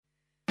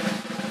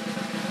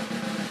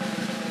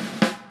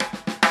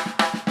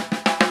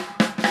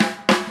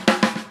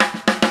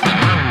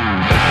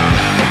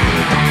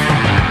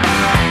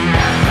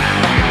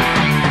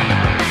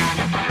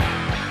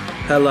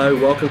Hello,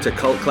 welcome to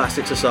Cult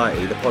Classic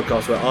Society, the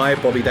podcast where I,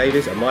 Bobby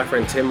Davies, and my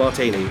friend Tim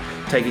Martini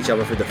take each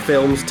other through the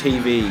films,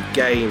 TV,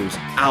 games,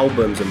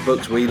 albums, and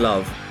books we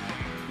love.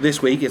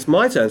 This week it's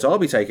my turn, so I'll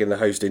be taking the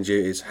hosting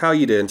duties. How are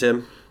you doing,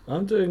 Tim?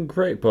 I'm doing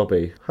great,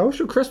 Bobby. How was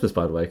your Christmas,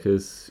 by the way?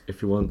 Because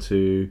if you want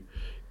to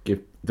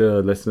give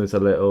the listeners a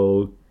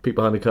little peek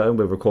behind the curtain,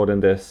 we're recording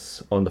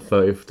this on the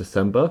 30th of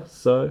December.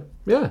 So,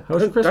 yeah, how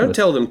was your Christmas? Don't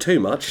tell them too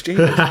much,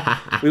 Jesus.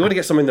 We want to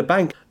get some in the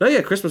bank. No,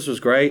 yeah, Christmas was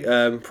great.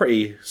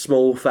 Pretty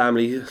small,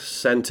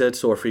 family-centred,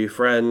 saw a few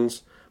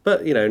friends.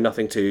 But, you know,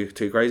 nothing too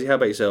crazy. How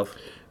about yourself?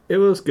 It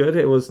was good.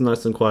 It was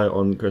nice and quiet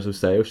on Christmas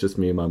Day. It was just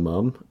me and my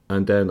mum.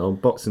 And then on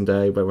Boxing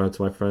Day, went round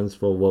to my friends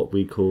for what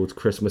we called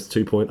Christmas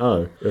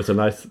 2.0. It was a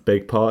nice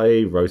big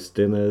party, roast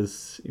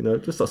dinners, you know,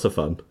 just lots of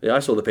fun. Yeah, I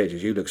saw the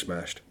pictures. You look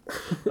smashed.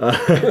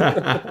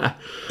 I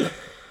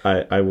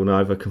will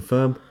neither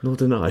confirm nor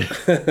deny.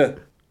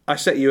 I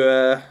set you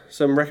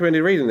some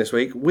recommended reading this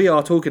week. We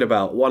are talking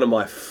about one of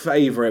my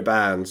favourite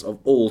bands of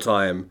all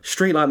time,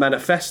 Streetlight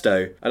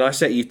Manifesto. And I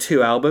set you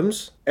two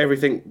albums,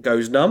 Everything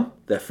Goes Numb,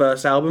 their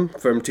first album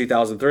from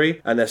 2003,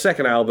 and their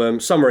second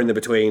album, Somewhere in the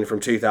Between, from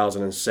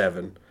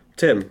 2007.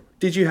 Tim,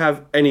 did you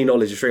have any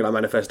knowledge of Streetlight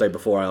Manifesto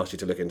before I asked you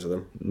to look into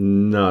them?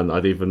 None. I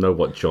didn't even know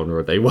what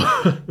genre they were.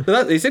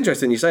 It's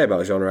interesting you say about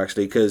the genre,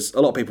 actually, because a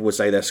lot of people would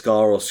say they're ska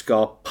or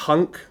ska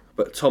punk,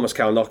 but Thomas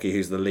Kalnoky,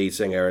 who's the lead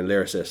singer and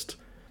lyricist,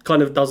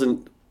 kind of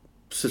doesn't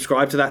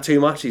subscribe to that too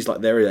much. He's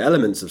like, there are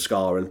elements of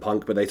ska and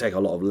punk, but they take a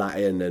lot of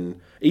Latin and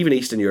even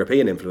Eastern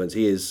European influence.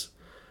 He is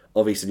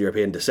of Eastern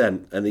European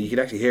descent, and you can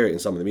actually hear it in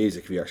some of the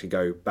music if you actually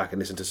go back and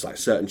listen to like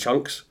certain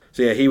chunks.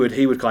 So yeah, he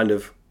would kind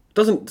of,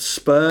 doesn't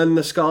spurn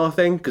the ska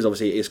thing, because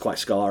obviously it is quite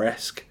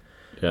ska-esque,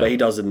 but he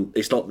doesn't,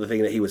 it's not the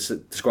thing that he would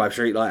describe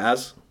Streetlight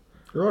as.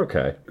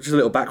 Okay. Just a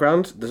little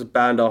background, this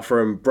band are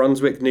from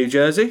Brunswick, New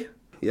Jersey.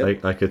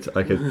 Yep. I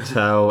could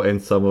tell in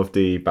some of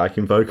the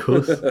backing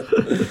vocals.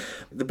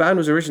 The band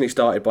was originally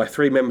started by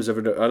three members of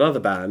another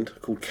band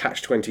called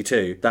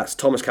Catch-22. That's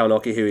Thomas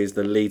Kalnoky, who is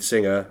the lead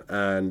singer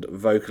and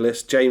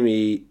vocalist,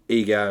 Jamie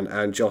Egan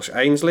and Josh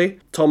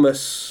Ainsley.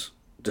 Thomas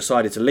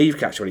decided to leave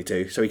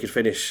Catch-22 so he could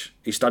finish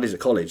his studies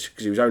at college,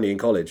 because he was only in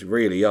college,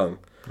 really young.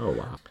 Oh,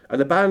 wow. And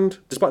the band,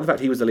 despite the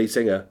fact he was the lead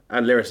singer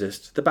and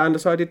lyricist, the band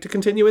decided to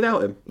continue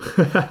without him,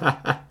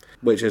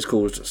 which has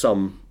caused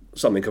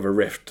something of a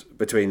rift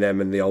between them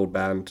and the old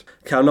band.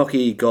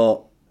 Kalnoky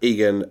got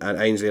Egan and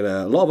Ainsley and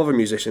a lot of other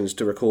musicians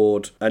to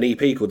record an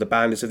EP called The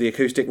Bandits of the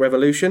Acoustic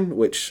Revolution,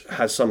 which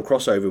has some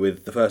crossover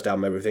with the first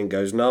album, Everything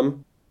Goes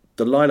Numb.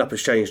 The lineup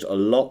has changed a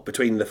lot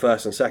between the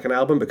first and second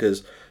album,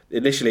 because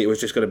initially it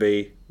was just going to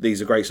be,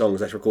 these are great songs,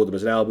 let's record them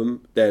as an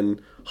album. Then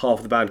half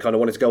of the band kind of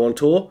wanted to go on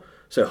tour,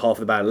 so half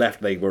of the band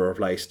left, they were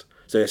replaced.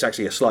 So it's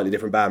actually a slightly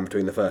different band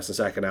between the first and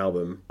second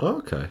album.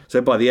 Okay.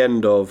 So by the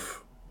end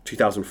of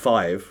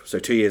 2005, so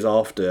 2 years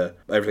after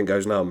Everything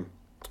Goes Numb,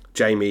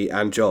 Jamie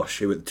and Josh,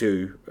 who were the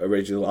two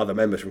original other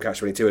members from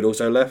Catch-22, had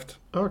also left.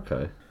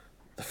 Okay.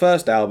 The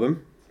first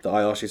album that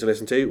I asked you to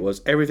listen to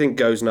was Everything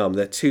Goes Numb,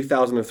 their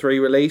 2003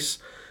 release,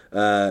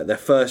 their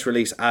first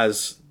release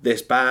as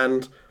this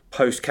band,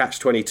 post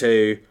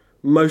Catch-22,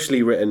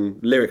 mostly written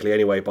lyrically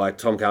anyway by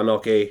Tom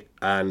Kalnoky,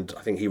 and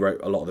I think he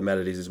wrote a lot of the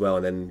melodies as well,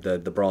 and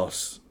then the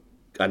brass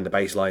and the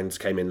bass lines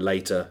came in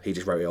later. He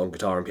just wrote it on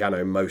guitar and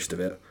piano, most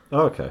of it.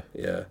 Oh, okay.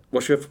 Yeah.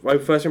 What's your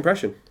first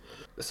impression?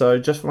 So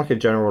just from like a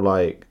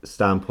general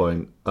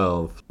standpoint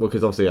of, well,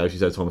 because obviously as you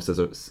said, Thomas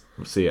doesn't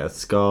see it as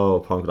ska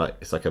or punk,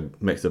 it's like a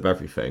mix of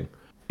everything.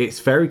 It's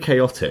very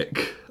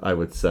chaotic, I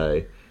would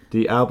say.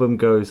 The album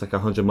goes like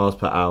 100 miles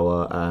per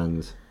hour,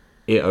 and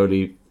it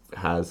only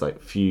has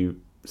like few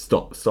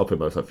stopping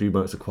moments, like few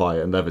moments of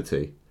quiet and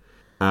levity.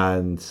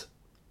 And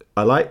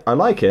I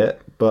like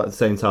it, but at the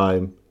same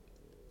time,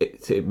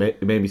 it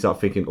made me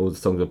start thinking all the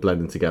songs are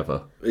blending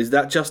together. Is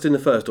that just in the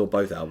first or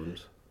both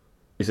albums?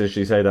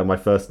 Essentially say that my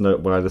first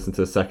note when I listened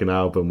to the second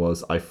album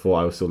was I thought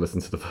I was still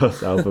listening to the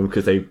first album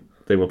because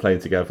they were playing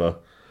together.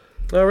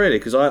 Oh, really?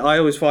 Because I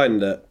always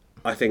find that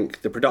I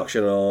think the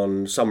production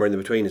on Somewhere in the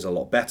Between is a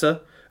lot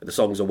better. The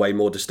songs are way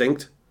more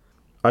distinct.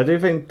 I do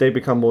think they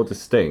become more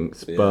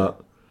distinct,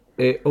 but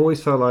it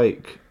always felt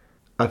like,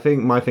 I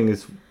think my thing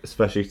is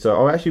especially,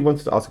 so I actually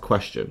wanted to ask a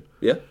question.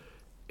 Yeah?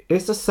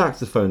 Is the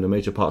saxophone a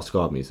major part of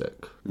ska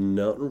music?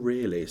 Not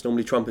really. It's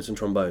normally trumpets and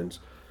trombones.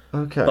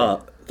 Okay.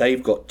 But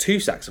they've got two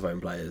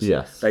saxophone players.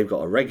 Yes. They've got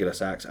a regular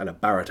sax and a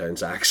baritone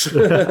sax,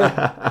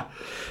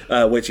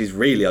 which is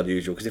really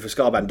unusual, because if a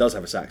ska band does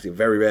have a sax, it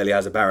very rarely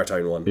has a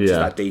baritone one, which is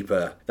that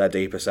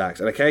deeper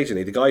sax. And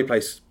occasionally, the guy who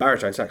plays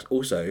baritone sax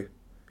also,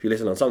 if you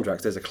listen on some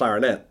tracks, there's a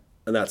clarinet,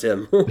 and that's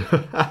him.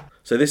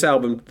 So this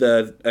album,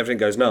 Everything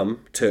Goes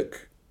Numb,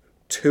 took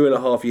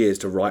 2.5 years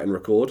to write and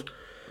record.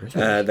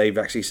 Really? They've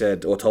actually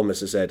said, or Thomas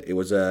has said, it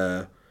was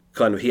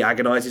kind of, he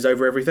agonises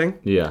over everything.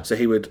 Yeah. So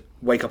he would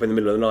wake up in the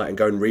middle of the night and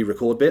go and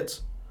re-record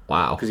bits.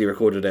 Wow. Because he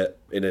recorded it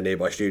in a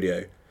nearby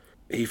studio.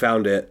 He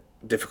found it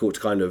difficult to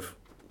kind of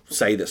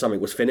say that something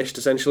was finished,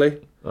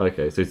 essentially.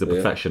 Okay, so he's a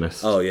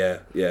perfectionist. Oh, yeah.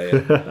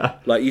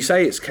 Like, you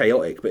say it's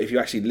chaotic, but if you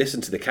actually listen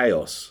to the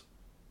chaos,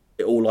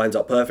 it all lines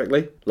up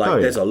perfectly.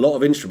 Like, there's a lot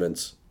of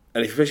instruments.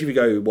 And especially if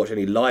you go watch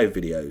any live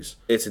videos,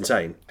 it's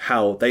insane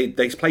how they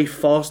play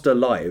faster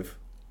live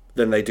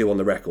than they do on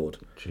the record.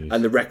 Jeez.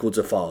 And the records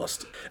are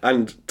fast.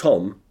 And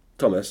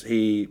Thomas,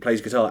 he plays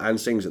guitar and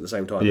sings at the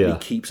same time. And he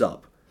keeps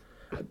up.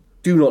 I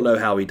do not know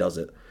how he does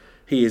it.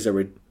 He is a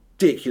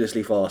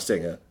ridiculously fast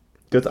singer.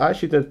 Because I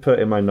actually did put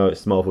in my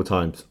notes multiple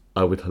times,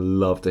 I would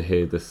love to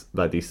hear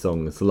these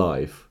songs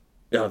live.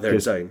 Yeah, they're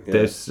insane. Yeah.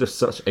 There's just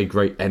such a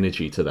great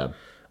energy to them.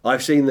 I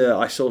saw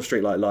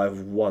Streetlight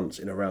live once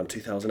in around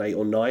 2008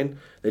 or 9.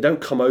 They don't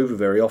come over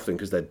very often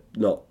because they're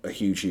not a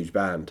huge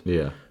band.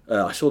 Yeah.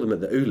 I saw them at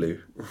the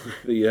ULU,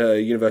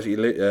 the University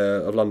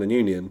of London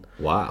Union.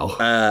 Wow.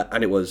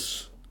 And it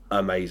was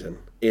amazing.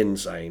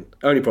 Insane.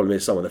 Only problem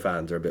is some of the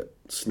fans are a bit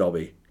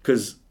snobby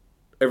because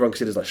everyone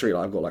considers like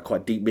Streetlight have got like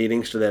quite deep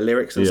meanings to their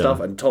lyrics and stuff.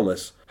 And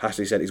Thomas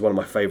Hashley said he's one of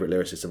my favourite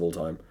lyricists of all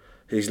time.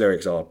 His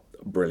lyrics are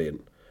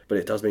brilliant. But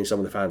it does mean some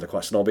of the fans are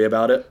quite snobby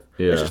about it.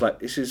 Yeah. It's just like,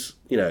 this is,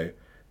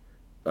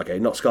 okay,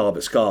 not Scar,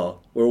 but Scar.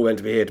 We're all meant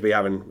to be here to be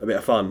having a bit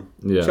of fun.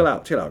 Yeah. Chill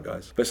out,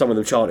 guys. But some of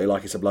them chant it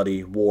like it's a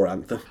bloody war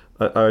anthem.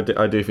 I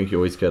do think you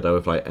always get that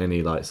with like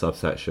any like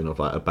subsection of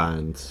like a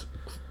band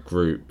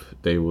group.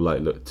 They will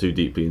like look too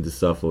deeply into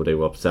stuff, or they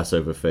will obsess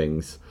over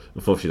things.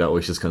 Unfortunately, that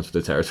always just comes with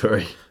the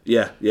territory.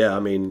 Yeah. I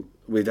mean,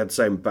 we had the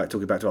same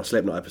talking back to our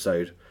Slipknot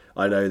episode.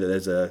 I know that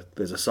there's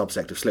a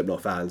subsect of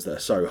Slipknot fans that are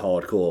so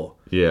hardcore.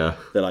 Yeah.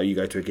 That like you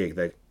go to a gig,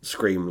 they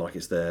scream like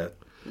it's their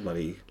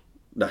bloody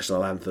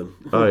national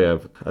anthem. Oh yeah,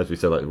 as we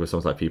said, like with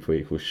songs like "People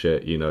Equal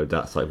Shit,"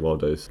 that's like one of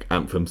those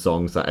anthem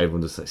songs that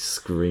everyone just like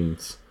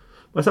screams,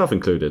 myself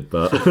included.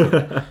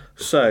 But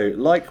so,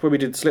 like when we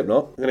did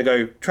Slipknot, I'm gonna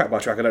go track by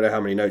track. I don't know how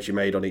many notes you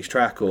made on each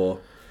track, or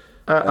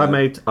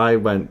I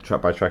went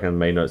track by track and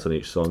made notes on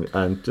each song,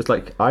 and just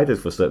like I did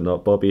for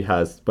Slipknot, Bobby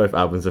has both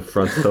albums in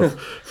front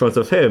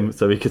of him,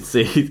 so we could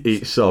see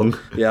each song.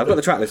 Yeah, I've got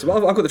the track list.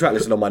 I've got the track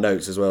listed on my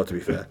notes as well, to be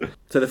fair.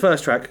 So the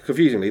first track,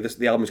 confusingly,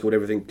 the album is called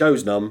Everything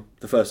Goes Numb.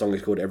 The first song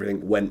is called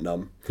Everything Went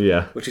Numb.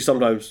 Yeah, which is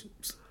sometimes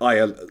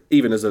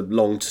even as a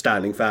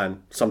long-standing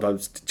fan,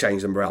 sometimes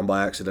change them around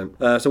by accident.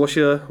 So what's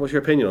your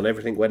opinion on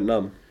Everything Went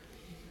Numb?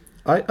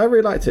 I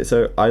really liked it.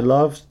 So I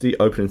loved the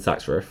opening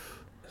sax riff.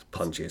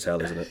 Punchy as hell,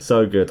 isn't it?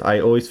 So good. I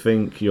always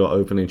think your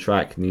opening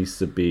track needs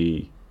to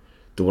be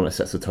the one that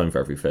sets the tone for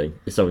everything.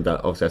 It's something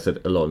that obviously I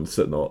said a lot in the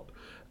Slipknot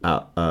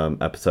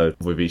episode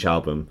with each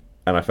album,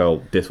 and I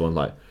felt this one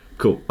like,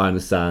 cool, I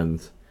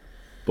understand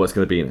what it's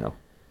going to be now.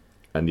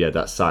 And yeah,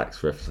 that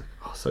sax riff is like,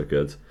 oh, so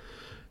good.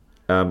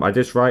 I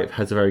just write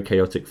has a very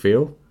chaotic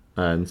feel,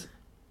 and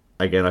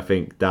again, I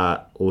think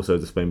that also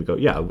just made me go,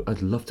 yeah,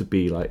 I'd love to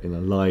be like in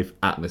a live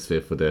atmosphere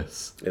for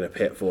this. In a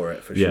pit for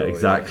it, for sure. Yeah,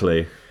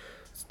 exactly. Yeah.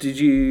 Did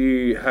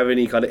you have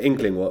any kind of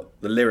inkling what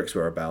the lyrics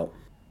were about?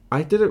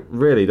 I didn't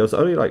really. There was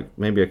only like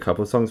maybe a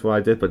couple of songs where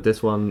I did, but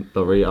this one,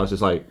 not really. I was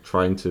just like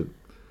trying to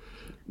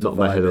knock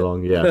my head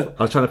along. Yeah,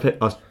 I was trying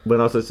to when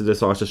I was listening to this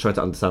song, I was just trying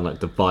to understand like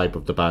the vibe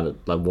of the band,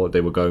 like what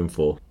they were going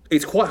for.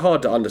 It's quite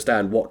hard to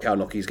understand what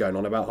Kalnoki's going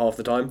on about half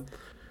the time.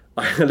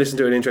 I listened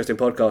to an interesting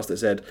podcast that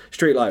said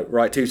Streetlight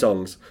write 2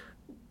 songs.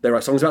 They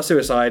write songs about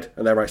suicide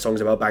and they write songs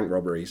about bank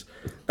robberies.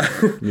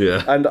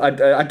 Yeah. And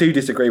I do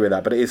disagree with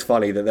that, but it is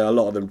funny that a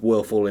lot of them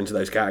will fall into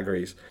those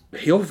categories.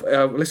 I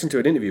listened to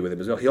an interview with him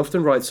as well. He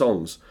often writes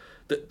songs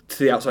that to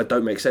the outside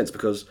don't make sense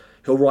because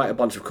he'll write a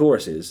bunch of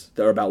choruses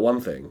that are about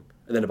one thing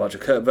and then a bunch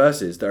of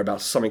verses that are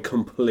about something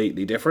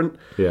completely different.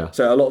 Yeah.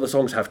 So a lot of the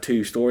songs have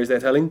 2 stories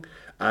they're telling,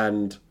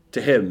 and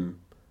to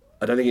him,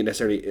 I don't think it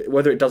necessarily,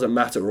 whether it doesn't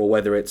matter or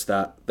whether it's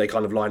that they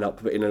kind of line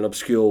up in an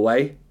obscure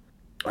way,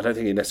 I don't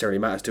think it necessarily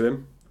matters to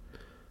him.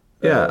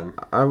 Yeah,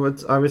 I would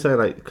say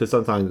like, because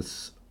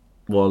sometimes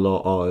what a lot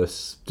of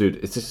artists do,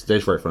 it's just they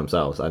just write for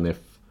themselves, and if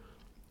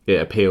it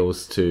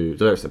appeals to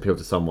the lyrics appeal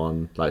to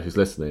someone like who's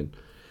listening,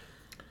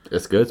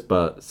 it's good.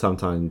 But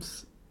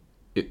sometimes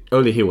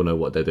only he will know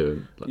what they're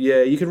doing.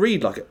 Yeah, you can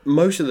read like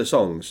most of the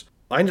songs.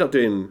 I ended up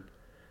doing,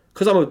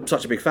 because I'm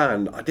such a big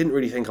fan, I didn't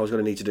really think I was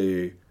going to need to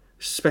do,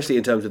 especially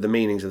in terms of the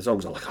meanings of the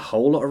songs, like a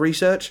whole lot of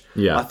research.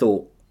 Yeah, I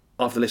thought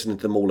after listening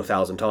to them all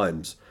 1,000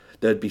 times,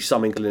 there'd be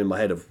some inkling in my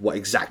head of what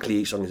exactly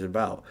each song is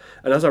about.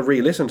 And as I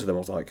re-listened to them, I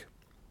was like,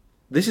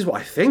 this is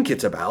what I think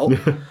it's about.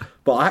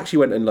 But I actually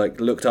went and like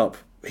looked up.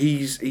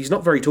 He's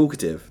not very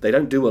talkative. They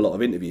don't do a lot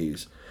of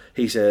interviews.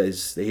 He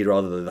says that he'd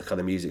rather the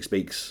kind of music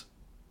speaks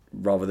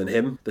rather than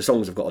him. The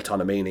songs have got a ton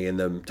of meaning in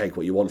them. Take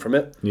what you want from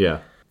it. Yeah.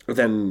 But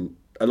then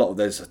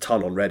there's a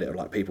ton on Reddit of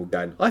like people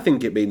going, I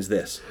think it means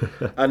this.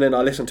 And then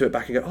I listen to it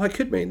back and go, oh, it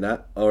could mean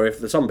that. Or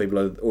if some people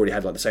have already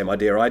had like the same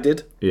idea I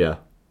did. Yeah.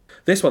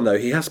 This one, though,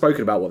 he has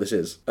spoken about what this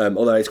is.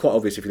 Although it's quite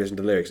obvious if you listen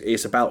to the lyrics.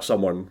 It's about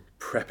someone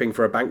prepping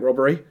for a bank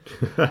robbery,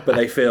 but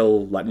they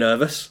feel like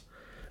nervous.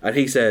 And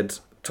he said,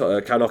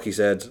 Kalnoki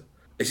said,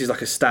 this is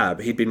like a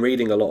stab. He'd been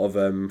reading a lot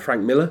of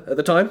Frank Miller at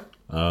the time.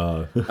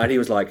 And he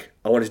was like,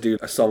 I wanted to do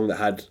a song that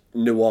had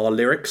noir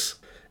lyrics.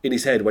 In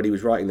his head, when he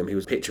was writing them, he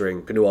was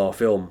picturing a noir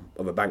film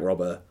of a bank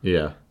robber.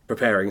 Yeah.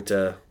 Preparing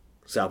to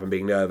set up and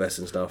being nervous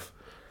and stuff.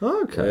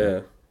 Okay. Yeah.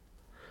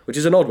 Which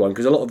is an odd one,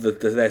 because a lot of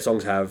their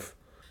songs have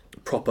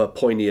proper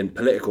poignant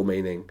political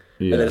meaning,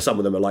 Yeah. and then some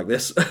of them are like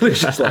this.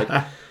 It's just like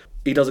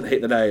he doesn't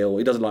hit the nail.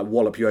 He doesn't like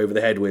wallop you over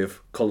the head with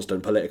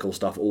constant political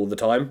stuff all the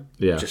time.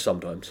 Yeah. Just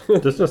sometimes.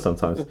 just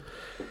sometimes.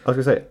 I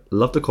was gonna say,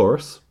 love the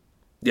chorus.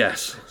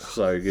 Yes,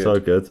 so good. So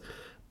good.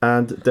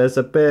 And there's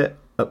a bit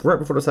right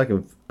before the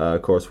second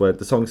chorus where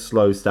the song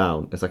slows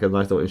down. It's like a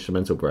nice little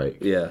instrumental break.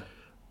 Yeah,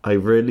 I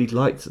really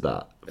liked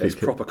that. it's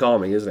proper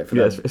calming, isn't it? For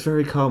Yeah, them? it's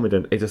very calming,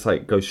 and it just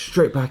like goes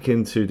straight back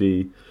into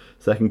the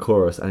second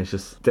chorus, and it's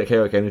just the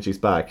chaotic energy's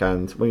back.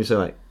 And when you say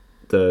like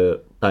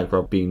the bank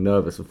rob being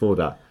nervous before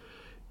that,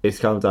 it's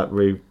kind of that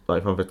really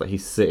like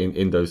he's sitting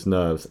in those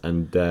nerves,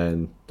 and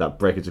then that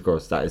breakage of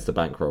chorus, that is the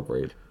bank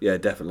robbery. Yeah,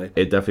 definitely.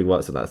 It definitely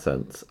works in that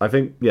sense. I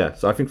think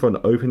so I think for an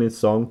opening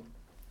song,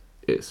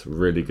 it's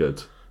really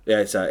good.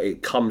 Yeah,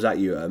 it comes at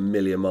you at a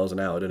million miles an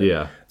hour, doesn't it?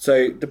 Yeah.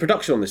 So the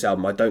production on this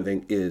album, I don't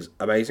think is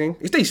amazing.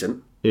 It's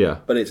decent, Yeah.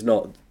 but it's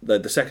not.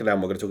 The second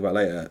album we're going to talk about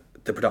later,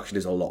 the production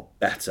is a lot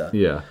better.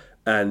 Yeah.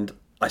 And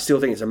I still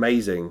think it's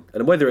amazing.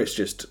 And whether it's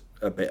just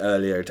a bit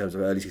earlier in terms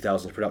of early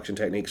 2000s production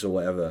techniques or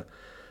whatever,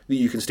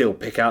 you can still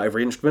pick out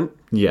every instrument.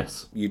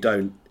 Yes. You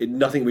don't.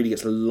 Nothing really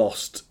gets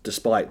lost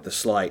despite the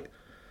slight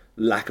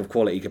lack of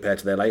quality compared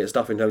to their later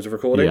stuff in terms of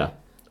recording. Yeah.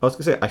 I was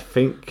going to say, I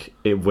think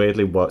it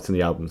weirdly works in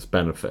the album's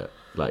benefit,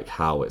 like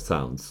how it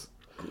sounds.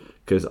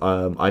 Because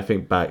I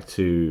think back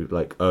to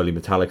like early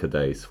Metallica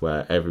days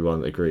where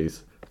everyone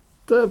agrees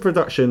the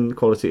production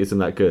quality isn't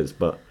that good,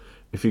 but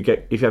if you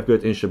have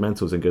good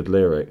instrumentals and good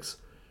lyrics,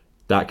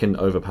 that can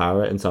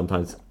overpower it, and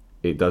sometimes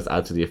it does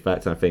add to the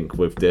effect. And I think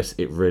with this,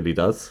 it really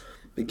does.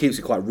 It keeps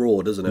it quite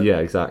raw, doesn't it? Yeah,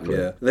 exactly.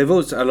 Yeah. They've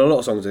also had a lot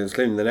of songs,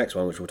 including the next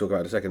one, which we'll talk about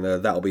in a second,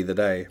 That'll Be the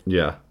Day.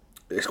 Yeah.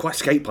 It's quite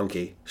skate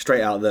punky,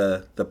 straight out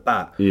the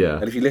bat. Yeah.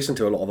 And if you listen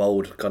to a lot of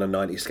old kind of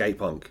 90s skate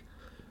punk,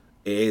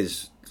 it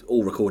is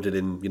all recorded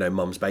in,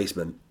 mum's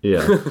basement.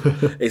 Yeah.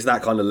 It's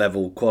that kind of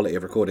level quality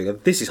of recording.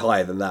 And this is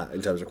higher than that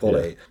in terms of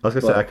quality. Yeah. I was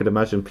going to say, I could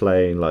imagine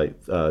playing like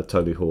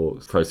Tony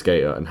Hawk's Pro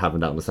Skater and having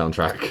that on the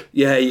soundtrack.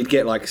 Yeah, you'd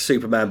get like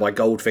Superman by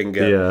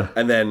Goldfinger. Yeah.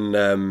 And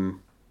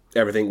then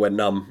Everything Went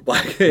Numb.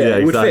 Like, Yeah,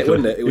 it would exactly. fit,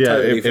 wouldn't it? It would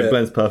totally fit. It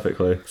blends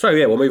perfectly. So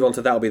yeah, we'll move on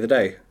to That'll Be the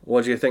Day.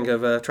 What do you think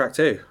of track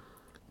 2?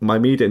 My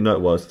immediate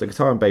note was the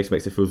guitar and bass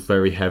makes it feel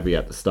very heavy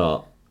at the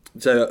start.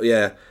 So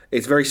yeah,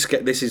 it's very.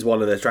 This is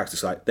one of the tracks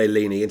that's like they're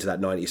leaning into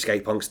that 90s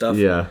skate punk stuff.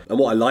 Yeah. And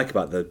what I like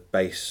about the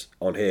bass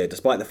on here,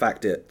 despite the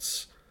fact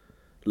it's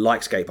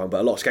like skate punk,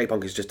 but a lot of skate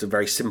punk is just a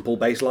very simple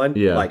bass line.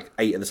 Yeah. Like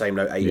 8 of the same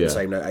note, 8 of the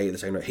same note, 8 of the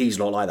same note. He's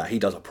not like that. He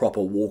does a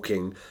proper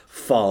walking,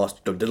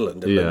 fast,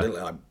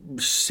 like,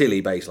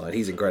 silly bass line.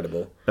 He's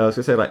incredible. I was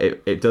gonna say like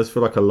it does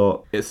feel like a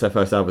lot. It's their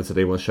first album, so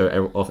they want to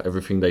show off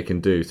everything they can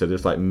do. So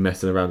just like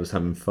messing around, just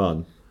having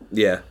fun.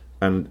 Yeah.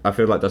 And I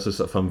feel like that's just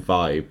a fun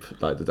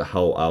vibe, like that the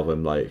whole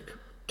album like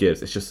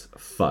gives. It's just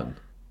fun.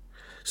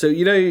 So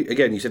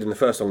again, you said in the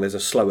first song there's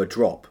a slower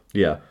drop.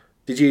 Yeah.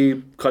 Did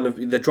you kind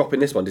of the drop in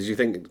this one? Did you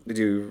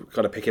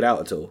kind of pick it out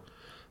at all?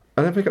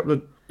 I didn't pick up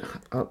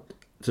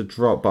the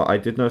drop, but I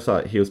did notice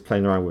that he was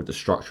playing around with the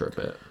structure a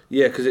bit.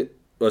 Yeah, because the thing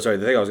I was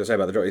going to say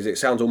about the drop is it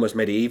sounds almost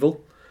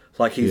medieval.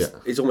 Like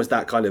it's almost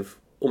that kind of,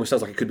 almost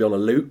sounds like it could be on a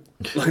lute,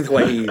 like the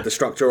way the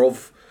structure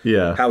of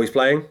how he's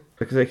playing.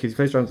 Because like, he's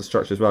plays around the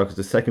structure as well, because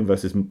the second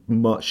verse is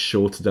much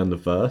shorter than the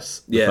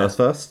first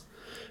verse.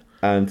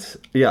 And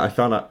yeah, I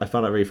found that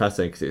really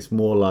fascinating, because it's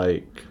more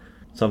like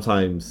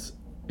sometimes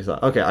it's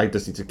like, okay, I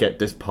just need to get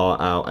this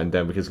part out, and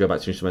then we can go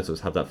back to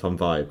instrumentals, have that fun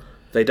vibe.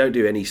 They don't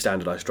do any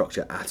standardised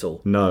structure at all.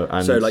 No,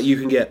 and so like you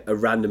can get a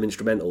random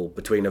instrumental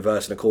between a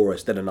verse and a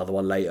chorus, then another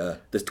one later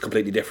that's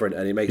completely different,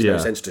 and it makes no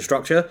sense to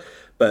structure.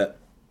 But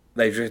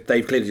they've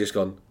clearly just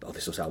gone, oh,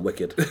 this will sound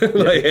wicked.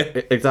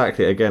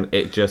 Exactly. Again,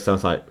 it just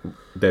sounds like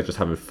they're just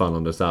having fun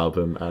on this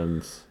album,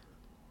 and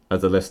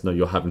as a listener,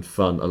 you're having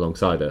fun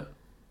alongside it.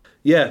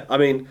 Yeah, I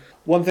mean,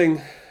 one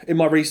thing in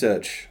my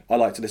research, I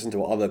like to listen to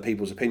what other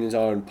people's opinions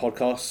are in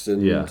podcasts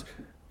and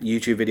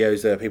YouTube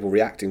videos. There are people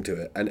reacting to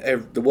it, and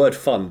the word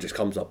 "fun" just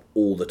comes up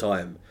all the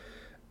time.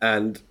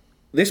 And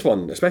this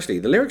one, especially,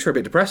 the lyrics are a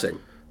bit depressing,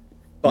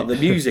 but the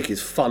music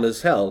is fun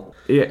as hell.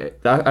 Yeah,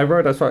 I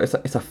wrote as well.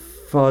 It's a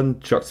fun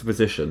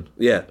juxtaposition.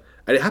 Yeah,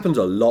 and it happens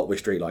a lot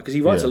with Streetlight, because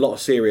he writes a lot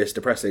of serious,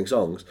 depressing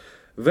songs.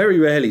 Very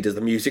rarely does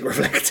the music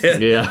reflect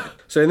it. Yeah.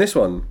 So in this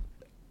one,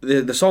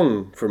 the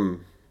song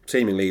from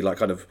seemingly like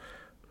kind of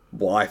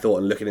what I thought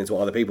and looking into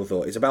what other people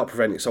thought, it's about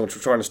preventing someone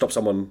trying to stop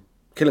someone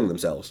killing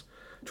themselves,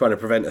 trying to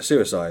prevent a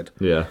suicide.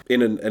 Yeah.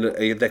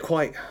 They're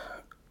quite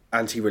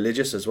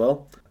anti-religious as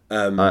well.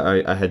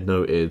 I had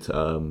noted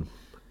a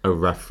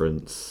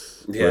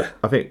reference. Yeah.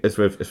 I think it's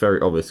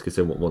very obvious because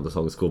in what the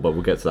song is called, but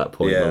we'll get to that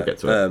point. Yeah. We'll get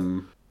to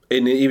it.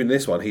 Even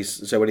this one, when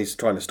he's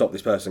trying to stop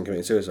this person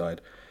committing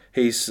suicide,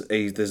 there's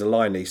a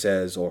line he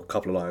says, or a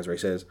couple of lines where he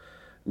says,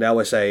 "Now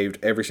we're saved,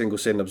 every single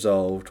sin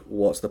absolved,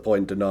 what's the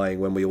point denying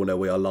when we all know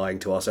we are lying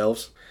to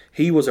ourselves?"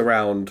 He was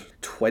around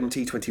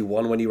 20,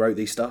 21 when he wrote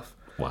these stuff.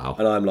 Wow.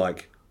 And I'm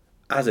like,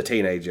 as a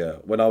teenager,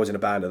 when I was in a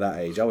band at that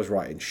age, I was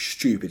writing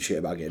stupid shit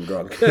about getting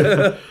drunk.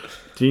 Do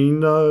you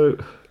know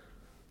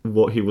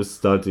what he was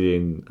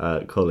studying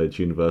at college,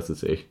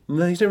 university.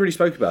 No, he's never really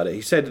spoke about it.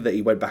 He said that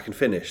he went back and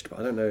finished, but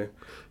I don't know.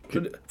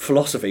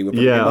 Philosophy would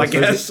probably be my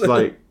guess.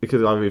 Like,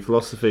 because I mean,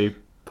 philosophy,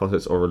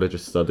 politics, or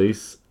religious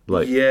studies.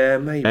 Like, yeah,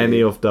 maybe.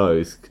 Any of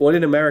those. Well,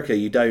 in America,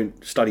 you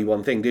don't study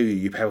one thing, do you?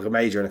 You have a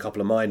major and a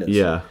couple of minors.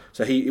 Yeah.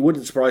 So it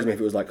wouldn't surprise me if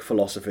it was like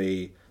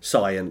philosophy,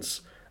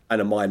 science,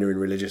 and a minor in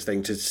religious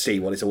thing to see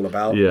what it's all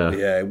about. Yeah.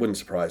 Yeah, it wouldn't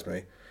surprise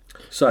me.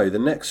 So, the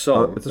next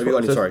song...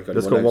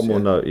 Let's got one more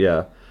note,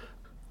 yeah.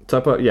 So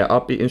I put,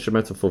 upbeat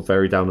instrumental for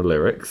very down the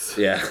lyrics.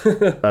 Yeah.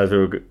 As we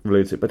were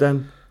alluding to. But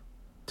then,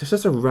 there's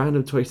just a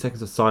random 20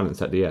 seconds of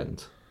silence at the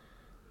end.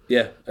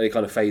 Yeah, and it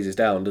kind of phases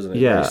down, doesn't it?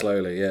 Yeah. Very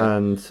slowly, yeah.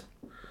 And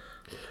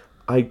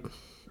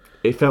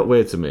it felt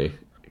weird to me.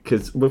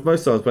 Because with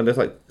most songs, when there's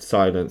like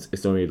silence,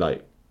 it's normally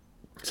like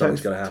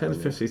something's going to happen. 10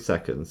 to 15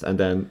 seconds. And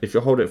then if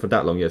you hold it for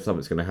that long,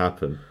 something's going to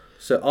happen.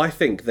 So I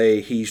think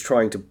he's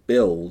trying to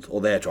build,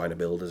 or they're trying to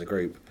build as a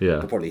group. Yeah.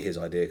 But probably his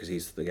idea, because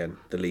he's, again,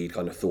 the lead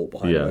kind of thought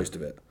behind most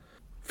of it.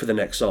 For the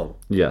next song.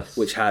 Yes.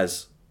 Which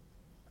has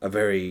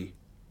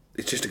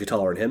it's just a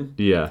guitar and him.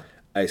 Yeah.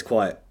 It's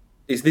quite...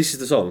 This is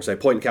the song, so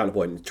Point and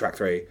Counterpoint, track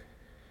 3,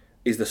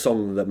 is the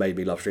song that made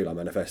me love Streetlight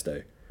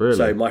Manifesto. Really?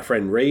 So my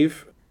friend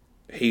Reeve,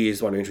 he is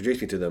the one who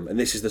introduced me to them, and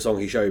this is the song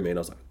he showed me, and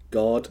I was like,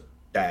 God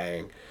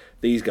dang,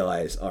 these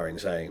guys are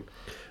insane.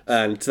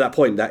 And to that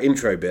point, that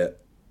intro bit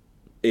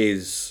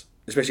is,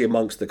 especially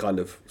amongst the kind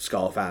of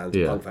ska fans,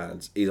 punk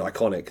fans, is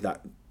iconic.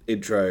 That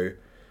intro,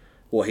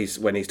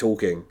 when he's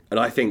talking, and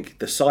I think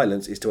the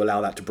silence is to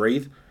allow that to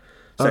breathe.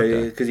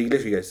 So because he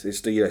literally goes, it's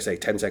say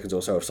 10 seconds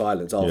or so of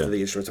silence after the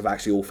instruments have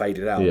actually all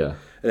faded out, and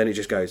then it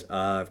just goes,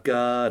 I've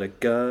got a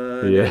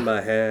gun in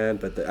my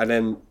hand, and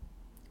then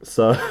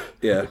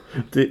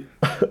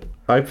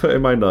I put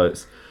in my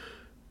notes.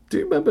 Do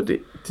you remember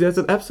there's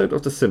an episode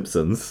of The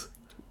Simpsons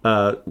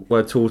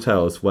where Tall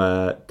Tales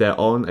where they're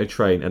on a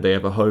train and they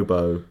have a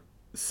hobo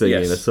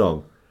singing a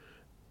song.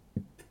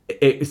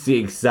 It's the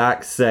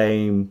exact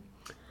same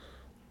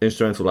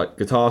instrumental, like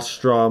guitar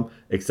strum,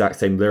 exact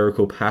same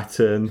lyrical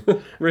pattern,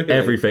 really?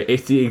 Everything.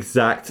 It's the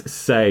exact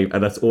same,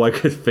 and that's all I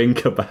could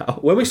think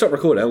about. When we stop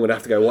recording, I'm going to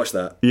have to go watch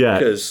that. Yeah.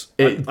 Because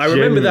I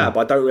remember that, but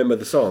I don't remember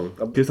the song.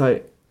 Because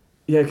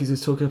because he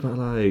was talking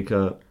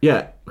about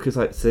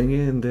because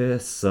singing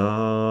this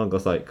song, I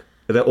was like,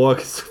 and then all I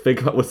could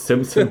think about was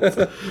Simpsons.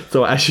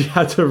 So I actually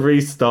had to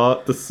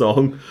restart the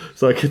song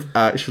so I could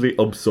actually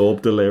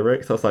absorb the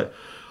lyrics. I was like,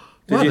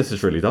 wow, this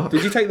is really dark.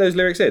 Did you take those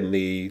lyrics in,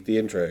 the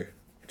intro?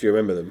 Do you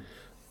remember them?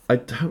 I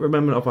don't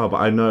remember it well,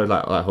 but I know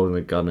like holding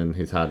a gun in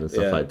his hand and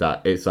stuff like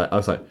that. It's like I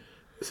was like,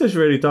 this is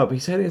really dark, but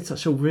he said it in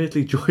such a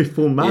weirdly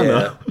joyful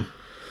manner. Yeah.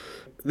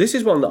 This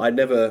is one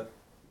that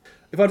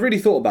if I'd really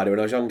thought about it when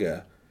I was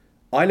younger,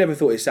 I never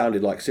thought it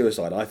sounded like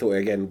Suicide. I thought it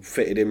again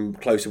fitted in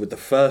closer with the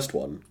first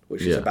one,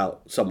 which is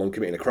about someone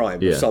committing a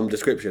crime of some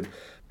description.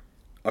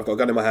 I've got a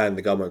gun in my hand,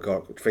 the gun won't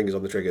cock, fingers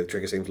on the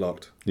trigger seems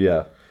locked.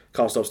 Yeah.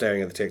 Can't stop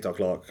staring at the TikTok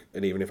clock,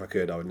 and even if I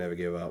could, I would never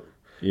give up.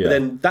 Yeah. But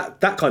then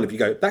that kind of, you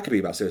go, that could be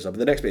about suicide. But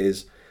the next bit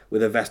is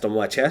with a vest on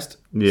my chest.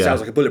 Sounds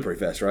like a bulletproof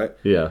vest, right?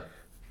 Yeah.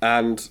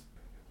 And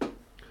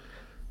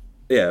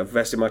a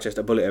vest in my chest,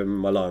 a bullet in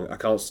my lung. I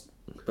can't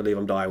believe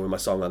I'm dying with my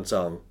song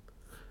unsung.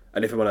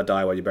 And if and when I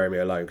die, well, you bury me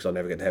alone because I'll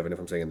never get to heaven if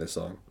I'm singing this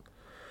song.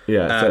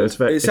 Yeah.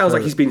 So it sounds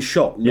like he's been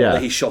shot, not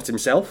that he shot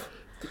himself.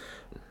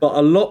 But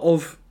a lot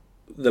of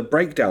the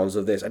breakdowns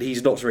of this, and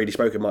he's not really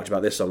spoken much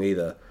about this song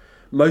either.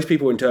 Most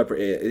people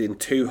interpret it in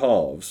two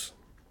halves.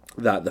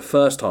 That the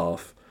first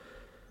half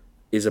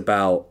is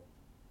about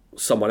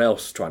someone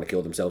else trying to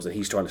kill themselves and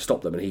he's trying to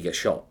stop them and he gets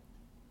shot.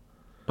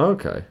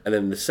 Okay. And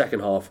then the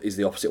second half is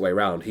the opposite way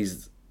around.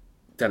 He's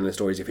telling the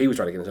stories if he was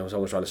trying to kill himself,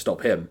 someone was trying to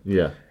stop him.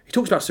 Yeah. He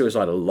talks about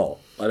suicide a lot.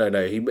 I don't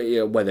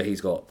know whether he's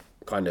got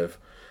kind of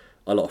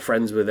a lot of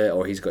friends with it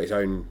or he's got his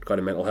own kind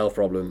of mental health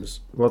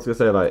problems. Well, I was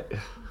going to say,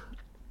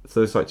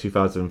 so it's like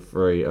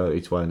 2003,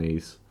 early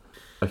 20s.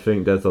 I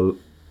think there's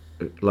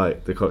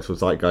the cultural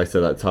zeitgeist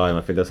at that time,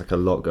 I think there's like a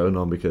lot going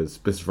on because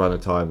this is around the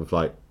time of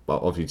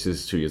obviously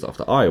this is 2 years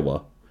after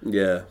Iowa.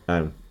 Yeah.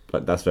 And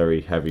that's very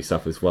heavy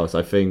stuff as well. So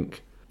I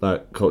think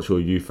cultural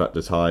youth at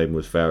the time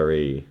was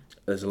very...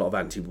 There's a lot of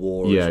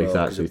anti-war as well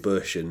because of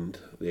Bush and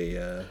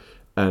the...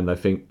 And I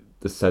think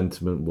the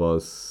sentiment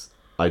was,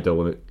 I don't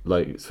want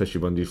to, especially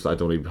when you I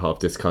don't want to be part of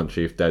this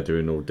country if they're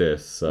doing all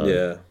this.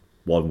 So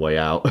one way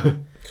out.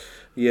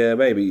 Yeah,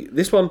 maybe.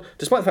 This one,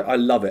 despite the fact I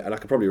love it, and I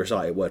could probably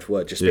recite it word for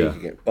word just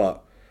speaking it,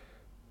 but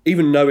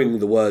even knowing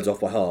the words off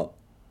by heart,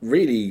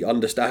 really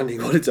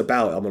understanding what it's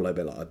about, I'm a little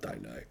bit I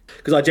don't know.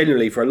 Because I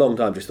genuinely, for a long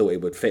time, just thought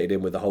it would fit it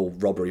in with the whole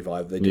robbery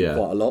vibe. They do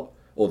quite a lot,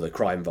 or the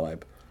crime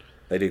vibe.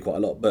 They do quite a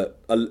lot. But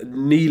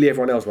nearly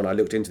everyone else, when I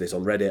looked into this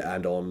on Reddit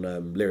and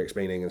on lyrics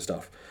meaning and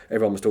stuff,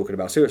 everyone was talking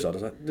about suicide. I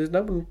was like, there's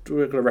no one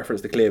going to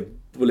reference the clear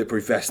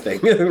bulletproof vest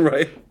thing,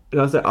 right?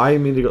 I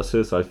immediately got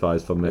suicide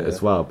vibes from it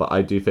as well, but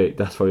I do think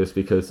that's probably just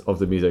because of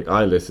the music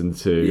I listen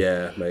to.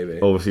 Yeah, maybe.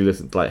 Obviously,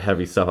 listen to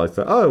heavy stuff. I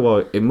thought, oh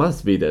well, it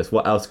must be this.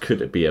 What else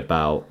could it be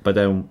about? But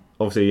then,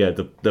 obviously,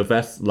 the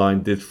vest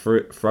line did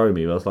throw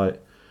me. I was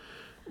like,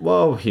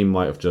 Well, he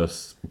might have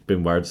just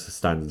been wearing just a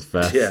standard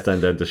vest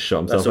and then just shot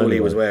himself. That's all he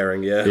anyway. was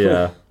wearing, yeah.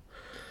 Yeah.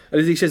 And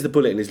as he says, the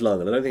bullet in his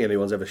lung, and I don't think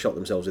anyone's ever shot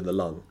themselves in the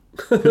lung.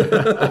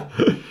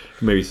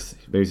 Maybe it's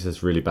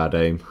just really bad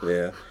aim.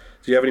 Yeah.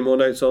 Do you have any more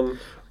notes on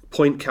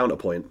point,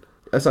 counterpoint?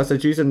 As I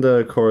said, using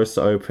the chorus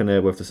to open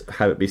it with this,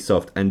 have it be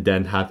soft and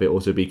then have it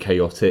also be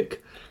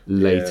chaotic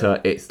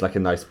later. Yeah. It's like a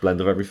nice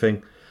blend of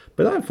everything.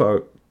 But I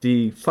thought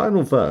the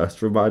final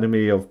verse reminded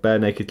me of Bare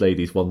Naked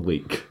Ladies 1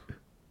 Week.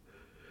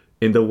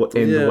 In the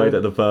way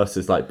that the verse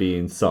is like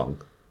being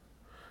sung.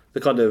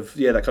 The kind of,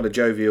 that kind of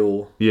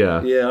jovial.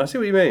 Yeah. Yeah, I see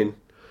what you mean.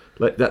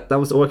 Like that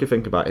was all I could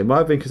think about. It might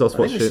have been because I was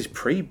watching. This is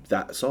pre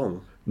that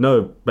song.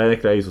 No, Bare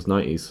Naked Ladies was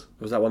 90s.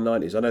 Was that one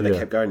 90s? I know they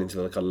kept going into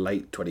the kind of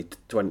late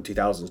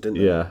 2000s, didn't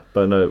they? Yeah,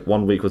 but no,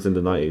 1 Week was in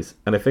the 90s.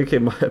 And I think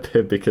it might have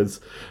been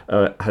because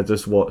I had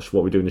just watched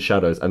What We Do in the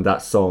Shadows, and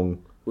that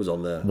song was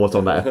on there. Was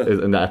on that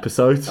in that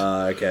episode.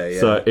 Okay, yeah.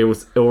 So it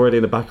was already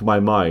in the back of my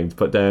mind.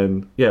 But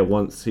then,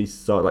 once he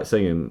started like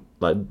singing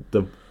like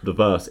the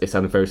verse, it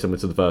sounded very similar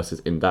to the verses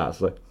in that.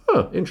 So like,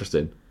 oh,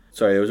 interesting.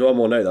 Sorry, there was one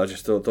more note that I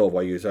just thought of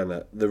while you were saying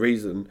that. The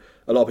reason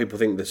a lot of people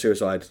think the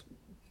suicide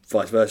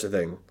vice versa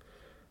thing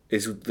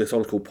is the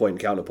song's called Point and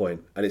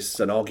Counterpoint, and it's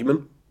an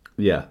argument.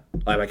 Yeah.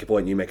 I make a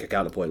point, you make a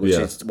counterpoint, which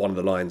is one of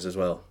the lines as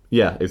well.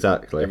 Yeah,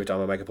 exactly. Every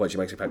time I make a point, she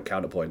makes a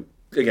counterpoint.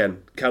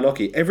 Again,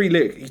 Kaunaki, every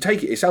lyric, you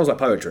take it, it sounds like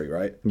poetry,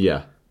 right?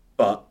 Yeah.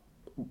 But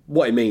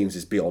what it means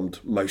is beyond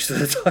most of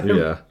the time.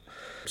 Yeah.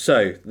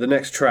 So, the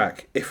next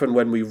track, If and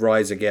When We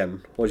Rise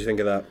Again. What do you think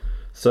of that?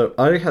 So,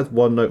 I only had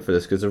one note for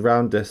this, because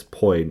around this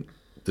point,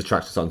 the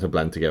tracks are starting to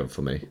blend together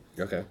for me.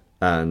 Okay.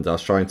 And I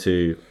was trying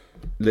to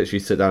literally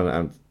sit down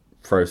and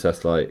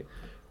process, like,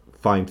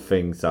 find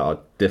things that are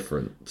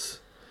different.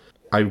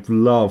 I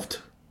loved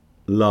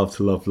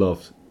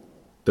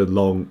the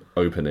long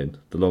opening,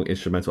 the long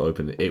instrumental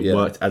opening. It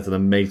worked as an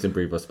amazing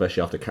breather,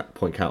 especially after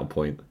point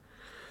counterpoint.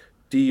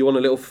 Do you want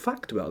a little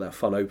fact about that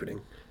fun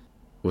opening?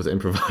 Was it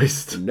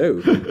improvised?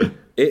 No. It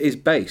is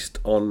based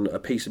on a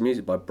piece of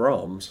music by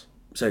Brahms.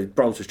 So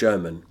Brahms was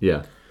German.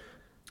 Yeah.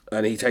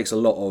 And he takes a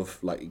lot of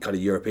like kind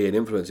of European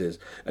influences.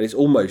 And it's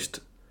almost,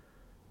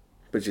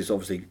 which is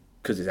obviously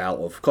because it's out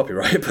of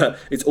copyright, but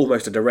it's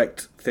almost a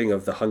direct thing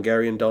of the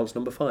Hungarian dance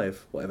number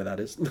 5, whatever that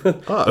is.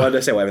 Oh. Well, I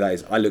don't say whatever that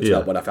is. I looked it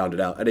up when I found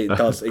it out. And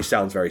it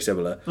sounds very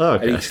similar. Oh,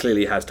 okay. And he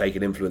clearly has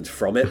taken influence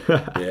from it.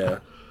 Yeah.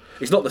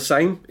 It's not the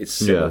same, it's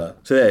similar.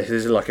 Yeah. So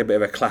there's like a bit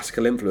of a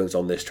classical influence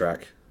on this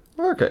track.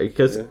 Okay,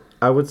 because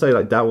I would say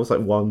like that was like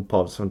one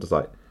part of the song just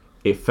like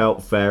it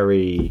felt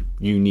very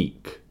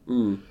unique,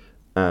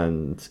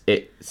 and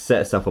it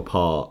set itself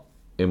apart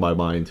in my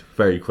mind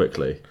very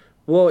quickly.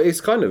 Well,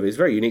 it's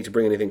very unique to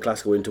bring anything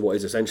classical into what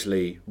is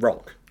essentially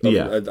rock, a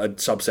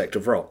subsect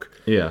of rock.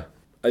 Yeah,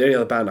 the only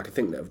other band I can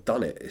think that have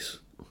done it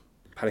is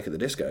Panic at the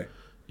Disco.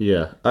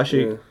 Yeah,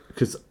 actually,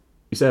 because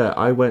you said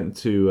I went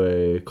to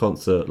a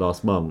concert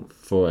last month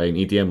for an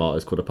EDM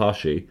artist called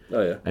Apache.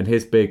 Oh, yeah. And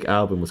his big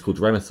album was called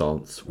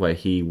Renaissance, where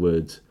he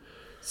would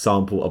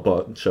sample a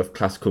bunch of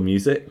classical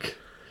music.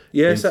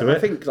 Yes, I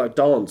think like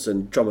dance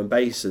and drum and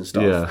bass and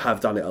stuff have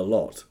done it a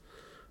lot.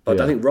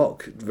 But I think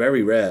rock,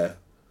 very rare.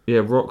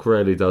 Yeah, rock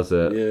rarely does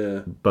it.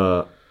 Yeah.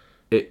 But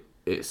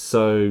it's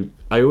so...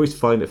 I always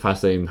find it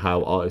fascinating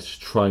how artists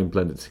try and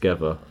blend it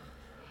together.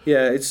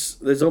 Yeah,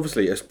 there's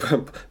obviously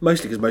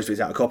mostly because most of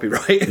it's out of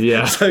copyright.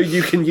 Yeah, so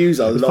you can use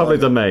a lot. It's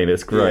public domain.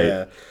 It's great.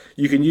 Yeah,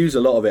 you can use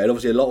a lot of it, and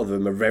obviously a lot of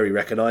them are very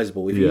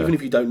recognisable. Even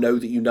if you don't know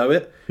that you know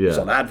it, it's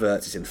on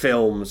adverts, it's in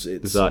films.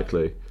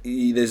 Exactly.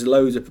 There's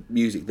loads of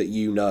music that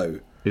you know.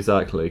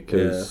 Exactly,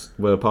 because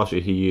partially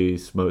he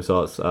used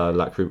Mozart's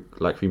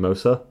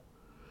Lacrimosa,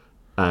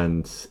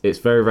 and it's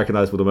very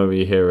recognisable the moment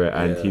you hear it,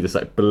 and he just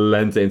like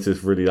blends it into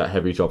this really like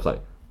heavy job.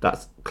 Like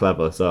that's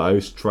clever. So I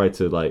always try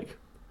to like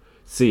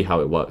see how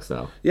it works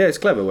now. Yeah, it's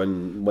clever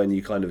when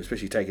you kind of,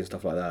 especially taking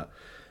stuff like that.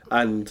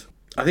 And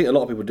I think a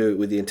lot of people do it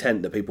with the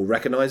intent that people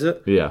recognise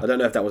it. Yeah. I don't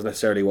know if that was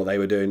necessarily what they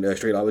were doing,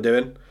 Streetlight were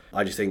doing.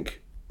 I just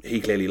think he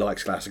clearly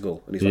likes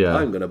classical, and he's like,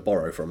 I'm going to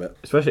borrow from it.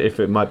 Especially if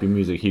it might be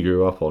music he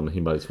grew up on,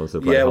 he might just want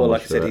to play. Yeah, well,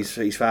 like I said,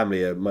 his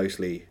family are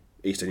mostly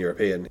Eastern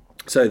European.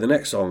 So the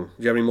next song,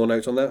 do you have any more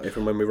notes on that, If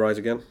and When We Rise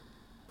Again?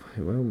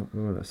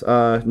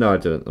 No, I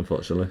didn't,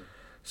 unfortunately.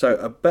 So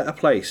A Better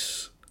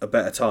Place, A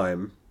Better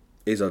Time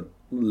is a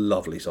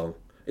lovely song.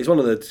 It's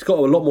got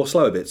a lot more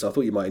slower bits, so I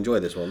thought you might enjoy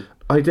this one.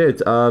 I did.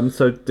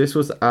 So this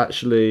was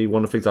actually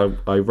one of the things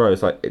I wrote.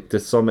 It's like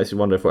this song makes me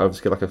wonder if we'll ever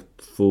get like a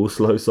full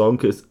slow song,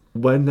 because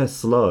when they're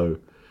slow,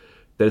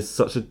 there's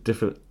such a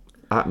different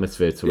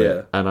atmosphere to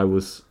it, and I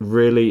was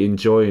really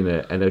enjoying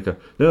it. And they go,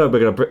 no,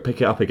 we're gonna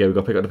pick it up again. We're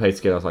gonna pick up the pace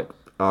again. I was like,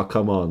 oh,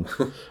 come on,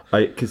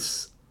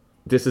 because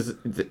this was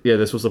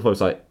the point.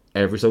 It's like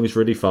every song is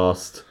really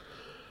fast.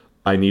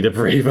 I need a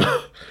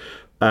breather,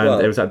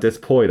 and it was at this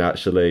point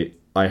actually.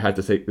 I had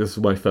to take... This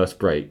was my first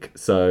break,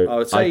 so I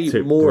would say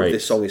more of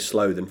this song is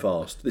slow than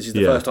fast. This is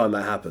the first time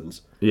that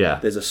happens. Yeah.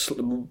 There's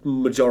a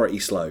majority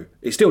slow.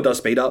 It still does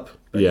speed up.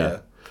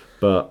 But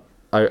But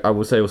I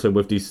will say also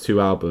with these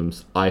two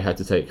albums, I had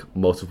to take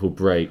multiple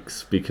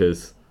breaks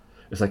because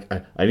It's like,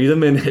 I need a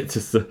minute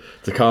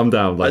to calm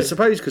down. Like, I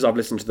suppose because I've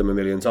listened to them a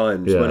million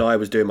times. Yeah. When I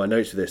was doing my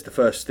notes for this, the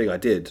first thing I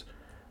did,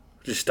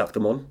 just stuck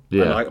them on.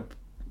 Yeah. And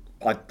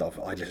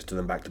I listened to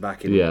them back to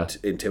back in Yeah.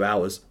 in 2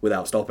 hours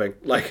without stopping,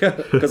 like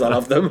because I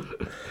love them.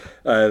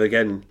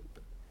 Again,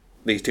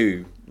 these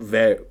two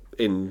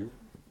in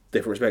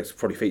different respects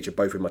probably feature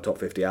both in my top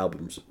 50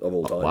 albums of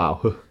all time.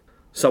 wow.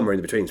 Somewhere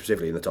in between,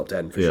 specifically in the top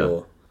 10 for Yeah.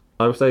 sure.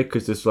 I would say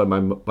because this is like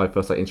my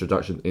first like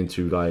introduction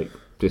into like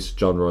this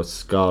genre of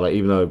ska. Like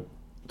even though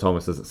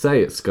Thomas doesn't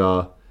say it's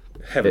ska,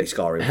 Heavy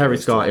ska influence. heavy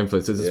ska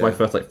influence. This is my Yeah.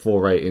 first like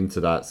foray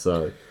into that.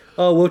 So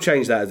We'll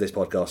change that as this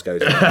podcast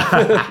goes on.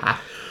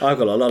 I've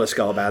got a lot of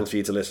ska bands for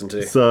you to listen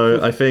to.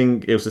 I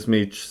think it was just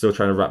me still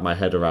trying to wrap my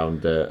head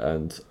around it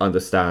and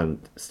understand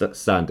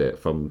it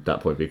from that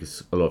point,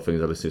 because a lot of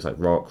things I listen to is like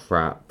rock,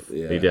 rap,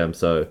 Yeah. EDM.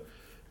 So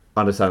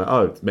understand,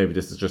 maybe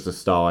this is just a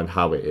style and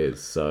how it is.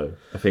 So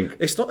I think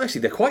It's not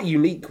actually, they're quite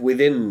unique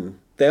within,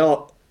 they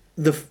are,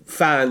 the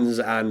fans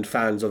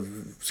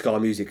of ska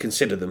music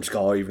consider them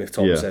ska, even if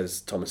Thomas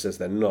says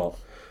they're not.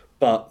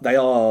 But they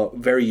are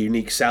very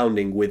unique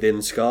sounding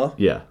within ska.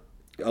 yeah,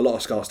 A lot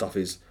of ska stuff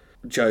is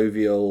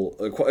jovial.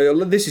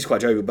 This is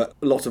quite jovial, but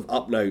a lot of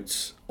up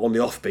notes on the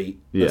offbeat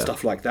Yeah. and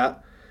stuff like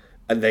that.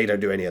 And they don't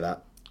do any of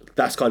that.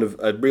 That's kind of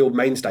a real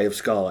mainstay of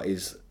ska,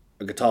 is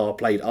a guitar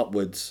played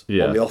upwards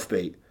Yeah. on the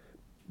offbeat.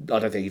 I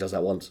don't think he does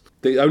that once.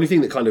 The only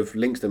thing that kind of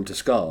links them to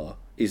ska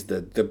is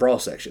the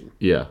brass section.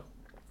 yeah,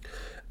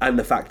 And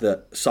the fact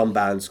that some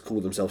bands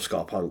call themselves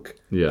ska punk.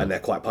 Yeah. And they're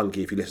quite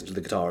punky if you listen to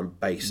the guitar and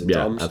bass and yeah,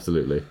 drums.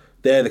 absolutely.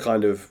 They're the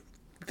kind of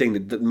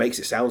thing that makes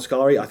it sound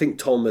scarry. I think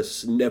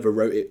Thomas never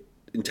wrote it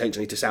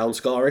intentionally to sound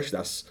scarish.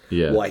 That's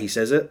Yeah. why he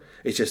says it.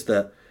 It's just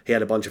that he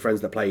had a bunch of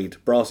friends that played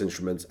brass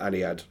instruments, and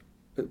he had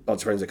a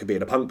bunch of friends that could be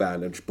in a punk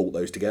band, and just brought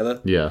those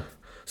together. Yeah,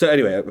 So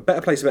anyway, A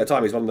Better Place, A Better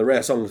Time is one of the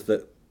rare songs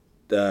that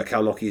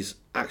Kalnoki's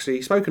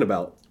actually spoken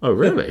about. oh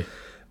really?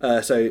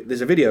 So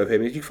there's a video of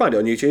him. You can find it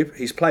on YouTube.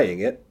 He's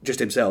playing it just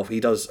himself. He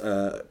does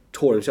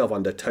tour himself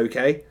under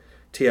Tokay,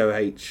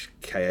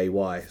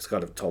 Tohkay. It's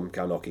kind of Tom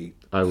Kalnoki.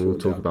 I will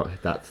talk about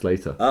that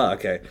later.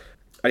 Okay.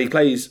 And he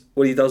plays,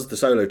 when he does the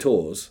solo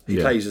tours, he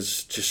Yeah. plays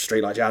as just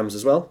Streetlight jams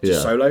as well, just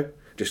Yeah. solo,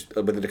 just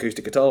with an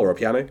acoustic guitar or a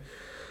piano.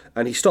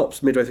 And he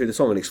stops midway through the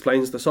song and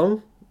explains the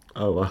song,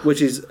 Oh wow.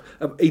 which is,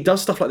 he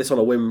does stuff like this on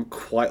a whim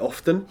quite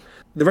often.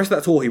 The rest of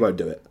that tour, he won't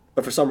do it.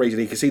 But for some reason,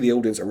 he can see the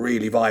audience are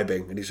really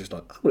vibing, and he's just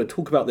like, I'm going to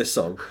talk about this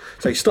song.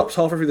 So he stops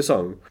halfway through the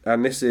song,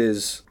 and this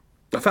is,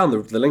 I found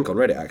the link on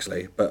Reddit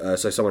actually, but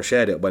so someone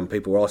shared it when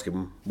people were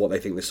asking what they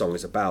think this song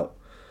is about.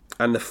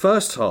 And the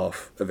first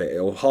half of it,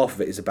 or half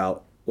of it, is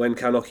about when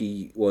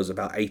Kalnoki was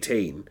about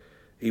 18.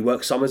 He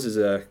worked summers as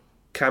a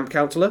camp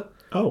counsellor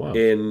Oh wow.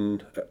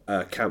 in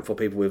a camp for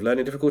people with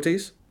learning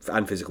difficulties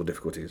and physical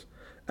difficulties.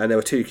 And there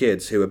were two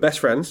kids who were best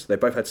friends. They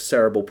both had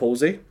cerebral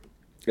palsy,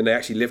 and they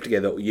actually lived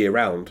together year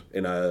round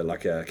in a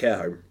care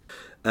home.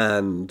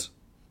 And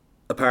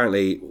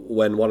apparently,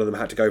 when one of them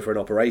had to go for an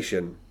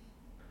operation,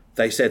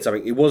 they said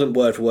something. It wasn't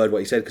word for word what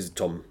he said, because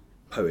Tom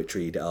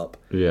poetried it up.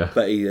 Yeah.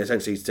 But he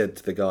essentially said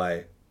to the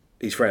guy,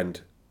 his friend,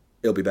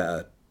 it'll be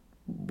better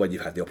when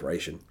you've had the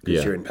operation, because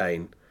Yeah. you're in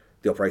pain.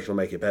 The operation will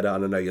make it better,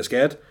 and I know you're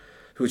scared,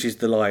 which is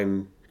the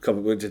line.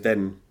 Which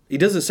then he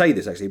doesn't say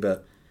this actually,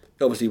 but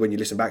obviously when you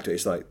listen back to it,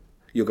 it's like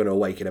you're going to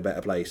awake in a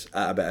better place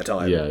at a better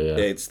time. Yeah, yeah.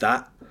 It's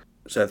that.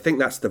 So I think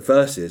that's the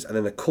verses, and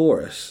then the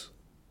chorus.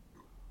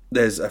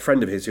 There's a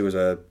friend of his who was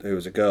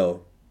a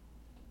girl,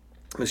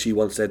 and she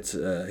once said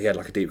he had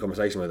like a deep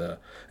conversation with her,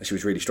 and she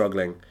was really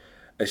struggling,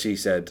 and she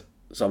said,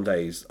 "Some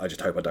days I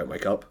just hope I don't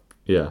wake up."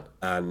 Yeah.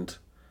 And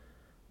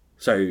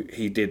so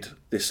he did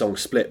this song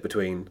split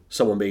between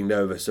someone being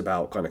nervous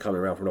about kind of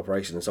coming around from an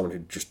operation and someone who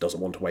just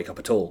doesn't want to wake up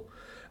at all.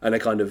 And they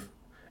kind of,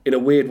 in a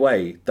weird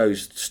way,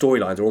 those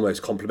storylines are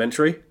almost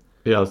complementary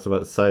Yeah, I was about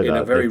to say in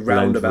that. a very They blend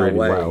roundabout really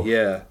way. well.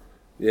 Yeah,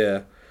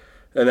 yeah.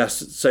 And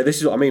that's, so this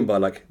is what I mean by,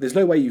 like, there's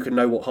no way you can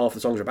know what half the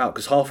songs are about,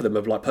 because half of them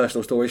are like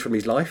personal stories from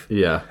his life.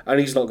 Yeah. And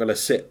he's not going to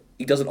sit,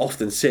 he doesn't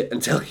often sit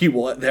and tell you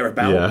what they're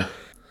about. Yeah.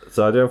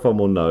 So I did have one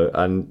more note,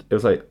 and it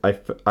was like,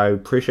 I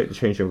appreciate the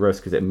change in verse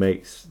because it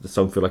makes the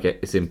song feel like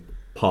it's in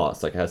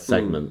parts, like it has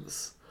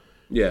segments.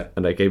 Yeah.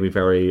 And it gave me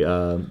very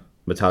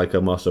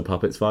Metallica Master of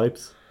Puppets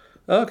vibes.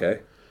 Oh, okay.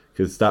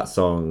 Because that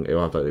song, it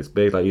will have like this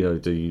big, like, you know,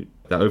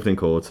 that opening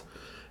chord,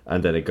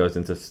 and then it goes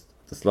into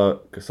the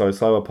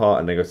slower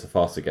part, and then goes to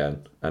fast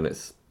again. And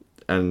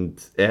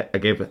it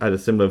had a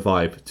similar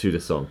vibe to the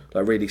song.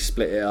 Like really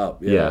split it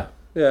up. Yeah.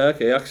 Yeah,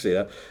 okay, I can see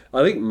that.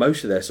 I think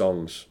most of their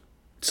songs,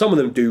 some of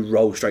them do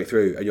roll straight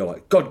through, and you're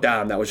like, God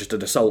damn, that was just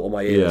an assault on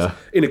my ears. Yeah.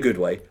 In a good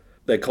way.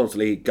 They're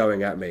constantly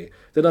going at me.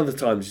 Then other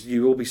times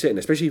you will be sitting,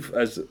 especially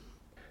as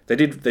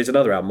there's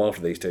another album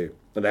after these two,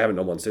 and they haven't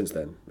done one since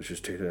then, which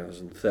was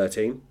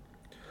 2013.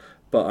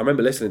 But I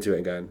remember listening to it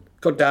and going,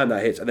 God damn,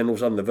 that hits. And then all of a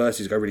sudden the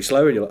verses go really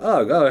slow, and you're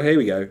like, oh, here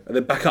we go. And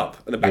then back up,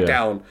 and then back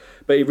down.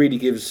 But it really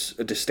gives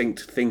a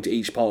distinct thing to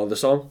each part of the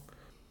song.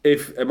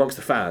 If amongst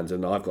the fans,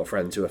 and I've got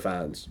friends who are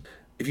fans,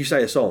 if you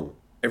say a song,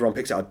 everyone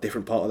picks out a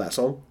different part of that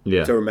song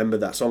to remember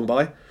that song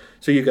by.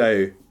 So you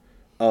go,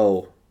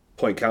 oh,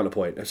 point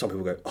counterpoint, and some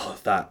people go, oh,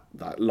 that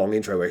long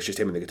intro where it's just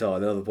him and the guitar,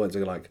 and then other points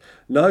are like,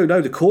 no,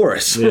 the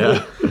chorus.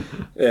 Yeah.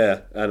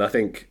 Yeah, and I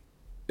think,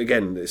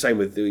 again, the same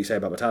with what you say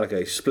about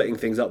Metallica, splitting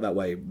things up that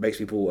way makes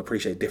people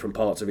appreciate different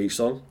parts of each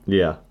song.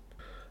 Yeah.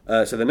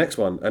 So the next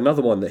one,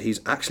 another one that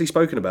he's actually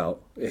spoken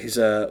about, is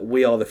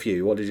We Are the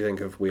Few. What did you think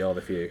of We Are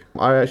the Few?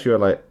 I actually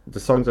like the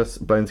songs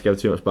are blending together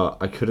too much, but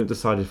I couldn't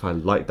decide if I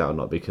liked that or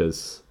not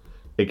because,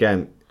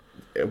 again,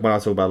 when I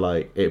talk about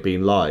like it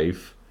being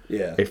live,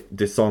 Yeah. if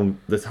this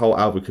whole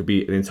album could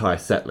be an entire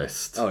set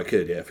list. Oh, it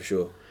could, yeah, for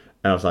sure.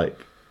 And I was like,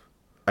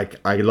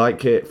 I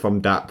like it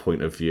from that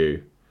point of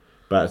view,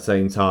 but at the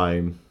same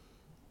time,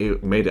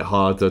 it made it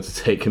harder to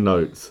take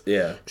notes.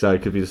 Yeah. So I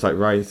could be just like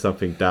writing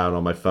something down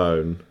on my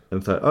phone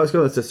and say, oh, it's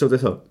good, let's still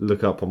this up.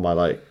 Look up on my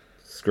like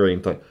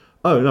screen, like,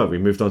 oh no, we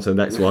moved on to the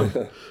next one,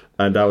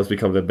 and that was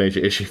becoming a major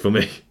issue for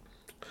me.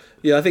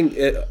 Yeah, I think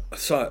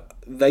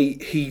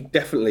he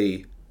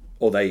definitely,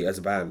 or they as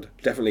a band,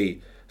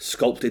 definitely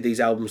sculpted these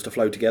albums to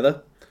flow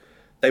together.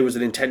 There was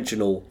an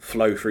intentional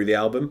flow through the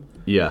album.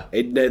 Yeah.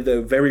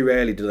 Very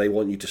rarely do they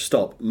want you to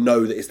stop,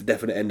 know that it's the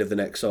definite end of the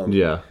next song.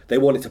 Yeah. They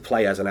want it to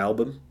play as an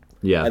album.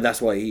 Yeah. And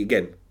that's why,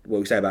 again, what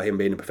we say about him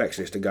being a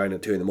perfectionist and going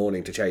at 2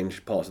 a.m. to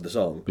change parts of the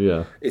song.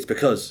 Yeah. It's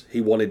because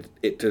he wanted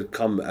it to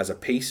come as a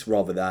piece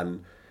rather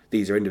than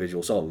these are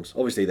individual songs.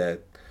 Obviously,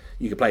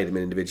 you can play them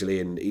individually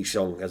and each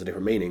song has a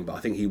different meaning, but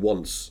I think he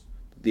wants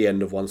the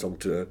end of one song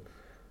to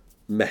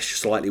mesh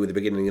slightly with the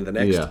beginning of the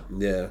next.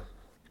 Yeah.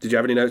 Did you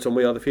have any notes on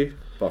We Are the Few?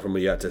 Apart from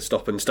where you had to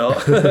stop and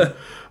start?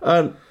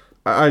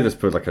 I just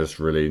put like I just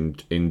really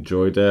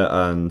enjoyed it,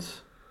 and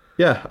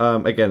yeah,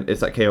 again,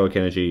 it's that chaotic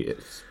energy.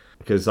 It's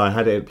because I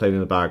had it playing in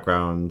the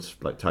background,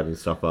 like tidying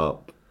stuff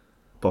up,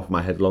 bopping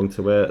my head along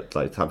to it,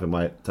 like tapping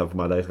my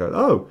legs, going,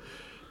 oh,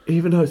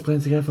 even though it's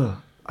playing together,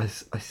 I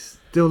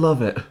still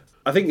love it.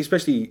 I think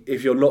especially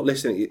if you're not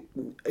listening,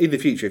 in the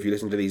future, if you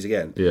listen to these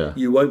again,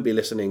 you won't be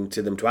listening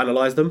to them to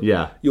analyse them.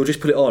 Yeah. You'll just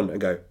put it on and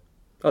go,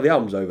 oh, the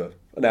album's over.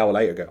 An hour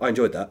later, go, I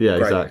enjoyed that. Yeah,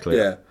 great. exactly.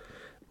 Yeah.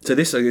 So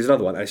this is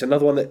another one, and it's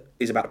another one that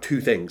is about 2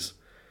 things.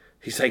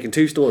 He's taken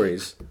 2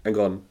 stories and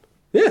gone,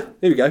 yeah,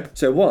 here we go.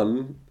 So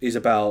one is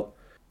about,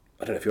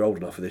 I don't know if you're old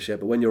enough for this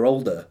yet, but when you're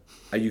older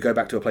and you go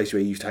back to a place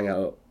where you used to hang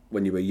out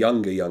when you were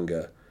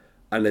younger,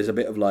 and there's a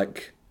bit of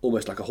like,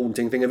 almost like a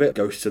haunting thing of it,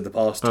 ghosts of the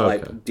past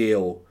type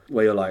deal,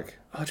 where you're like,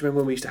 oh, do you remember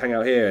when we used to hang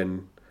out here?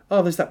 And,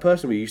 oh, there's that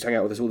person we used to hang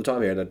out with us all the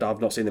time here, and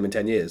I've not seen them in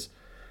 10 years.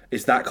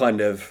 It's that kind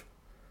of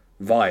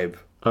vibe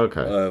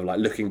of like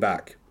looking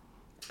back.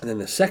 And then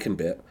the second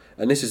bit,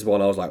 and this is the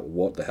one I was like,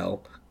 what the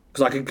hell?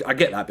 Because I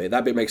get that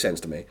bit makes sense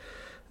to me.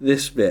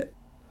 This bit,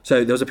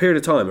 so there was a period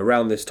of time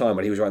around this time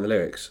when he was writing the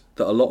lyrics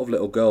that a lot of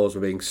little girls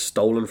were being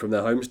stolen from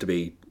their homes to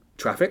be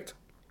trafficked.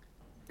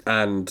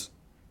 And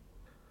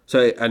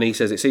he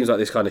says it seems like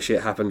this kind of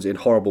shit happens in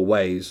horrible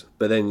ways,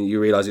 but then you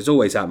realise it's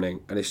always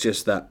happening, and it's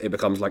just that it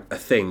becomes like a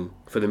thing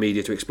for the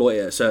media to exploit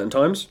it at certain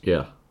times.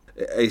 Yeah.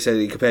 He said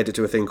he compared it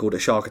to a thing called a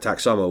shark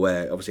attack summer,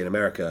 where obviously in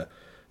America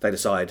they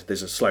decide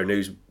there's a slow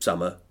news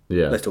summer.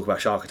 Yeah. Let's talk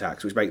about shark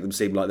attacks, which make them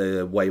seem like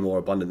they're way more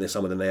abundant this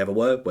summer than they ever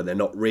were, when they're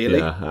not really.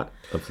 Yeah,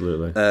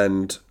 absolutely.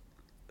 And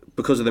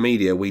because of the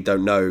media, we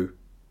don't know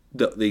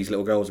that these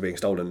little girls are being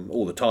stolen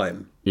all the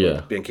time.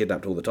 Yeah. Being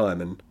kidnapped all the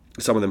time. And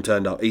some of them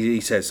turned up, he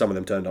says some of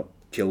them turned up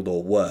killed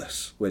or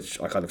worse,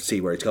 which I kind of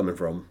see where he's coming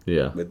from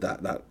with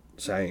that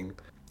saying.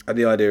 And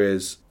the idea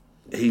is,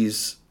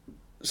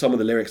 some of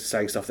the lyrics are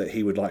saying stuff that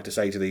he would like to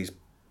say to these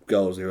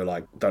girls who are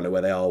like, don't know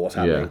where they are, what's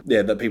happening.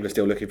 Yeah, that people are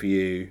still looking for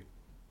you,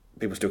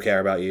 people still care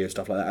about you,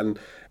 stuff like that. And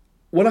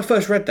when I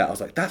first read that, I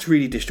was like, that's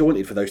really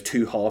disjointed for those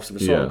 2 halves of a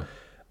song. Yeah.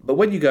 But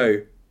when you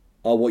go,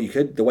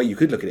 the way you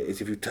could look at it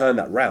is if you turn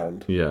that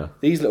round,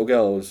 these little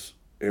girls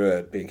who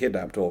are being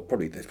kidnapped, or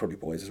there's probably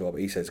boys as well,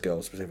 but he says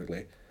girls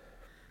specifically,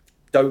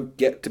 don't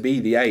get to be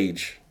the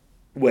age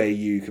where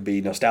you could be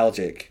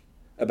nostalgic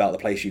about the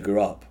place you grew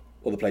up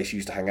or the place you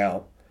used to hang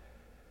out.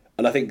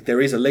 And I think there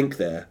is a link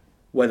there,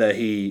 whether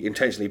he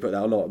intentionally put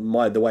that or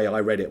not. The way I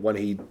read it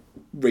when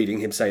reading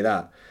him say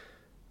that,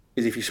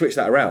 is if you switch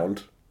that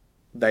around,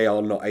 they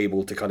are not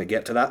able to kind of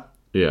get to that.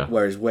 Yeah.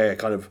 Whereas we're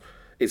kind of,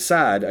 it's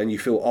sad and you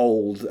feel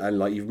old and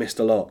like you've missed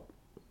a lot,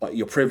 but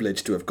you're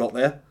privileged to have got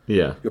there.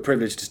 Yeah. You're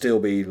privileged to still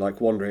be like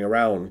wandering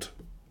around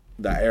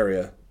that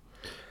area.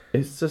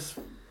 It's just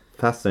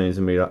fascinating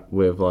to me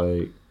with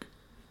like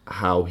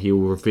how he'll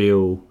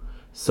reveal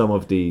some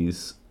of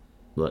these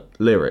like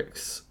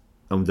lyrics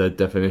and their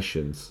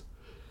definitions.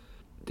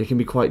 They can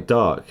be quite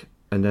dark,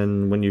 and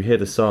then when you hear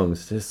the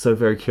songs, they're so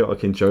very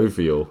chaotic and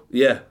jovial.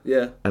 Yeah.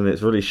 And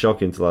it's really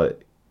shocking to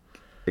like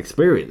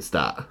experience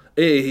that.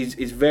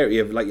 He's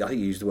very, like, I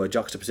think you used the word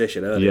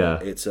juxtaposition earlier.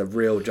 Yeah. It's a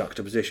real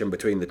juxtaposition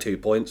between the 2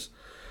 points.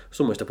 It's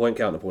almost a point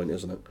counterpoint,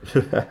 isn't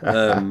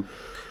it?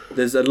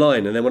 There's a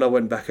line, and then when I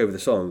went back over the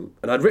song,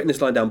 and I'd written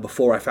this line down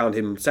before I found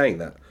him saying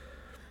that.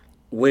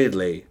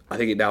 Weirdly, I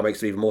think it now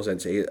makes even more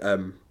sense.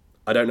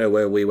 I don't know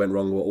where we went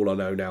wrong. All I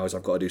know now is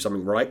I've got to do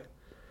something right,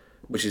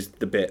 which is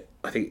the bit,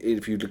 I think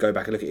if you go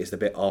back and look at it, it's the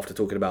bit after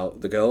talking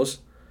about the girls.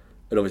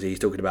 And obviously he's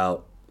talking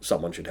about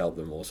someone should help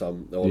them or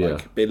Yeah.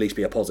 like at least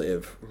be a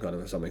positive kind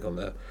of something on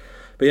there.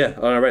 But yeah,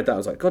 when I read that, I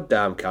was like, God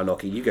damn,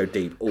 Kalnoki, you go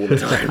deep all the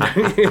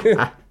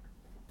time.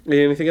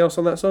 Anything else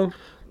on that song?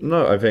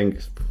 No, I think,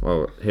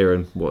 well,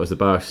 hearing what it's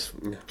about,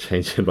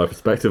 changing my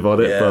perspective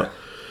on it. Yeah. But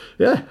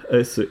yeah,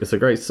 it's a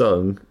great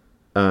song.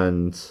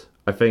 And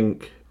I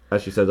think,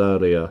 as you said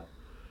earlier,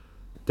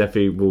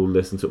 definitely will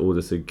listen to all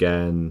this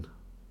again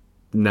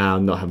now,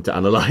 not having to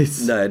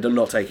analyse. No, I'm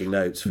not taking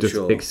notes for Just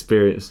sure.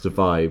 experience the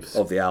vibes.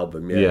 Of the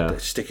album, Yeah.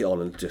 Just stick it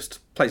on and just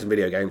play some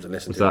video games and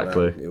listen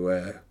Exactly. to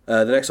it.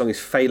 The next song is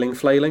Failing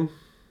Flailing. Do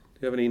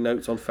you have any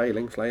notes on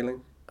Failing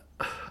Flailing?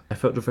 I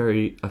felt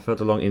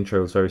the long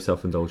intro was very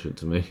self-indulgent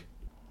to me.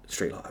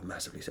 Streetlight are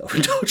massively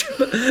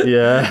self-indulgent.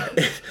 Yeah.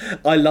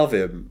 I love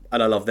him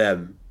and I love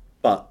them,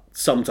 but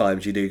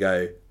sometimes you do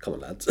go, come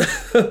on lads.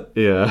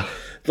 Yeah.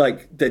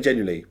 Like, they're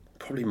genuinely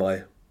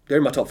they're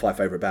in my top 5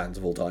 favourite bands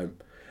of all time,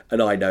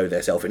 and I know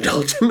they're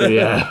self-indulgent.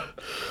 Yeah.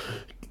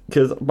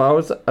 Because,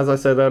 as I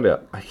said earlier,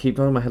 I keep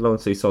blowing my head along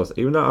to these songs,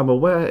 even though I'm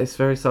aware it's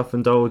very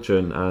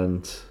self-indulgent,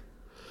 and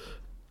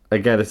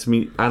again, it's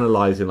me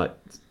analysing, like,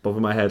 above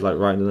my head, like,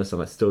 writing this, and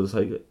like, still just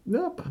like,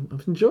 no, I'm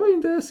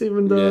enjoying this,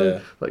 even though,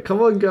 like, come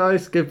on,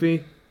 guys, give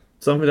me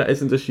something that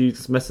isn't just you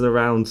just messing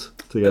around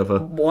together.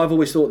 What I've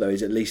always thought, though,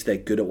 is at least they're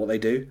good at what they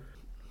do.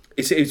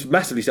 It's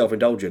massively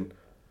self-indulgent,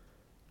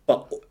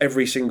 but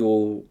every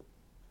single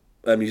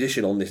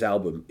musician on this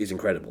album is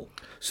incredible.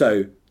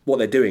 So what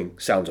they're doing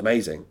sounds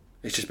amazing.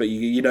 It's just, but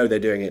you know they're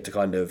doing it to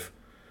kind of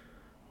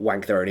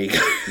wank their own ego.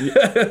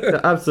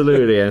 Yeah,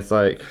 absolutely, and it's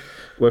like,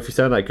 well, if you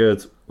sound that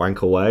good,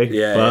 wank away.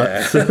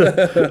 Yeah.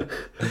 But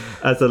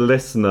as a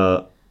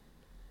listener,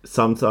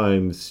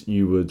 sometimes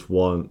you would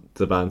want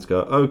the band to go,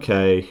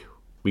 okay,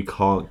 we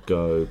can't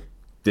go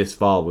this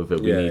far with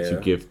it. We need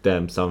to give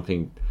them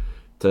something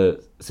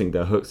to sink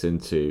their hooks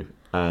into.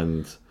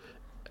 And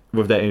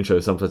with their intro,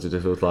 sometimes it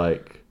just feels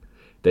like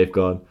they've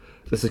gone,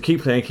 let's just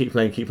keep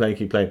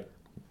playing.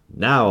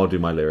 Now I'll do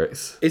my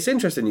lyrics. It's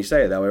interesting you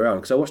say it that way around,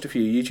 because I watched a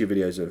few YouTube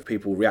videos of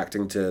people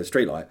reacting to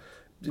Streetlight.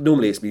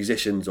 Normally it's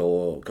musicians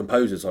or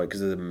composers, like,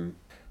 because a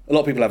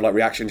lot of people have like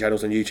reaction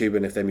channels on YouTube,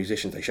 and if they're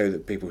musicians, they show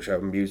that people show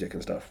them music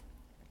and stuff.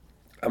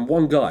 And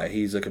one guy,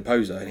 he's a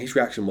composer, and his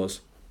reaction was,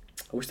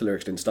 I wish the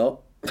lyrics didn't start.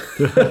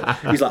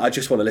 He's like, I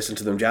just want to listen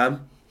to them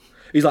jam.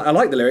 He's like, I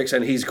like the lyrics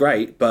and he's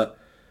great, but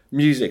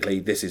musically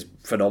this is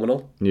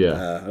phenomenal.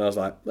 Yeah. And I was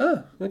like,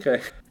 oh,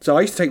 okay. So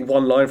I used to take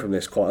one line from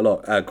this quite a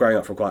lot, growing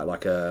up from quite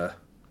like a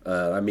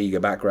Amiga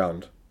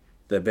background.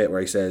 The bit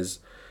where he says,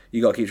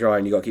 you got to keep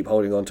trying, you got to keep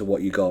holding on to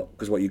what you got,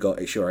 because what you got,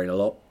 it sure ain't a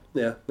lot.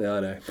 Yeah, I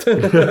know.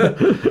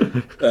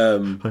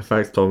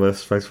 Thanks,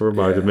 Thomas. Thanks for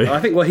reminding me. I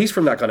think, well, he's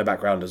from that kind of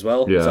background as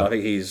well. Yeah. So I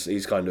think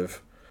he's kind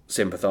of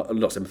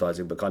not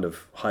sympathising, but kind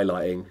of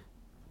highlighting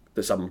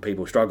that some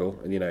people struggle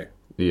and,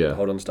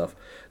 hold on to stuff.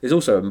 There's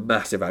also a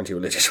massive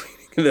anti-religious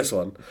meaning in this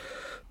one.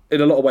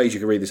 In a lot of ways, you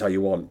can read this how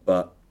you want,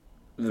 but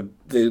the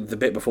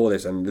bit before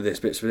this and this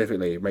bit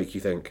specifically make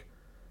you think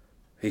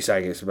he's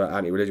saying it's about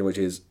anti-religion, which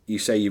is, you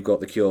say you've got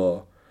the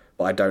cure,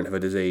 but I don't have a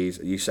disease.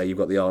 You say you've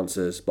got the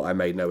answers, but I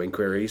made no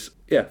inquiries.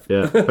 Yeah.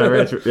 Yeah,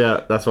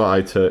 yeah, that's what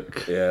I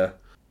took. Yeah.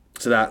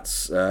 So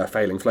that's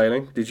Failing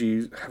Flailing. Did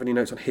you have any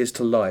notes on His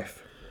to Life?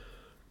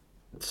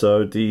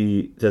 So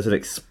there's an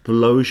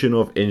explosion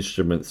of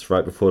instruments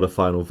right before the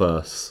final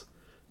verse.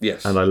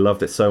 Yes. And I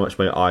loved it so much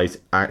my eyes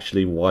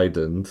actually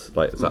widened.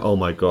 Like, it's like, oh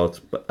my god.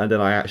 And then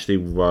I actually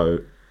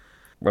wrote,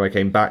 when I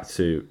came back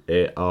to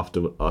it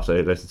after I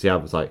listened to the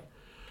album, it's like,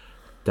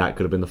 that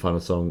could have been the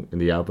final song in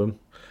the album.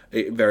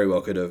 It very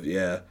well could have,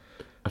 yeah.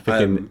 I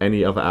think in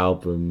any other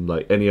album,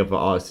 like any other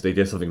artist, they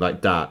did something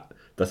like that.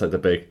 That's like the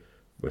big,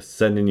 we're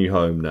sending you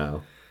home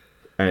now.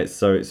 And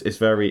it's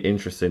very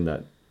interesting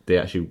that they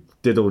actually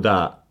did all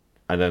that,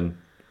 and then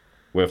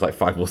with like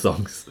 5 more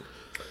songs.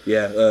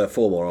 Yeah,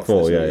 4 more off.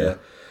 4, yeah.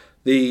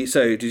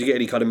 So did you get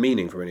any kind of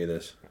meaning from any of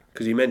this?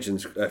 Because he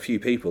mentions a few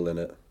people in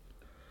it.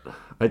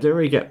 I didn't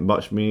really get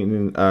much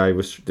meaning.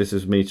 This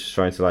was me just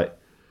trying to like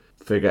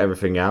figure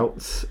everything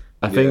out.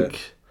 I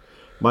think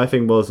my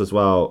thing was as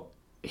well,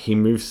 he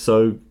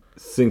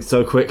sings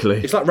so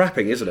quickly. It's like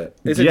rapping, isn't it?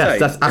 It's yes, insane.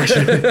 that's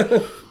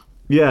actually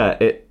yeah.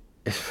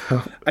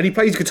 And he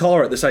plays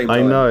guitar at the same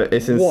time. I know,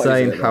 it's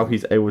insane how like?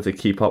 he's able to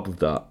keep up with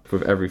that,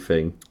 with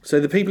everything. So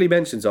the people he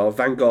mentions are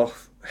Van Gogh,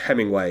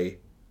 Hemingway,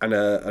 and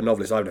a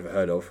novelist I've never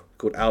heard of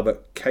called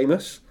Albert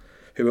Camus,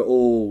 who are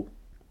all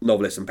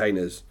novelists and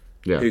painters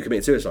who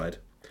committed suicide.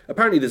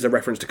 Apparently there's a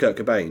reference to Kurt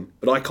Cobain,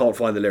 but I can't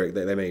find the lyric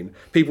that they mean.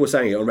 People were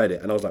saying it on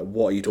Reddit, and I was like,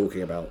 what are you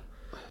talking about?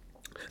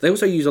 They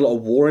also use a lot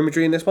of war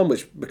imagery in this one,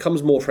 which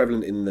becomes more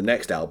prevalent in the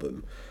next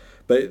album.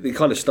 But it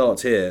kind of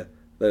starts here.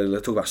 They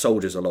talk about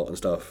soldiers a lot and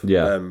stuff.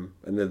 Yeah. And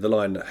the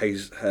line,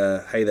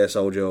 hey there,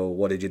 soldier,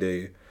 what did you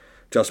do?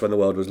 Just when the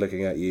world was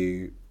looking at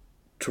you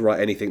to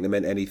write anything that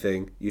meant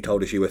anything, you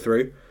told us you were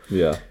through.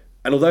 Yeah.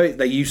 And although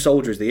they use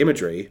soldier as the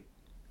imagery,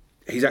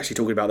 he's actually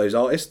talking about those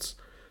artists.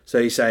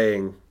 So he's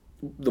saying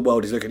the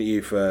world is looking at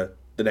you for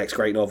the next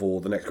great novel,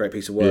 the next great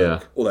piece of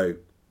work. Yeah. Although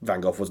Van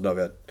Gogh was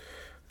never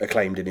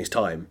acclaimed in his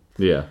time.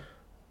 Yeah.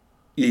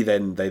 they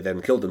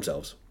then killed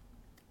themselves.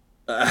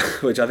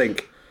 Which I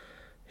think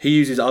he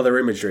uses other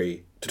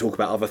imagery to talk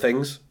about other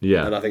things.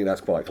 Yeah. And I think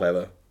that's quite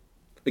clever.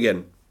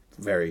 Again,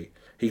 I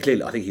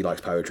think he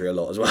likes poetry a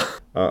lot as well.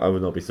 I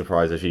would not be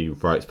surprised if he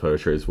writes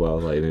poetry as well,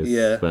 like in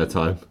his spare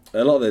time.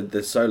 A lot of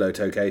the solo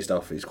Tokay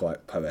stuff is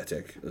quite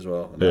poetic as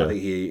well. And I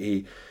think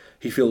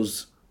he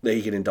feels that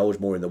he can indulge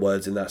more in the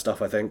words in that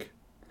stuff, I think.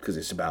 Because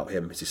it's about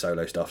him, it's his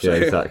solo stuff. So,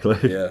 yeah, exactly.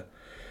 Yeah.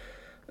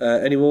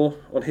 Any more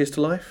on His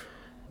to Life?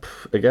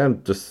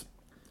 Again, just...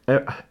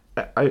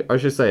 I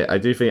should say, I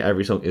do think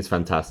every song is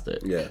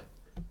fantastic. Yeah.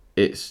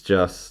 It's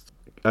just...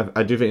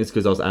 I do think it's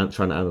because I was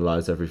trying to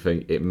analyse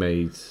everything. It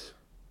made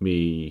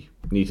me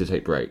need to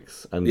take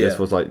breaks. And this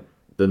was like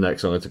the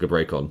next song I took a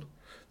break on.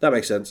 That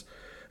makes sense.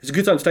 It's a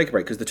good time to take a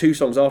break because the two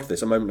songs after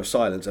this, A Moment of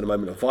Silence and A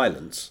Moment of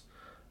Violence,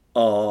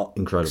 are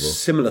incredible,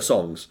 similar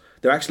songs.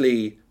 They're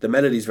actually, the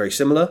melody's very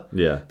similar.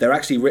 Yeah. They're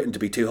actually written to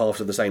be two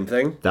halves of the same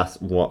thing. That's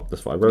what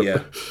I wrote.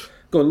 Yeah.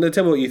 Go on,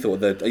 tell me what you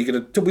thought. Are you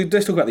going to...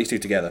 Let's talk about these two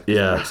together.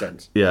 Yeah. That makes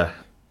sense. Yeah.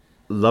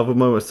 Love A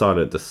Moment of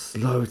Silence, the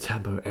slow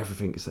tempo,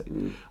 everything. It's like,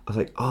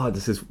 I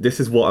was like, this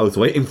is what I was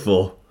waiting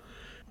for.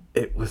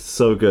 It was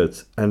so good.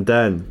 And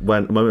then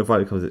when A Moment of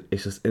Silence comes in,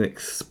 it's just an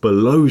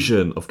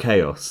explosion of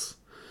chaos.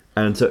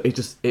 And so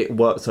it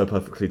works so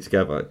perfectly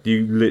together.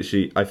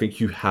 I think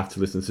you have to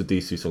listen to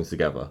these two songs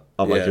together.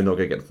 Otherwise, you're not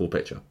going to get the full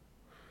picture.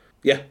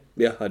 Yeah,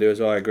 I do as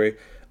well. I agree.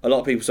 A lot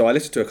of people. So I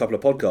listened to a couple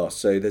of podcasts.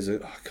 So I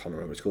can't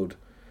remember what it's called.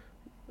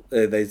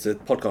 There's a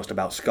podcast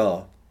about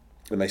ska,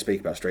 and they speak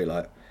about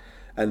Streetlight.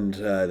 And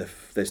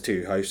there's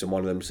two hosts, and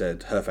one of them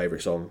said her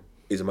favourite song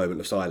is A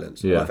Moment of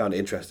Silence. Yeah. And I found it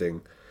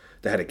interesting.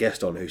 They had a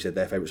guest on who said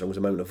their favourite song was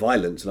A Moment of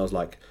Violence, and I was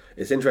like,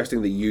 it's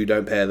interesting that you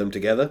don't pair them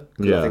together.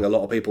 Because I think a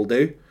lot of people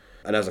do.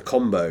 And as a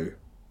combo,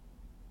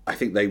 I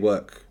think they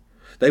work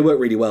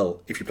really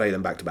well if you play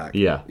them back to back.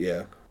 Yeah.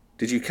 Yeah.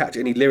 Did you catch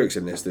any lyrics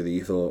in this that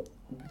you thought,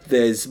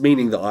 there's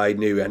meaning that I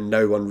knew and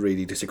no one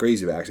really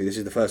disagrees with it, actually? This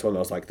is the first one I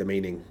was like, the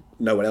meaning,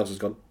 no one else has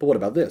gone, but what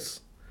about this?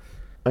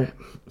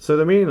 So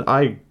the meaning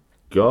I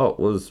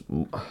got was...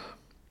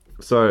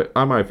 So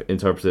I might have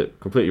interpreted it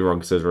completely wrong,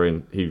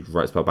 considering he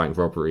writes about bank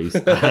robberies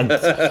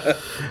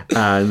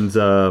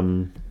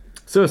and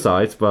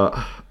suicides, but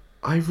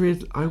I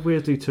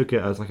weirdly took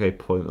it as like a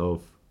point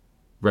of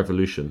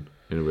revolution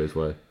in a weird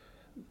way.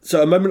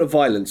 So A Moment of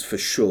Violence for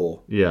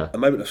sure. Yeah. A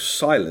Moment of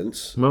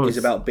Silence is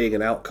about being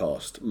an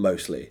outcast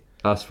mostly.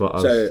 That's what I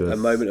was. So A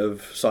Moment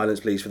of Silence,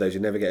 please, for those who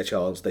never get a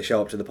chance. They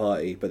show up to the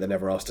party, but they're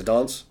never asked to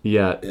dance.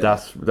 Yeah.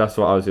 That's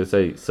what I was gonna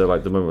say. So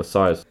like the Moment of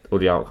Silence, all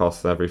the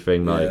outcasts and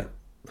everything, like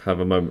have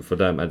a moment for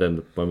them, and then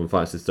the Moment of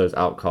Violence is those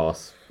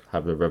outcasts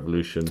have the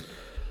revolution.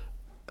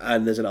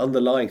 And there's an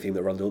underlying theme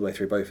that runs all the way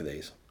through both of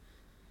these.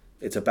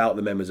 It's about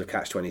the members of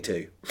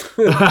Catch-22.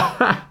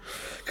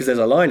 Because there's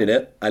a line in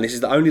it, and this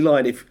is the only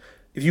line. If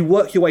you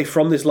work your way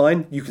from this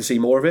line, you can see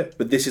more of it,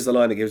 but this is the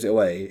line that gives it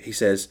away. He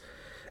says,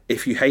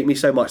 "If you hate me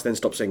so much, then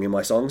stop singing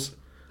my songs."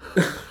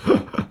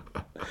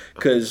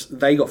 Because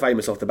they got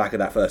famous off the back of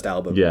that first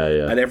album. Yeah.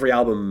 And every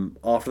album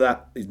after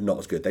that is not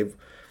as good.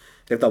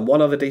 They've done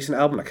one other decent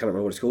album, I can't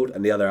remember what it's called,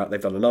 and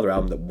they've done another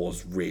album that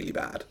was really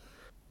bad.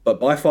 But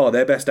by far,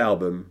 their best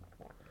album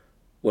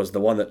was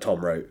the one that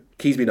Tom wrote,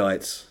 Keysby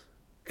Nights,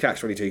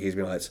 Catch-22 Keysby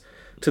Nights,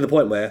 to the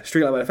point where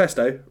Streetlight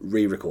Manifesto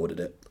re-recorded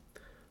it.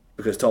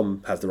 Because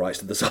Tom has the rights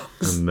to the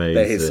songs. Amazing.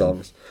 They're his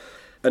songs.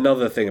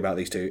 Another thing about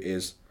these two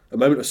is A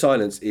Moment of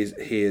Silence is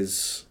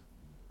his...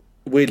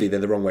 Weirdly, they're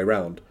the wrong way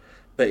round.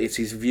 But it's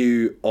his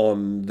view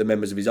on the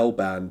members of his old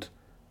band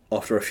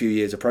after a few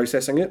years of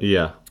processing it.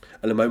 Yeah.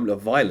 And A Moment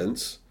of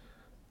Violence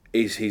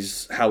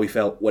is how he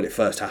felt when it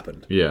first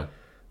happened. Yeah.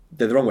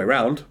 They're the wrong way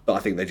round, but I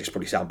think they just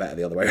probably sound better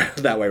the other way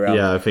that way round.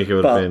 Yeah, I think it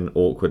would have been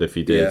awkward if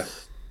he did. Yeah.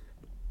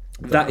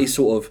 That is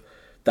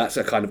that's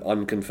a kind of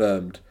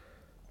unconfirmed.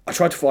 I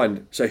tried to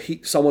find,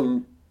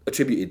 someone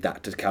attributed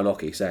that to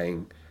Kalnocky,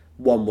 saying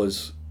one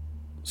was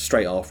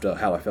straight after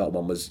How I Felt,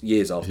 one was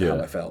years after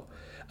How I Felt.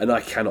 And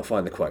I cannot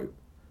find the quote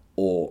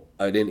or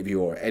an interview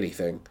or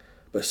anything,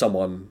 but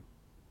someone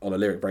on a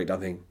lyric breakdown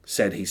thing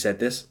said he said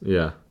this.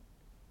 Yeah.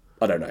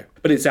 I don't know.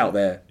 But it's out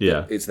there.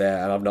 Yeah. It's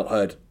there, and I've not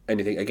heard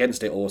anything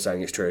against it or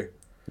saying it's true.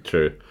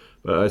 True.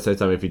 But at the same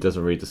time, if he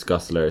doesn't really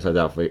discuss the lyrics, I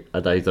doubt he's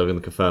either going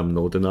to confirm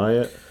nor deny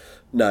it.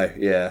 No,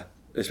 yeah.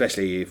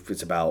 Especially if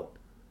it's about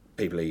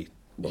people he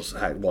once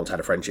had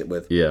a friendship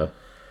with. Yeah.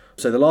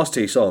 So the last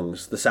two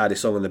songs, The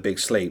Saddest Song and The Big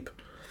Sleep,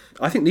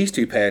 I think these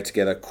two pair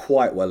together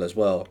quite well as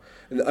well.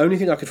 And the only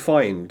thing I could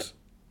find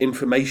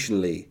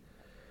informationally,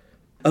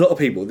 a lot of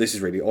people, this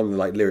is really on the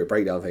like lyric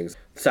breakdown things,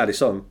 The Saddest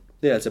Song,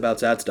 yeah, it's about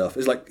sad stuff.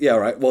 It's like, yeah, all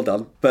right, well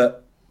done.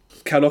 But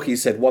Kalnocky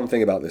said one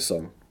thing about this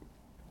song,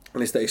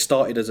 and it's that it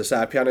started as a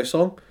sad piano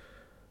song,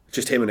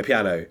 just him and a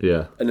piano.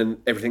 Yeah. And then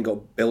everything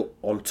got built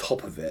on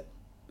top of it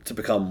to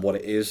become what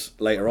it is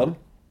later on.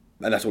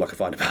 And that's all I could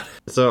find about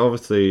it. So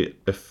obviously,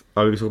 if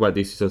I was talking about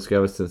these two songs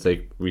together, since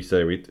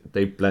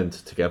they blend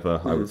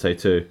together, I would say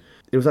too.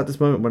 It was at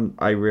this moment when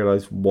I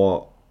realised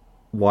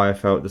why I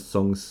felt the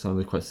songs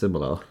sounded quite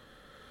similar.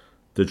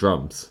 The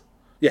drums.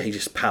 Yeah, he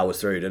just powers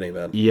through, didn't he,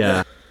 man?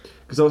 Yeah.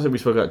 Because also we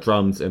spoke about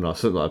drums in our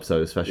Slipknot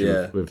episode,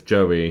 especially with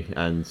Joey,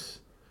 and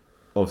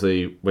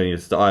obviously when you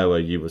listen to Iowa,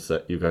 you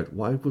go,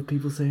 why would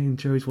people saying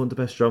Joey's one of the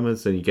best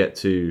drummers? And you get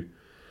to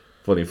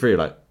Volume 3, you're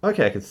like,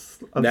 okay, I can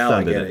understand now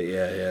I get it.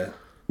 Yeah.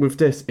 With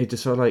this, it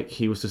just felt like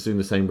he was just doing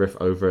the same riff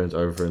over and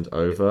over and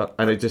over,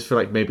 and it just felt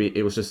like maybe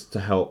it was just to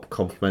help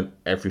complement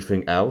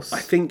everything else. I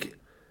think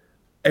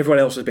everyone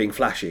else was being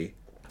flashy.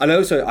 And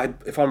also,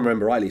 if I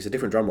remember rightly, it's a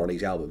different drummer on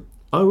each album.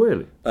 Oh,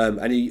 really?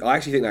 I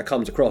actually think that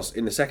comes across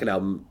in the second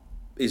album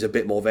is a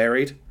bit more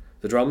varied,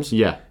 the drums.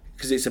 Yeah.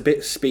 Because it's a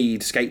bit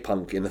speed skate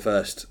punk in the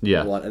first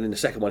one, and in the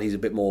second one he's a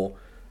bit more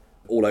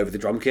all over the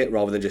drum kit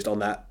rather than just on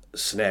that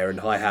snare and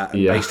hi-hat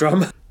and bass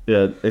drum.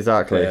 Yeah,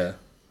 exactly. Yeah.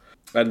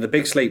 And The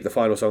Big Sleep, the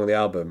final song of the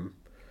album.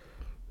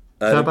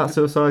 Is that about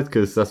suicide?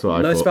 Because that's what I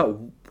thought. No, it's about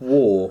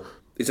war.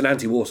 It's an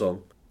anti-war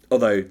song.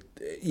 Although,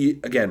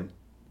 again,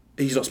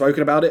 he's not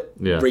spoken about it.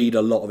 Yeah. Read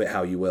a lot of it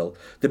how you will.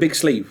 The Big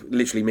Sleep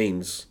literally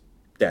means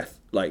death.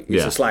 Like,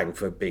 it's a slang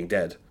for being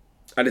dead.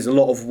 And there's a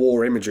lot of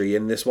war imagery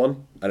in this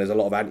one. And there's a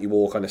lot of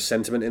anti-war kind of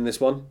sentiment in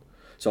this one.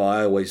 So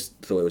I always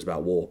thought it was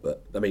about war.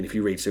 But, I mean, if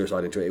you read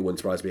Suicide into it, it wouldn't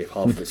surprise me if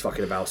half of it's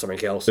fucking about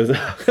something else.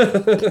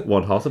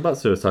 One half about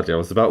suicide, the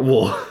other's about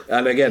war.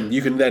 And again,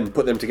 you can then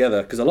put them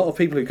together. Because a lot of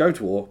people who go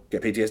to war,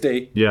 get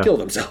PTSD, kill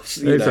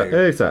themselves.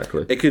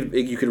 Exactly.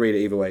 You could read it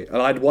either way.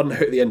 And I had one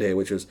note at the end here,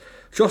 which was,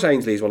 Josh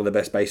Ainsley is one of the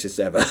best bassists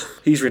ever.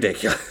 He's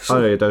ridiculous.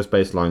 Oh, yeah, those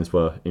bass lines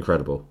were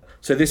incredible.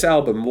 So this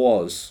album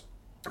was...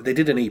 They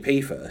did an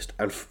EP first,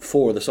 and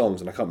 4 of the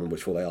songs, and I can't remember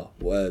which 4 they are,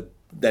 were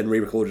then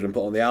re-recorded and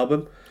put on the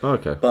album.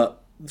 Okay.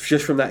 But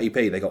just from that EP,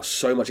 they got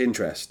so much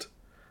interest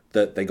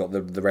that they got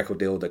the record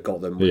deal that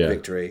got them with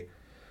Victory.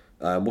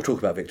 We'll talk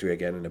about Victory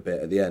again in a bit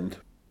at the end.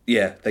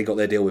 Yeah, they got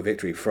their deal with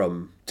Victory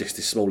from just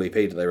this small EP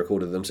that they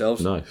recorded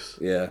themselves. Nice.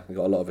 Yeah, they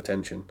got a lot of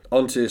attention.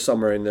 On to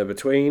Somewhere in the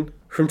Between,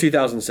 from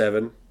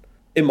 2007,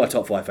 in my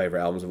top 5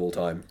 favourite albums of all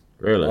time.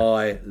 Really?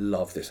 I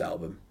love this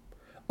album.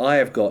 I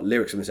have got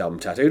lyrics from this album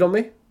tattooed on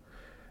me.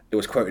 It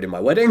was quoted in my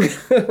wedding.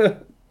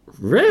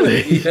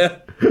 Really? Yeah.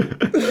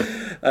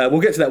 We'll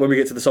get to that when we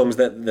get to the songs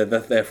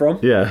that they're from.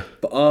 Yeah.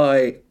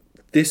 But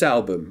this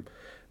album,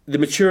 the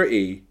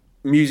maturity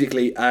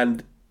musically,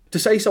 and to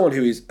say someone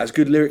who is as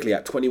good lyrically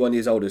at 21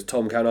 years old as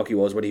Tom Kaunocki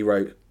was when he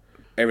wrote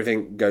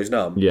Everything Goes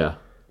Numb. Yeah.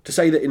 To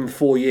say that in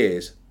 4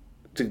 years,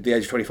 to the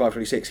age of 25,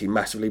 26, he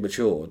massively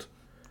matured.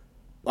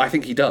 I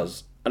think he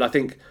does. And I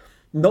think,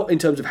 not in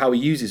terms of how he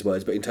uses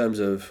words, but in terms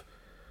of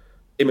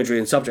imagery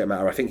and subject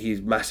matter, I think he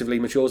massively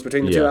matures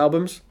between the 2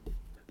 albums.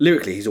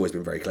 Lyrically, he's always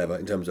been very clever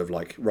in terms of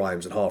like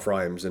rhymes and half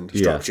rhymes and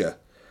structure.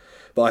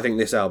 But I think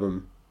this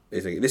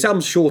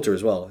album's shorter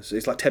as well.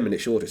 It's like 10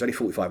 minutes shorter. It's only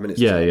 45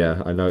 minutes.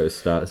 Yeah, I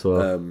noticed that as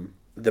well.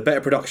 The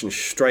better production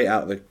straight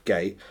out of the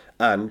gate,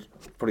 and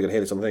probably gonna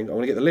hear this on the thing. I'm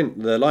gonna get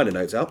the liner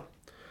notes out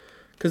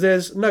because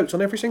there's notes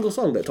on every single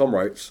song that Tom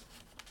wrote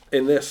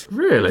in this.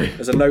 Really?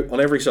 There's a note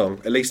on every song,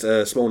 at least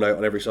a small note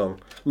on every song,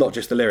 not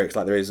just the lyrics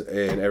like there is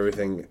in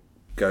Everything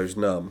Goes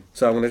Numb.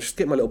 So I'm going to just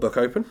get my little book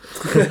open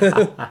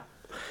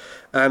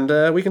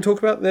and we can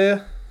talk about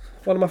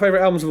one of my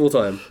favourite albums of all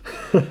time.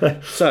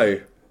 So,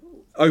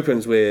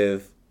 opens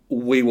with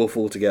We Will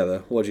Fall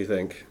Together. What do you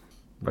think?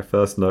 My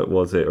first note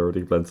was it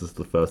already blends us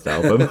to the first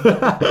album.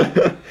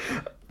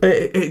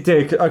 It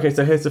did. Okay,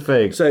 so here's the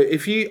thing. So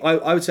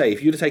I would say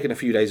if you'd have taken a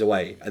few days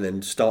away and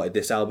then started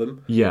this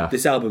album,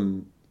 this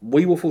album,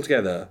 We Will Fall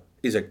Together,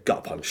 is a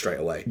gut punch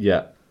straight away.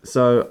 Yeah.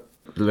 So,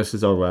 the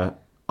listeners are aware,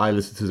 I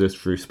listened to this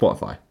through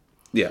Spotify.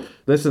 Yeah.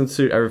 Listened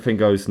to Everything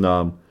Goes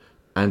Numb,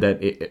 and then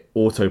it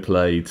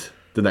auto-played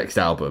the next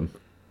album.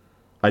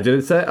 I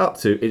didn't set it up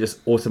to, it just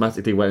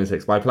automatically went into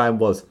it. My plan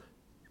was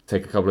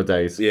take a couple of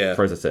days,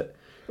 process it.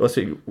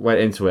 Also,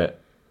 went into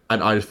it,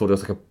 and I just thought it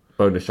was like a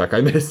bonus track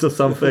I missed or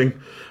something.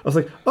 I was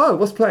like, oh,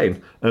 what's playing?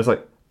 And it's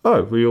like,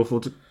 oh, we all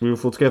fall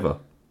together.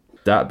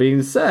 That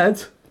being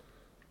said,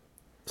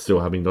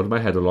 still having nodded my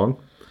head along.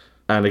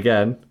 And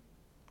again,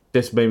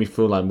 this made me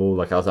feel like more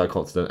like I was out of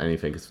confidence than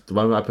anything. Because the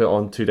moment I put it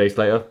on 2 days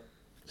later,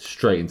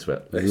 straight into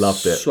it.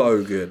 Loved it.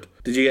 So good.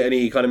 Did you get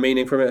any kind of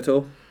meaning from it at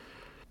all?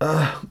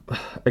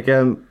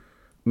 Again,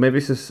 maybe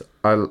it's just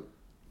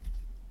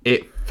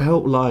it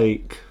felt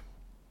like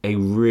a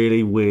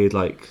really weird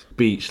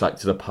speech to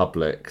the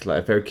public, like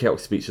a very chaotic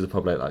speech to the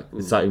public,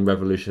 inciting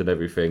revolution and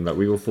everything. Like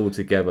we will fall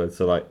together,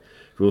 so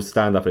we'll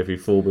stand up. If we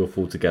fall, we'll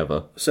fall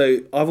together. So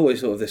I've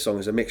always thought of this song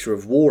as a mixture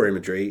of war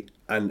imagery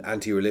and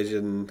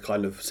anti-religion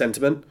kind of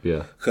sentiment.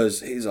 Yeah. Because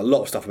there's a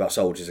lot of stuff about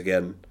soldiers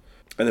again,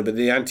 but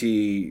the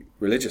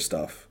anti-religious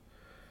stuff.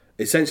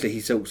 Essentially,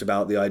 he talks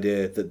about the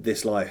idea that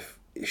this life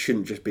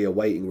shouldn't just be a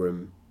waiting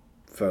room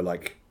for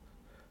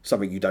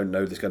something you don't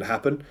know that's going to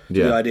happen. So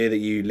the idea that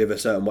you live a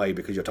certain way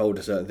because you're told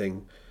a certain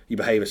thing, you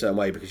behave a certain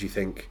way because you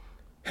think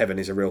heaven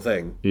is a real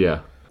thing.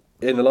 Yeah.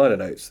 In the liner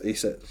notes, he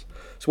says,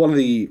 so one of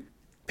the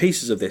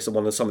pieces of this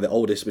and some of the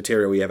oldest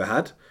material he ever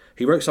had,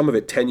 he wrote some of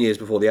it 10 years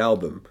before the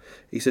album.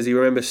 He says he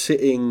remembers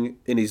sitting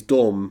in his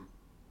dorm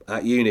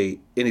at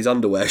uni in his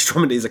underwear,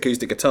 strumming his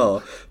acoustic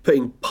guitar,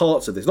 putting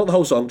parts of this, not the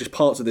whole song, just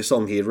parts of this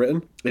song he had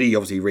written. And he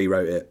obviously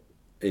rewrote it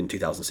in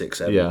 2006,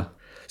 2007. Yeah.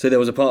 So there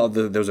was a part of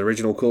there was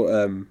original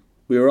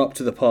we were up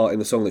to the part in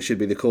the song that should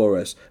be the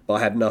chorus, but I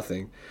had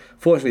nothing.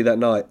 Fortunately, that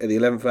night, at the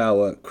 11th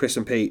hour, Chris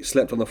and Pete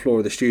slept on the floor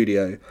of the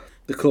studio.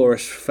 The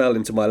chorus fell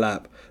into my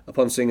lap.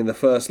 Upon singing the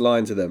first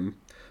line to them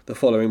the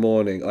following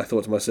morning, I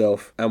thought to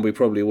myself, and we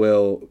probably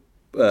will,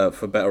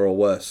 for better or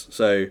worse.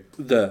 So,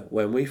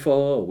 when we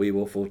fall, we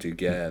will fall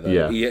together.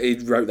 Yeah. He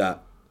wrote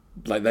that.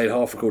 Like, they'd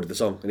half recorded the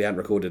song, and he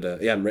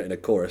hadn't written a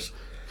chorus.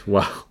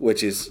 Wow.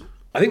 Which is,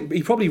 I think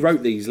he probably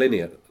wrote these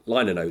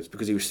liner notes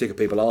because he was sick of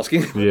people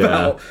asking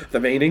about the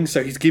meaning.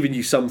 So he's giving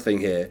you something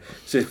here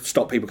to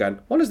stop people going,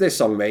 what does this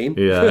song mean?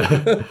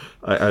 Yeah.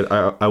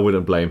 I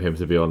wouldn't blame him,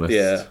 to be honest.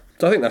 Yeah.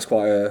 So I think that's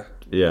quite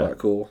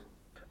cool.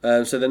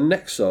 So the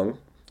next song,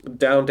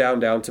 Down, Down,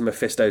 Down to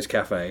Mephisto's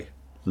Cafe.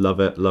 Love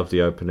it. Love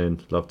the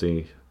opening. Love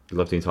the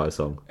entire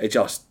song. It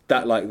just,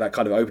 that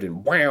kind of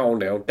opening, wow,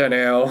 down, down,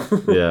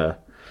 down. Yeah.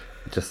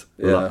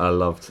 I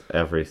loved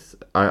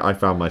I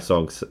found my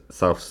song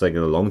self singing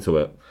along to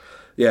it.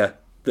 Yeah.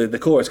 The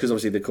chorus, because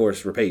obviously the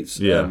chorus repeats.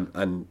 Yeah.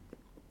 And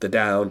the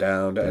down,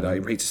 down, down, it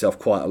repeats itself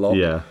quite a lot.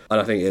 Yeah. And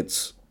I think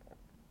it's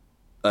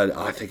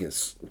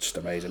just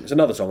amazing. It's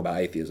another song about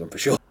atheism, for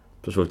sure.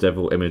 Just with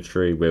devil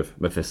imagery with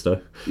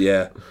Mephisto.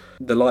 Yeah.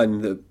 The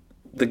line,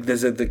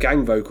 the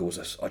gang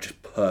vocals are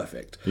just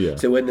perfect. Yeah.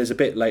 So when there's a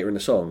bit later in the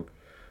song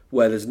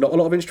where there's not a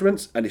lot of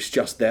instruments and it's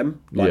just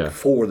them,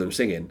 four of them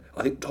singing.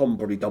 I think Tom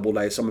probably double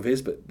layers some of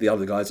his, but the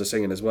other guys are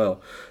singing as well.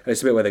 And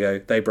it's a bit where they go,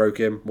 they broke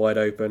him wide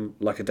open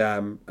like a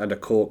dam and a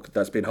cork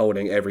that's been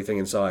holding everything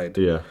inside.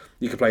 Yeah.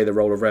 You could play the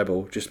role of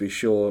rebel, just be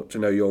sure to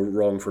know you're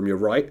wrong from your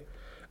right.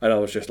 And I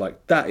was just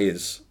like, that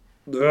is...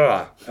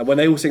 Ugh. And when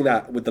they all sing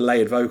that with the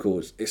layered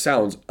vocals, it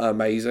sounds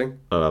amazing.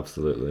 Oh,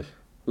 absolutely.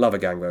 Love a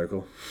gang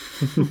vocal.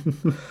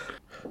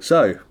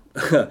 So,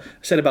 I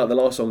said about the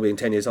last song being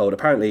 10 years old.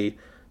 Apparently,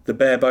 the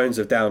bare bones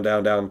of Down,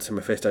 Down, Down to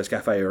Mephisto's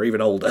Cafe are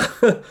even older.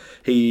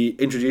 He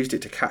introduced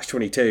it to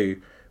Catch-22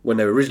 when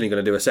they were originally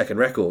going to do a second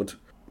record.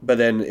 But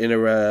then he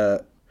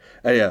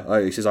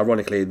says,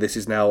 ironically, this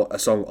is now a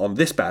song on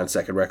this band's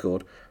second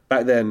record.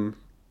 Back then,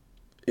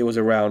 it was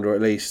around, or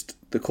at least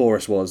the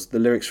chorus was, the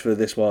lyrics for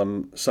this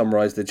one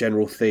summarise the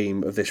general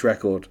theme of this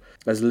record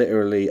as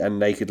literally and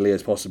nakedly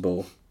as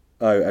possible.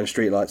 Oh, and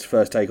Streetlight's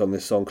first take on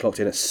this song clocked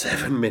in at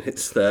 7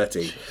 minutes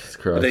 30. Jesus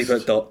Christ. And then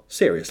he put,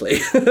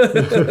 seriously?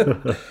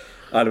 And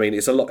I mean,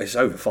 it's a lot. It's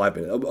over 5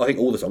 minutes. I think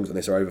all the songs on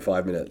this are over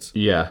 5 minutes.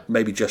 Yeah.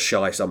 Maybe just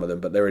shy some of them,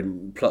 but they're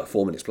in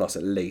 4 minutes plus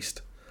at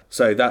least.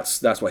 So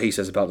that's what he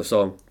says about the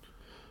song.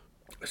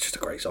 It's just a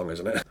great song,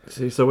 isn't it?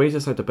 See, so we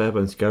just had the bare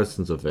bones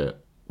skeletons of it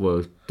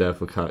were there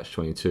for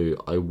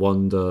Catch-22. I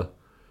wonder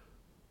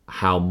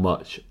how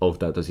much of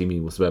that does he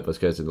mean was bare bones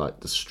skeleton,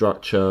 like the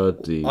structure,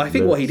 I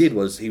think what he did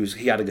was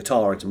he had a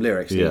guitar and some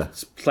lyrics. Yeah.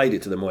 He played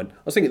it to them when I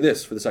was thinking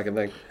this for the second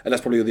thing, and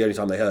that's probably the only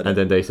time they heard it. And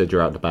then they said,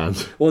 you're out the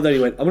band. Well, then he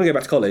went, I'm going to go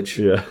back to college.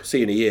 Yeah. See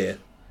you in a year.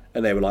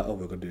 And they were like, oh,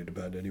 we're going to do the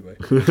band anyway.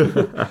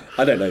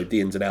 I don't know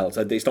the ins and outs.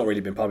 It's not really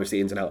been published, the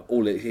ins and outs.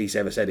 All he's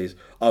ever said is,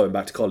 I went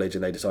back to college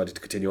and they decided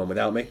to continue on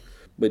without me.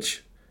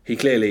 Which he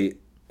clearly,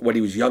 when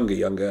he was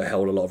younger,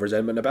 held a lot of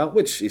resentment about,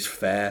 which is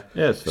fair.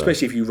 Yeah, it's fair.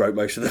 Especially if you wrote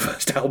most of the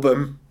first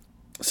album.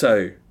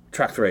 So,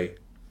 track 3.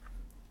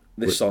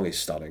 This song is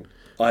stunning.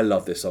 I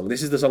love this song.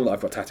 This is the song that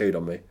I've got tattooed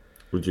on me.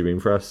 Would you be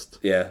impressed?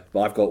 Yeah, but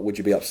I've got Would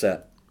You Be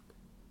Upset?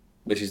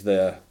 Which is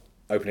the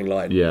opening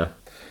line. Yeah.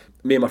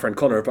 Me and my friend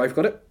Connor have both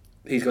got it.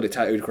 He's got it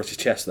tattooed across his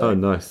chest, though. Oh,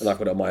 nice. And I've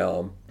got it on my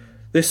arm.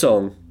 This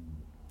song,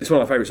 it's one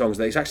of my favourite songs.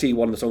 It's actually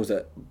one of the songs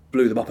that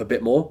blew them up a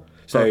bit more.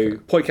 So, Okay.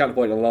 Point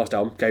Counterpoint on the last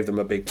album gave them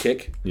a big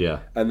kick.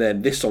 Yeah. And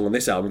then this song on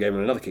this album gave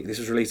them another kick. This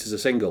was released as a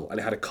single, and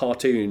it had a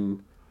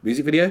cartoon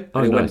music video, and Oh,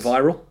 it nice.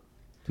 went viral.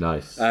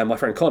 Nice. My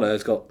friend Connor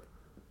has got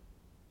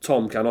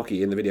Tom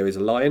Kalnocky in the video is a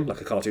lion, like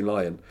a cartoon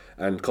lion,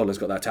 and Connor's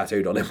got that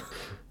tattooed on him.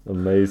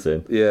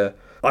 Amazing. Yeah.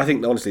 I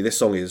think, honestly, this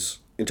song is,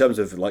 in terms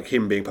of like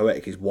him being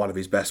poetic, is one of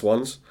his best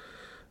ones.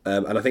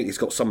 And I think it's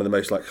got some of the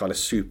most like kind of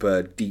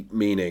super deep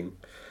meaning.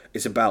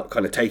 It's about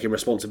kind of taking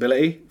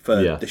responsibility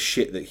for the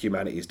shit that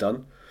humanity's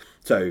done.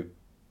 So,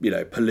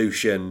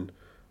 pollution,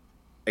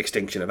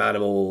 extinction of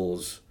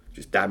animals,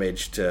 just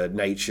damage to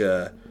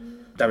nature,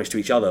 damage to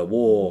each other,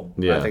 war,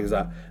 and things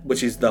like that.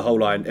 Which is the whole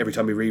line, every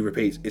time he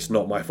repeats, it's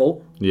not my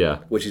fault. Yeah.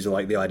 Which is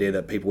like the idea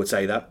that people would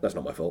say that's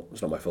not my fault,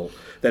 it's not my fault.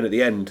 Then at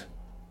the end,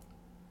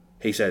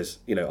 he says,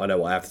 I know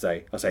what I have to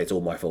say. I say it's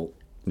all my fault.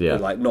 Yeah.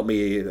 Like, not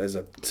me as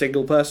a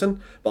single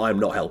person, but I'm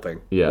not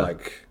helping. Yeah.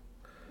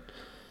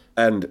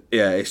 And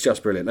it's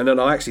just brilliant. And then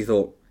I actually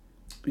thought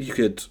you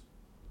could,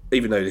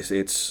 even though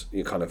it's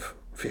kind of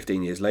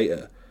 15 years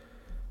later,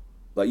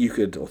 or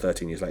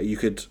 13 years later, you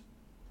could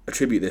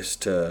attribute this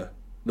to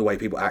the way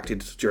people acted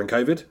during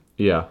COVID.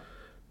 Yeah.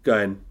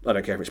 Going, I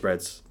don't care if it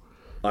spreads.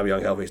 I'm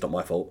young, healthy, it's not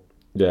my fault.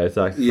 Yeah,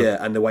 exactly. Yeah,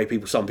 and the way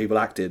some people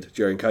acted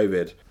during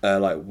COVID,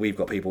 like we've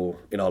got people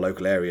in our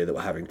local area that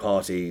were having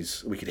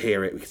parties. We could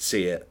hear it, we could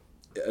see it.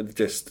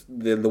 Just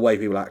the way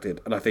people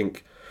acted, and I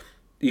think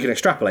you can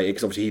extrapolate it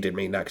because obviously he didn't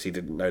mean that because he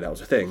didn't know that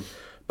was a thing.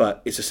 but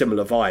it's a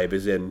similar vibe,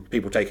 as in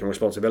people taking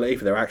responsibility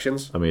for their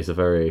actions. I mean, it's a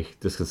very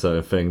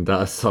disconcerting thing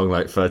that a song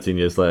like 13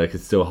 years later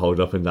could still hold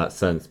up in that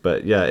sense.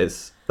 But yeah,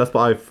 that's what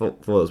I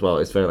thought as well.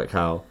 It's very like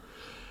how,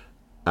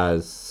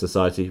 as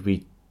society,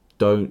 we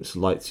don't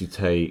like to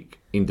take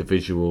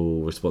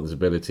individual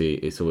responsibility.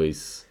 It's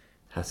always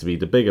has to be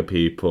the bigger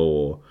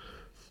people,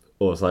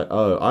 or it's like,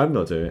 oh, I'm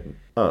not doing it.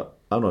 Oh,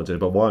 I'm not doing it,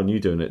 but why aren't you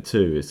doing it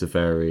too? It's a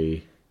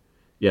very,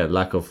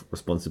 lack of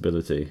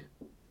responsibility.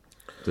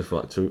 Just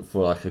for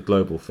like a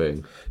global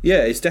thing.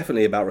 Yeah, it's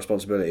definitely about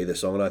responsibility,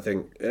 this song, and I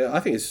think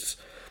it's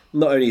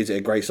not only is it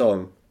a great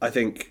song, I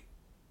think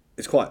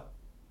it's quite,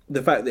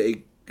 the fact that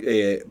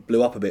it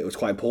blew up a bit was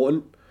quite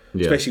important.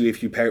 Yeah. Especially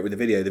if you pair it with the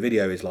video. The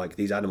video is like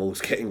these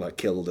animals getting like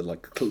killed and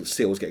like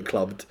seals getting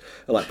clubbed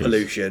and like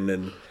pollution,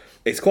 and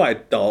it's quite a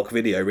dark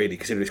video really,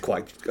 considering it's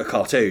quite a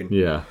cartoon.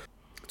 Yeah.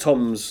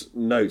 Tom's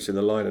notes in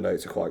the liner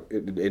notes are quite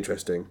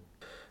interesting.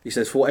 He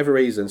says, for whatever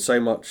reason, so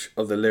much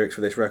of the lyrics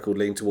for this record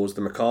lean towards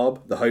the macabre,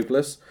 the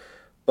hopeless,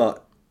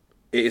 but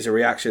it is a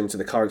reaction to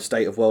the current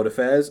state of world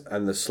affairs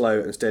and the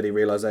slow and steady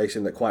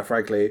realisation that, quite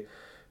frankly,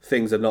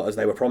 things are not as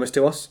they were promised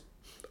to us.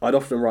 I'd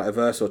often write a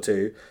verse or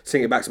two,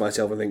 sing it back to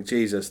myself and think,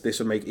 Jesus, this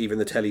would make even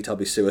the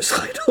Teletubbies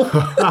suicidal.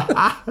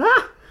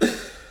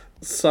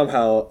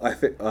 Somehow,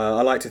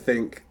 I like to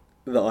think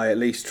that I at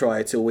least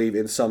try to weave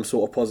in some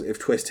sort of positive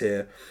twist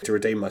here to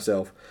redeem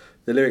myself.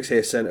 The lyrics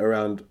here centre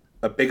around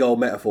a big old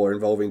metaphor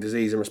involving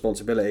disease and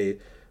responsibility,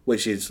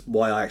 which is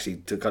why I actually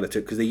took,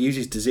 because he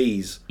uses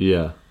disease.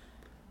 Yeah.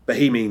 But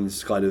he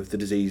means kind of the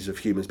disease of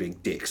humans being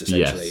dicks,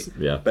 essentially. Yes,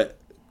 yeah. But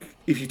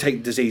if you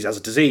take disease as a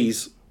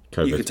disease,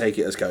 COVID. You could take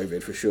it as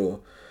COVID for sure.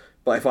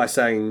 But if I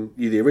sang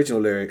you the original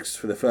lyrics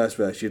for the first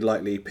verse, you'd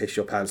likely piss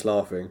your pants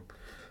laughing.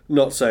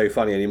 Not so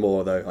funny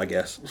anymore, though, I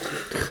guess.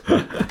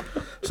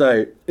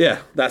 So, yeah,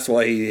 that's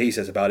what he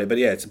says about it. But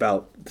yeah, it's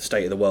about the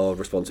state of the world,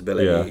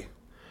 responsibility. Yeah.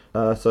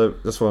 So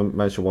just want to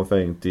mention one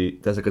thing.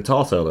 There's a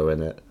guitar solo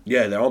in it.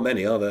 Yeah, there aren't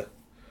many, are there?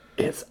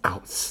 It's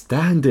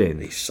outstanding.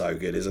 He's so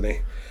good, isn't he?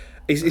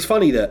 It's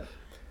funny that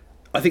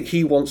I think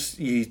he wants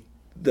the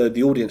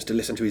audience to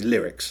listen to his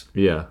lyrics.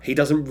 Yeah. He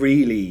doesn't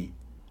really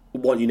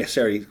want you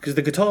necessarily, because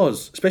the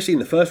guitars, especially in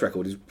the first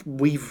record, is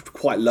weaved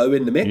quite low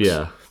in the mix.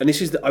 Yeah. And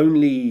this is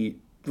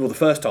the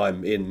first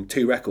time in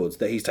 2 records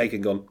that he's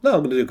gone, no,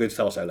 I'm going to do a good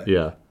guitar solo.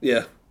 Yeah.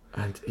 Yeah.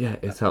 And yeah,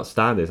 it's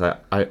outstanding. It's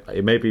like,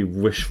 it made me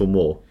wish for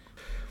more.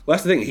 Well,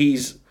 that's the thing.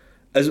 He's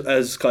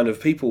as kind of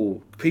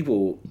people,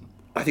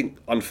 I think,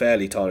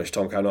 unfairly tarnish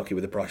Tom Kalinowski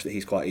with the brush that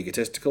he's quite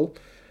egotistical,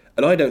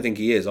 and I don't think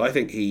he is. I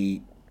think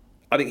he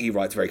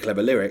writes very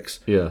clever lyrics.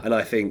 Yeah. And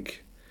I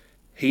think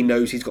he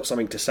knows he's got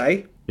something to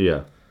say.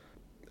 Yeah.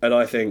 And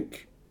I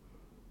think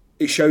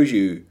it shows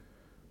you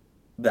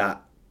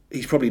that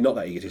he's probably not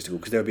that egotistical,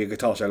 because there would be a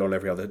guitar solo on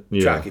every other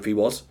track if he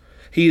was.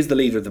 He is the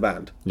leader of the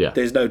band. Yeah.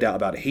 There's no doubt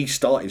about it. He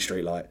started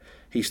Streetlight.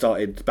 He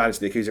started Bands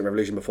to the Acoustic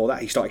Revolution before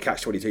that. He started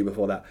Catch-22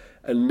 before that.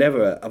 And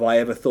never have I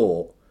ever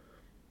thought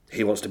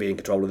he wants to be in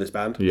control of this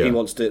band. Yeah. He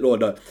wants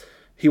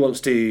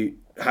to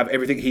have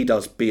everything he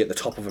does be at the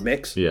top of a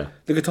mix. Yeah.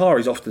 The guitar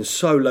is often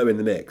so low in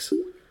the mix,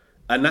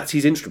 and that's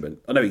his instrument.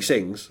 I know he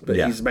sings, but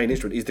his main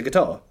instrument is the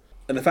guitar.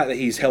 And the fact that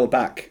he's held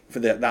back for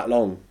that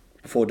long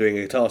before doing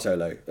a guitar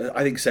solo,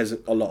 I think says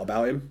a lot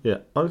about him. Yeah.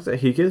 I would say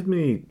he gives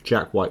me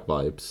Jack White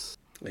vibes.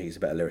 He's a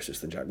better lyricist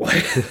than Jack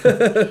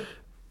White.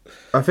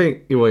 I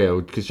think,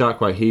 because Jack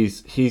White,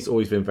 he's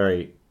always been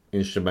very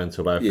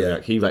instrumental about everything. Yeah.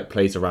 Like, he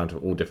plays around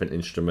with all different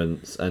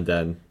instruments, and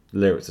then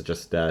lyrics are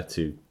just there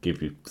to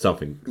give you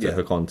something to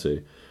hook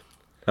onto.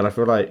 And I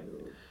feel like,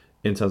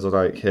 in terms of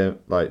like him,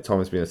 like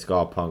Thomas being a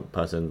ska punk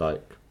person,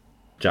 like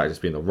Jack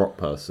just being a rock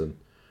person,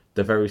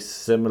 they're very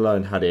similar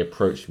in how they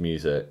approach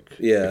music.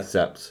 Yeah.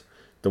 Except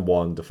the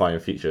one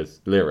defining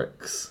features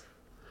lyrics.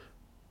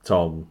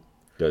 Tom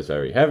goes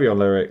very heavy on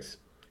lyrics.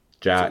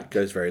 Jack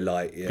goes very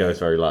light. Yeah. Goes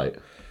very light.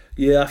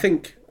 Yeah, I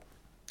think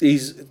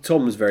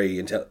Tom's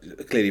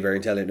clearly very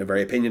intelligent and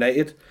very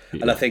opinionated,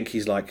 and I think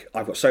he's like,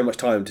 I've got so much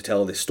time to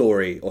tell this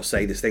story or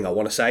say this thing I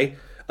want to say,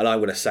 and I'm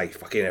going to say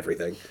fucking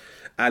everything,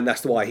 and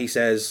that's why he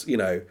says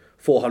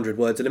 400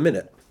 words in a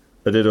minute.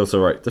 I did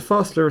also write, the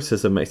fast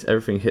lyricism makes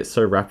everything hit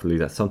so rapidly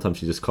that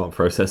sometimes you just can't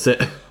process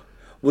it.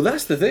 Well,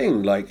 that's the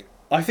thing. Like,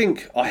 I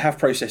think I have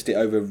processed it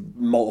over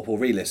multiple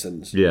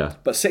re-listens. Yeah.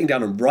 But sitting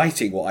down and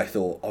writing what I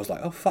thought, I was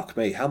like, oh fuck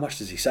me, how much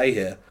does he say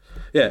here?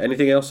 Yeah,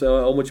 anything else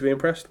on which you be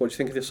impressed? What do you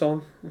think of this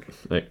song?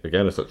 Like,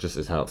 again, it's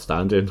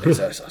outstanding. It's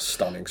a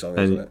stunning song,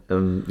 isn't it?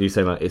 And you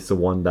saying like it's the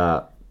one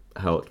that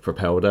helped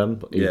propel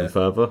them even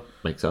further.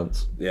 Makes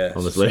sense. Yeah,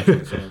 honestly.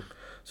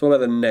 So what about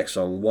the next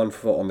song? 1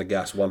 foot on the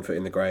gas, 1 foot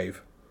in the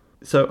grave.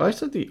 So I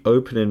said the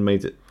opening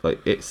made it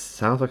like it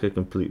sounds like a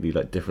completely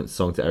like different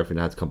song to everything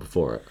that had to come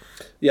before it.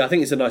 Yeah, I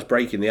think it's a nice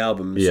break in the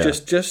album. It's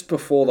just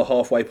before the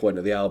halfway point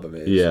of the album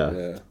is.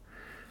 Yeah.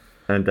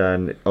 And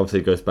then obviously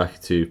it goes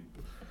back to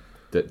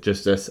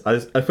just this. I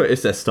put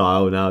it's their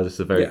style now. Just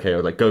a very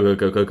chaotic, like go go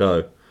go go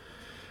go.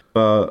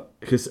 But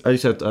because as you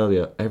said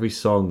earlier, every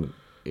song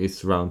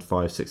is around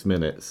 5-6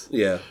 minutes.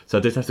 Yeah. So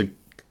I did have to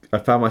I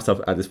found myself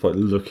at this point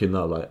looking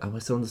up like, am I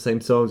still on the same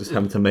song? Just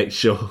having to make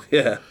sure.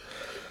 Yeah.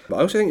 But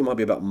I also think it might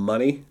be about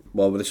money.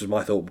 Well, this was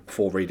my thought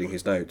before reading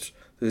his notes.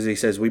 As he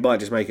says, we might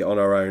just make it on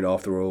our own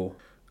after all.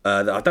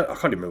 I can't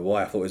even remember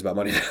why I thought it was about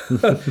money.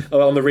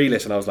 On the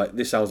re-listen, I was like,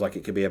 this sounds like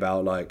it could be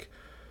about, like,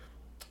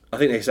 I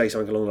think they say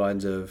something along the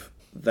lines of,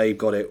 they've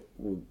got it,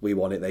 we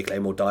want it, they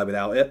claim we'll die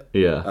without it.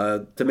 Yeah.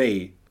 To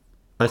me,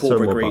 I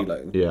corporate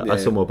greed. I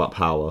saw more about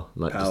power,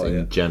 like Power, just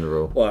in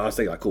general. Well, I was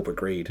thinking like corporate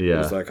greed. Yeah.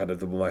 Was like kind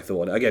of my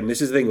thought. Again,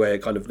 this is the thing where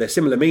kind of they're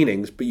similar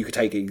meanings, but you could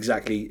take it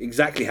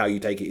exactly how you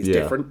take it is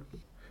different.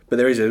 But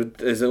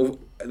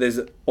there's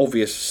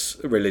obvious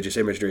religious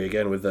imagery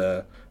again with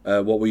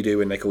what we do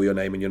when they call your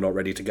name and you're not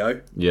ready to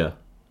go. Yeah.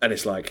 And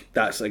it's like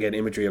that's again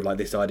imagery of like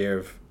this idea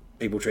of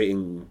people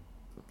treating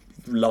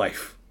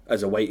life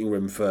as a waiting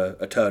room for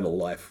eternal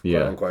life,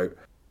 quote unquote.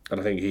 And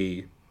I think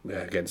he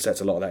again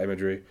sets a lot of that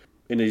imagery.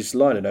 In his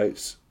liner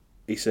notes,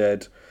 he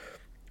said,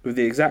 with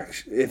the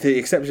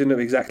exception of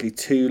exactly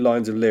 2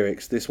 lines of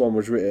lyrics, this one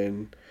was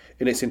written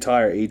in its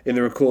entirety in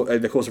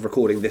the course of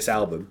recording this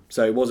album.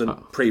 So it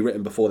wasn't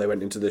pre-written before they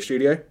went into the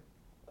studio.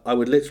 I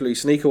would literally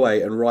sneak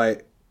away and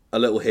write a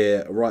little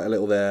here, write a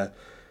little there,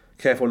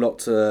 careful not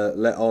to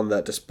let on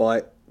that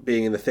despite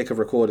being in the thick of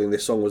recording,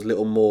 this song was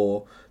little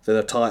more than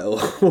a title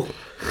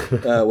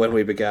when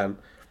we began.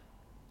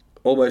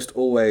 Almost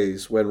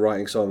always when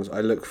writing songs,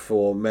 I look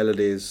for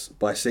melodies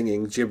by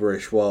singing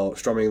gibberish while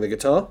strumming the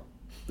guitar.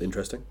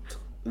 Interesting.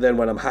 Then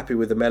when I'm happy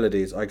with the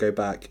melodies, I go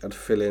back and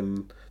fill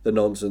in the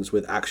nonsense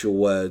with actual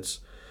words.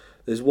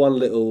 There's one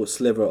little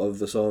sliver of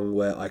the song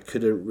where I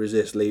couldn't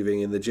resist leaving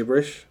in the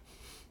gibberish,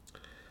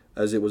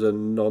 as it was a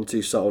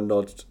non-too subtle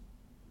nod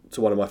to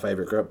one of my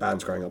favourite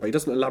bands growing up. But he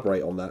doesn't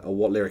elaborate on that or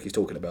what lyric he's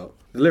talking about.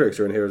 The lyrics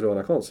are in here as well, and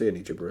I can't see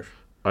any gibberish.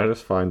 I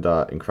just find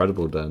that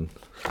incredible then.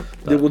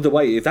 The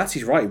way, if that's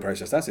his writing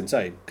process, that's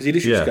insane. Because he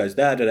literally just goes,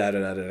 da da da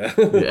da da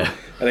da. Yeah.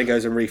 And then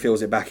goes and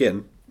refills it back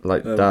in.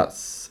 Like,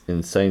 that's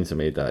insane to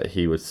me that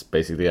he was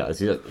basically, as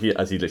he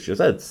literally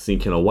said,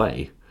 sneaking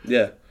away.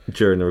 Yeah.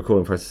 During the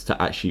recording process to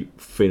actually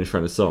finish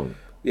writing a song.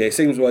 Yeah, it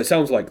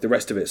sounds like the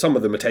rest of it. Some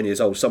of them are 10 years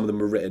old. Some of them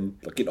were written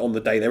like on the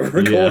day they were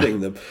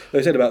recording them.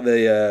 They said about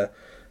the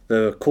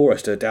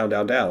chorus to Down,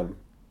 Down, Down.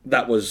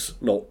 That was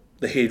not...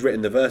 He'd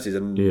written the verses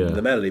and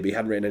the melody, but he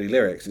hadn't written any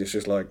lyrics. And it's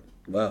just like,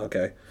 well,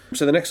 okay.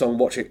 So the next song,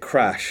 Watch It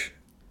Crash.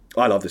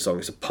 I love this song.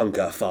 It's a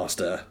punker,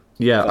 faster.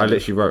 Yeah, I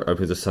literally wrote,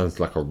 it just sounds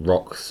like a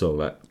rock song,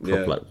 like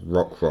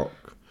rock.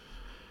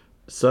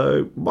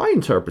 So my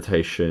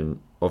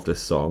interpretation of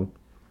this song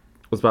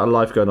was about a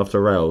life going off the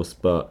rails,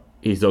 but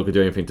he's not going to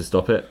do anything to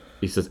stop it.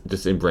 He's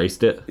just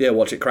embraced it. Yeah,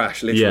 watch it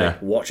crash, literally.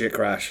 Watch it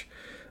crash.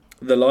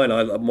 The line,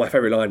 my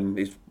favourite line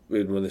is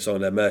when the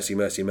song there, mercy,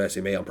 mercy,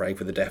 mercy me, I'm praying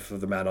for the death of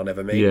the man I'll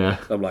never meet. Yeah.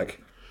 I'm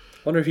like,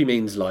 I wonder if he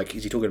means like,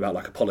 is he talking about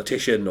like a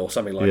politician or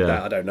something like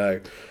that? I don't know.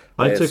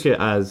 I took it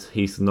as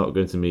he's not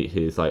going to meet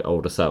his like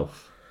older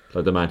self,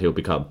 like the man he'll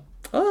become.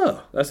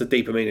 Oh, that's a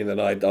deeper meaning than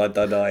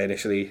I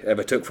initially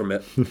ever took from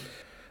it.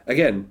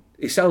 Again,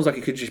 it sounds like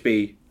it could just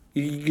be,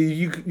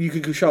 you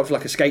could show up to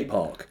like a skate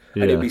park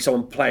and it'd be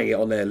someone playing it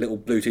on their little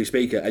Bluetooth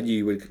speaker and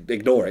you would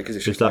ignore it because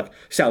it's just like,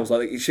 sounds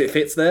like it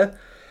fits there.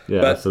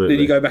 Yeah, but absolutely.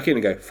 then you go back in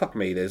and go, fuck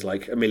me, there's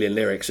like a million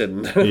lyrics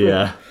and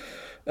Yeah.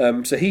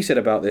 So he said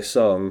about this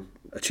song,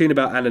 a tune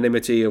about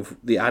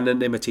the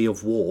anonymity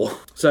of war.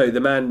 So the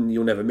man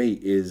you'll never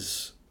meet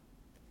is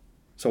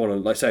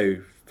someone like, so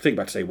think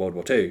back to say World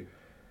War II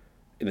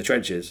in the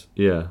trenches.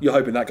 Yeah. You're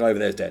hoping that guy over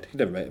there is dead. You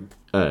never met him.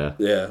 Oh, yeah.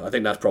 Yeah, I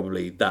think that's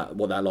probably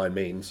what that line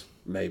means,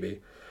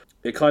 maybe.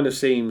 It kind of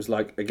seems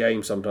like a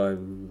game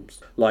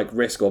sometimes, like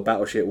Risk or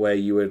Battleship, where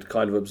you would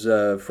kind of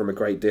observe from a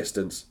great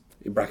distance,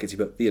 in brackets you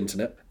put the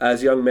internet,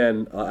 as young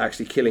men are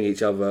actually killing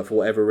each other for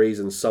whatever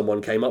reason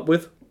someone came up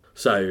with.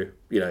 So,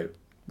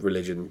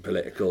 religion,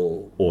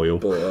 political...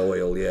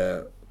 Oil,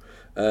 yeah.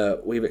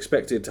 We've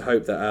expected to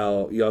hope that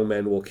our young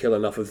men will kill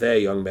enough of their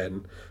young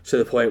men to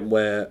the point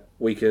where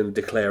we can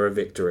declare a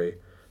victory.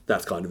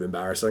 That's kind of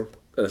embarrassing.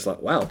 And it's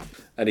like, wow.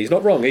 And he's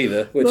not wrong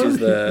either,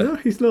 No,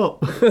 he's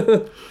not.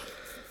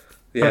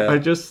 Yeah. I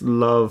just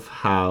love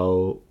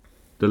how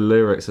the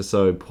lyrics are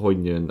so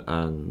poignant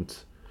and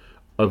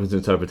open to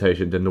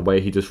interpretation. Then the way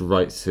he just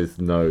writes his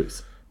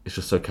notes, it's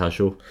just so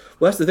casual.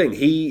 Well, that's the thing.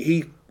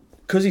 He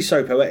because he's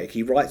so poetic,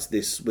 he writes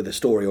this with a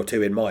story or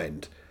two in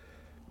mind.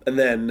 And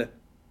then,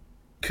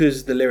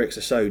 because the lyrics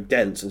are so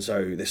dense and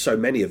so there's so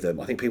many of them,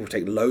 I think people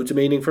take loads of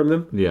meaning from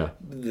them. Yeah.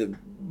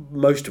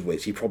 Most of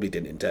which he probably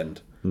didn't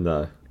intend.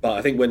 No. But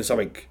I think when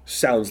something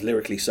sounds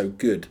lyrically so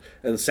good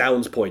and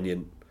sounds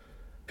poignant,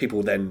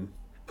 people then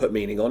put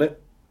meaning on it.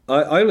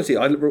 I honestly,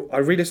 I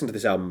re-listened to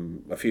this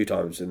album a few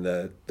times in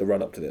the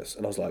run-up to this,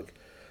 and I was like,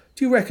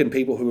 do you reckon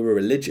people who are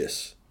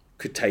religious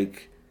could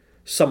take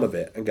some of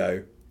it and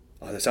go,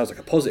 oh, that sounds like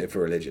a positive for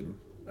religion?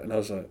 And I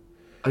was like...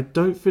 I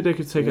don't think they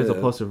could take it as a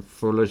positive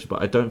for religion,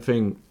 but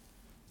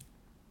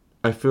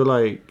I feel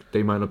like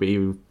they might not be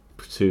able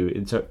to they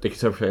can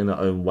interpret it in their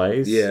own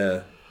ways.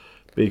 Yeah.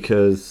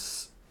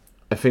 Because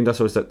I think that's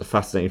always like the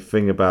fascinating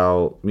thing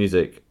about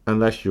music.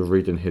 Unless you're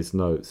reading his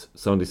notes,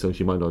 some of these songs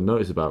you might not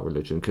notice about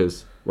religion.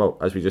 Because, well,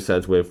 as we just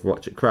said with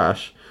Watch It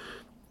Crash,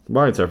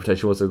 my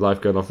interpretation was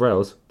life going off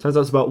rails. Turns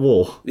out it's about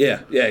war.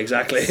 Yeah,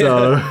 exactly.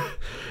 So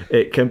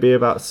it can be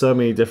about so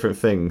many different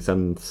things.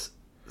 And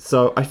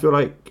so I feel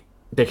like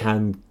they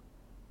can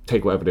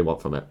take whatever they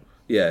want from it.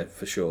 Yeah,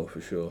 for sure.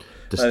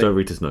 Just don't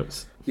read his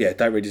notes. Yeah,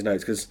 don't read his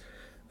notes, because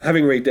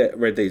having read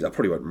these, I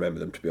probably won't remember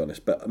them, to be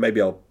honest, but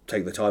maybe I'll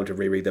take the time to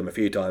reread them a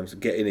few times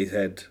and get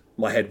in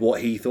my head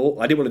what he thought.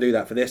 I didn't want to do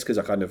that for this because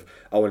I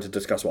wanted to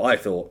discuss what I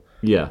thought.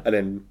 Yeah. And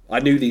then I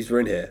knew these were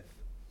in here.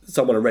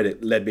 Someone on Reddit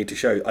led me to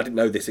show. I didn't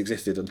know this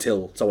existed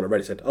until someone on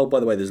Reddit said, "Oh, by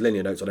the way, there's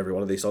linear notes on every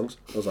one of these songs."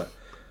 I was like,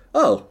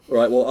 "Oh, all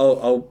right.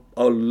 Well,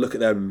 I'll look at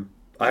them."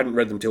 I hadn't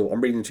read them till I'm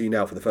reading them to you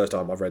now for the first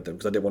time I've read them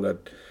because I didn't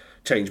want to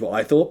change what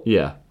I thought.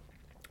 Yeah.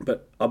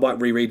 But I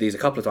might reread these a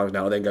couple of times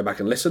now and then go back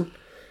and listen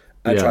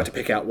and try to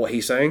pick out what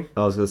he's saying.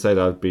 I was going to say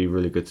that would be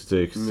really good to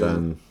do because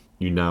then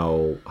you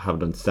now have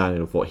an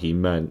understanding of what he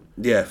meant.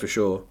 Yeah, for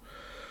sure.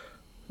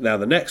 Now,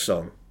 the next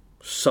song,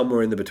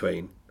 Somewhere in the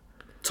Between,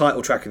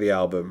 title track of the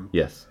album.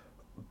 Yes.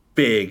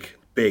 Big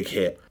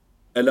hit.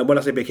 And when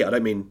I say big hit, I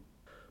don't mean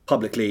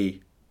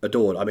publicly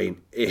adored. I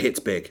mean, it hits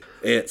big.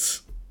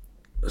 It's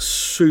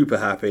super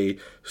happy,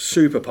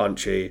 super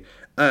punchy,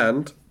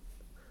 and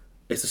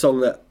it's a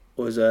song that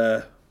was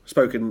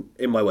spoken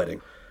in my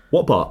wedding.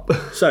 What part?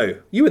 So,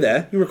 you were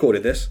there, you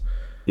recorded this.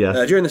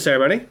 Yeah. During the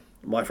ceremony,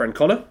 my friend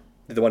Connor,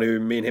 the one who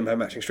me and him have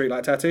matching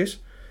Streetlight tattoos,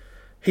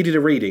 he did a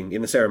reading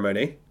in the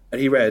ceremony,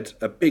 and he read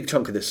a big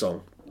chunk of this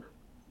song.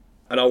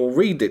 And I will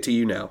read it to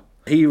you now.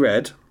 He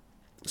read,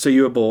 "So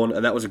you were born,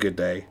 and that was a good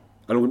day."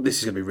 And this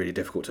is going to be really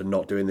difficult to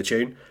not do in the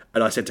tune.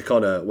 And I said to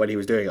Connor when he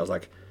was doing it, I was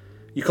like,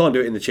 "You can't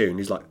do it in the tune."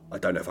 He's like, "I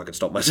don't know if I can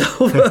stop myself."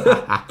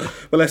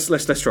 But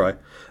let's try.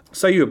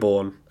 "So you were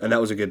born, and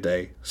that was a good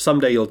day.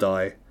 Someday you'll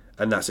die,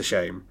 and that's a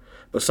shame.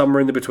 But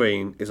somewhere in the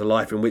between is a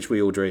life in which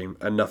we all dream,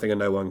 and nothing and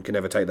no one can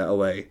ever take that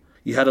away.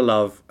 You had a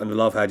love, and the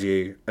love had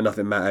you, and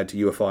nothing mattered,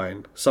 you were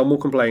fine. Some will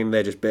complain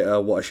they're just bitter,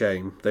 what a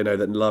shame. They know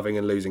that loving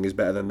and losing is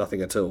better than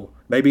nothing at all.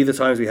 Maybe the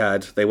times we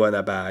had, they weren't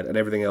that bad, and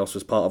everything else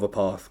was part of a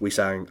path. We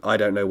sang, I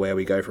don't know where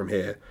we go from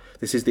here.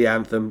 This is the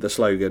anthem, the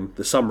slogan,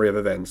 the summary of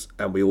events,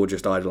 and we all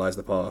just idolise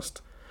the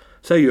past.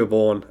 So you were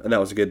born, and that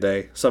was a good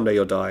day. Someday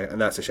you'll die,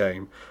 and that's a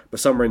shame. But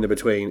somewhere in the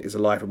between is a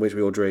life in which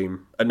we all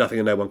dream, and nothing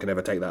and no one can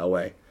ever take that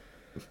away."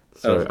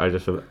 Sorry, I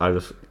just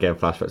get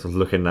flashbacks of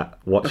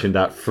watching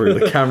that through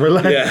the camera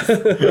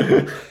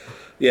lens.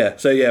 Yeah.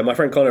 So my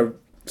friend Connor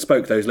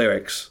spoke those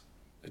lyrics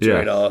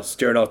during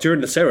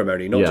the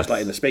ceremony, not just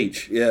like in the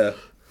speech. Yeah,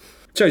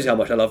 shows you how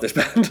much I love this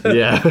band.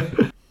 Yeah.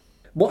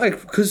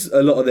 Because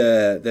a lot of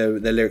their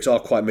lyrics are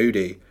quite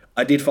moody.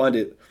 I did find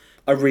it.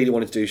 I really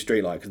wanted to do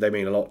Streetlight because they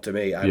mean a lot to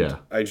me, and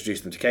I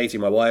introduced them to Katie,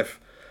 my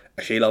wife.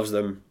 She loves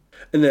them,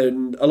 and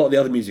then a lot of the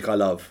other music I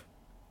love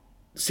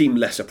seemed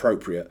less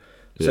appropriate.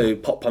 So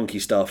pop punky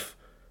stuff,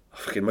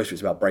 most of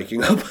it's about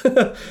breaking up.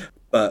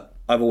 But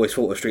I've always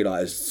thought of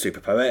Streetlight as super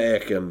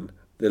poetic and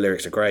the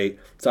lyrics are great.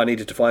 So I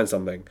needed to find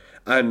something.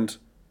 And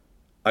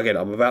again,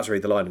 I'm about to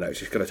read the liner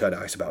notes. It's going to turn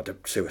out it's about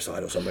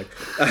suicide or something.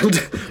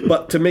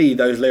 But to me,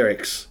 those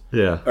lyrics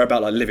are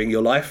about like living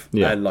your life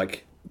and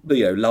like,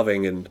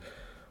 loving and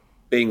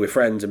being with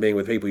friends and being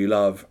with people you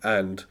love.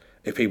 And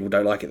if people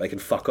don't like it, they can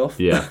fuck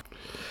off. Yeah.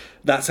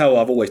 That's how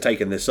I've always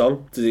taken this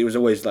song. It was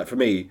always like, for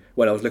me,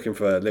 when I was looking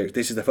for lyrics,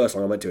 this is the first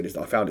song I went to, and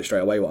I found it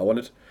straight away what I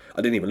wanted.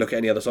 I didn't even look at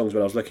any other songs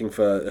when I was looking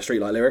for a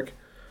Streetlight lyric.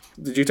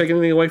 Did you take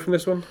anything away from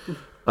this one?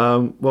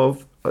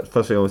 Well,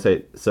 first thing I want to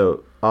say,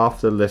 so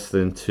after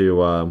listening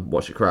to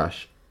Watch It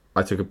Crash,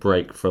 I took a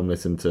break from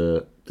listening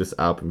to this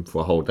album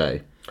for a whole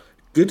day.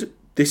 Good.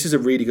 This is a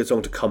really good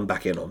song to come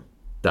back in on.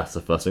 That's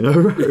the first thing I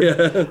wrote.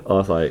 Yeah. I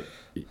was like,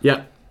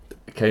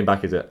 came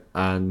back into it,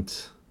 and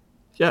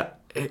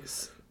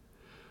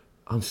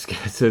I'm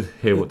scared to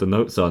hear what the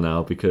notes are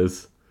now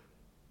because,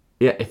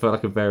 it felt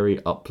like a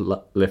very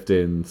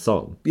uplifting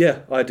song. Yeah,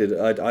 I did.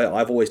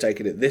 I've always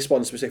taken it, this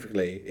one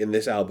specifically, in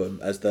this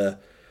album, as the,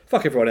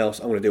 fuck everyone else,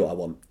 I'm going to do what I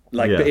want.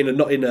 But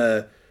not in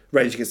a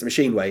Rage Against the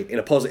Machine way, in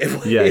a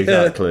positive way. Yeah,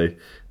 exactly.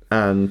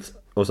 And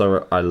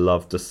also, I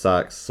love the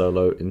sax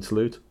solo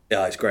interlude.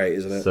 Yeah, it's great,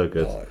 isn't it? So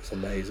good. Oh, it's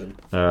amazing.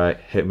 All right,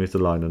 hit me with the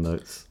liner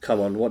notes. Come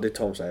on, what did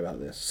Tom say about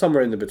this?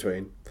 Somewhere in the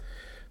between.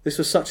 This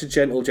was such a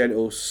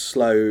gentle,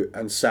 slow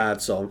and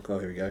sad song. Oh,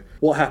 here we go.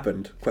 What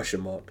happened? ?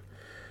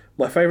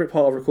 My favourite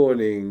part of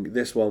recording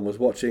this one was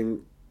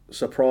watching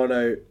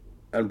Soprano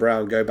and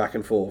Brown go back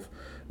and forth,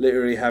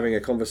 literally having a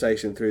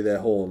conversation through their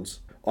horns,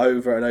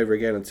 over and over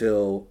again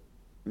until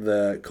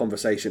the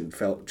conversation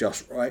felt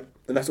just right.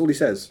 And that's all he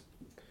says.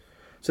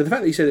 So the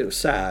fact that he said it was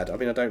sad, I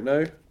mean, I don't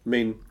know. I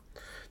mean,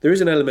 there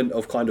is an element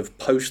of kind of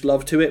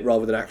post-love to it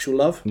rather than actual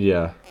love.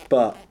 Yeah.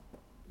 But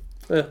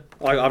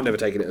I've never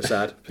taken it as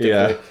sad.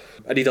 Yeah.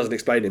 And he doesn't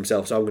explain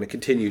himself, so I'm going to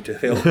continue to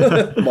feel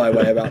my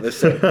way about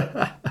this.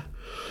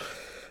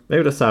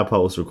 Maybe the sad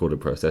part was the recording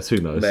process. Who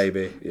knows?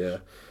 Maybe, yeah.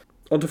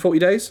 On to 40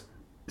 Days?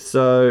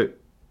 So,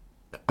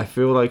 I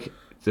feel like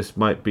this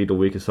might be the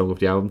weakest song of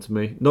the album to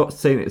me. Not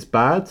saying it's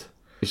bad,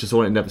 it's just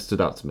one that never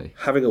stood out to me.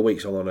 Having a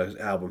weak song on an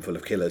album full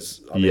of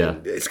killers, I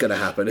mean, it's going to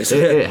happen, isn't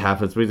it? It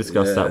happens. We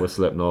discussed that with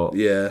Slipknot.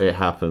 Yeah. It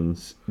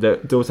happens. There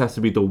always has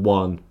to be the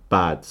one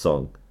bad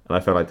song, and I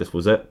felt like this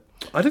was it.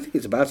 I don't think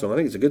it's a bad song. I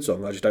think it's a good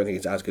song. I just don't think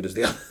it's as good as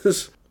the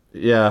others.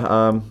 Yeah,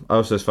 I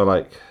also just felt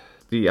like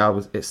the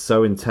album, it's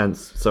so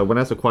intense. So when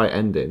it has a quiet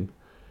ending,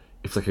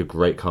 it's like a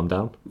great calm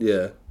down.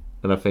 Yeah.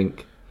 And I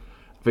think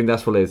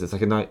that's what it is. It's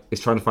like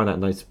it's trying to find that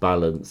nice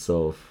balance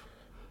of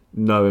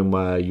knowing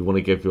where you want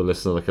to give your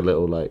listener like a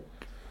little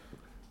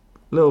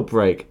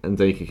break, and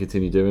then you can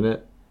continue doing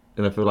it.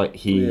 And I feel like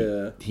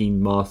he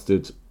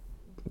mastered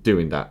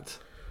doing that.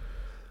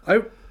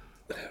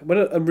 When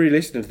I'm really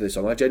listening to this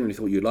song, I genuinely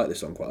thought you'd like this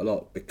song quite a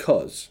lot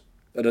because,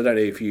 and I don't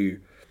know if you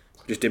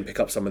just didn't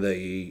pick up some of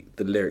the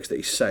lyrics that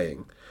he's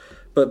saying,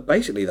 but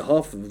basically the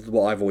half of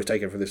what I've always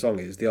taken from this song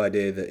is the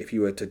idea that if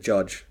you were to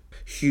judge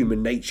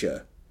human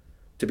nature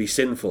to be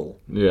sinful,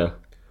 then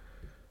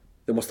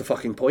what's the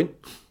fucking point?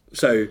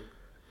 So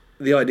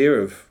the idea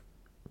of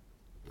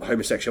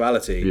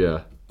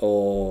homosexuality,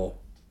 or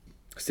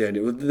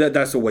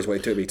that's always what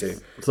it took me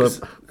to. So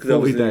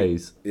 40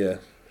 days. Yeah.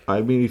 I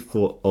immediately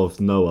thought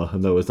of Noah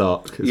and Noah's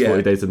Ark. It's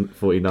 40 days and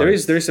 40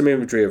 nights. There is some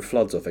imagery of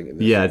floods, I think. In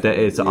this. Yeah, there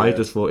is. Yeah. I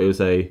just thought it was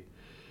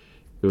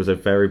a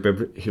very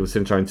he was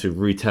him trying to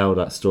retell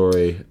that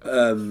story,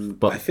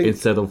 but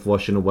instead of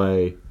washing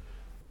away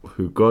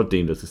who God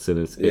deemed as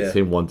sinners, it's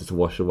him wanting to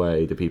wash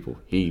away the people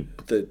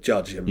the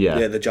judge him.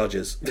 Yeah, the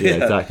judges. Yeah,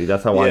 exactly.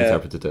 That's how I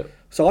interpreted it.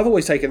 So I've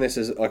always taken this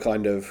as a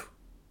kind of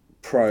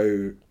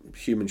pro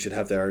humans should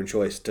have their own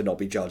choice to not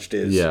be judged.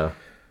 I've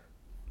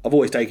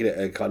always taken it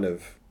a kind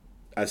of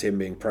as him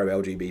being pro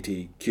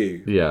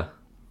LGBTQ. Yeah.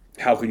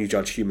 How can you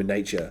judge human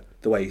nature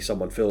the way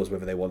someone feels,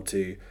 whether they want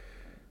to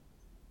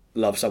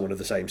love someone of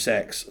the same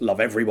sex, love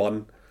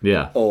everyone,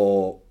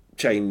 or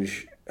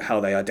change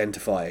how they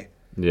identify?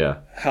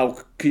 Yeah.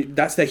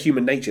 That's their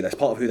human nature. That's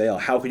part of who they are.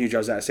 How can you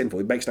judge that as sinful?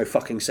 It makes no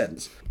fucking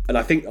sense. And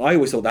I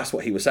always thought that's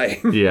what he was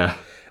saying. Yeah.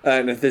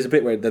 And if there's a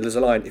bit where there's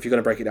a line, if you're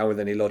going to break it down with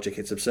any logic,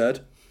 it's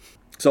absurd.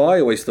 So I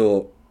always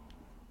thought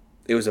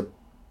it was a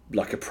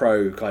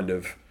pro kind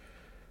of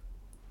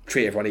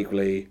treat everyone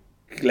equally,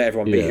 let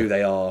everyone be who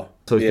they are.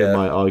 So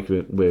my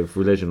argument with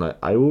religion, like,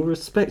 I will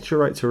respect your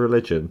right to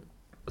religion,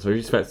 so you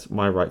respect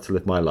my right to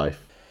live my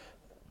life.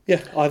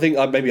 Yeah, I think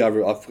maybe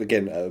I've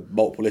again,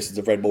 multiple listeners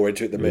have read more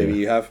into it than maybe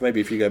you have. Maybe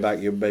if you go back,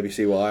 you'll maybe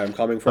see where I am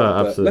coming from.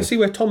 But let's see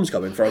where Tom's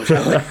coming from,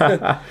 shall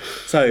we?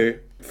 So,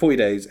 40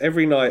 days.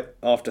 Every night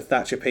after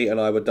Thatcher, Pete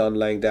and I were done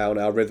laying down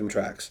our rhythm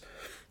tracks,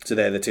 so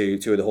they're the two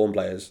of the horn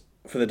players,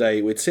 for the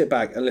day, we'd sit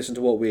back and listen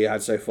to what we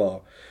had so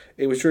far.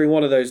 It was during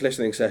one of those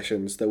listening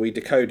sessions that we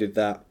decoded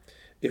that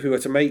if we were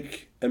to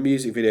make a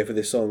music video for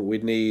this song,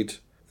 we'd need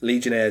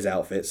Legionnaires'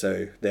 outfits,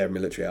 so their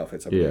military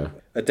outfits, I believe,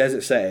 a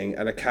desert setting,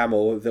 and a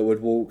camel that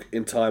would walk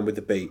in time with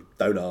the beat.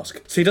 Don't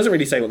ask. So he doesn't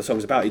really say what the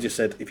song's about. He just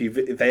said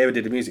if they ever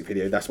did a music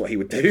video, that's what he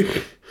would do.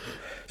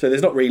 So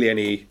there's not really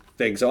any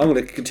thing. So I'm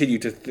going to continue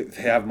to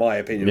have my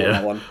opinion on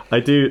that one. I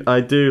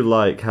do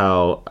like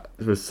how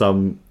with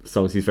some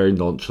songs he's very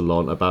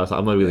nonchalant about it.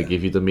 I'm not going to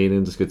give you the meaning.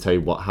 I'm just going to tell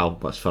you how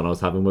much fun I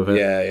was having with it.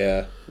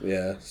 Yeah.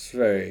 It's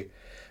very,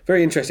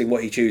 very interesting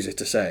what he chooses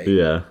to say.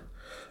 Yeah.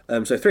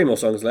 So 3 more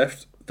songs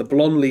left. The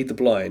Blonde Lead the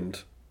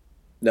Blind.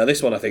 Now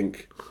this one, I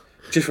think,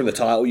 just from the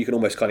title, you can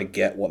almost kind of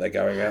get what they're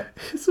going at.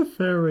 It's a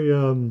very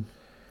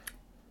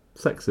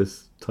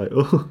sexist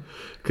title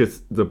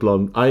because the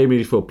blonde. I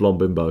immediately thought blonde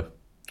bimbo.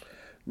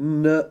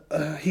 No,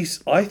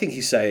 I think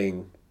he's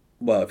saying.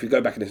 Well, if you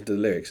go back and listen to the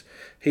lyrics,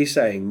 he's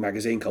saying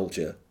magazine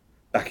culture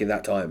back in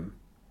that time,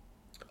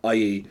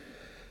 i.e.,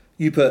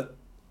 you put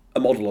a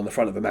model on the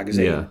front of a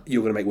magazine,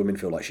 you're going to make women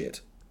feel like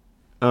shit.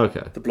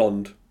 Okay. The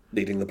blonde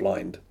leading the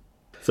blind.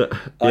 So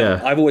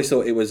I've always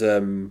thought it was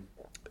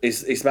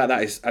it's about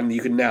that, and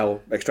you can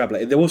now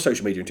extrapolate. There was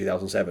social media in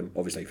 2007,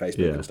 obviously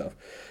Facebook and stuff,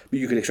 but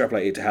you can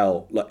extrapolate it to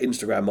how like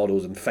Instagram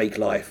models and fake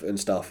life and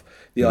stuff.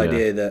 The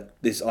idea that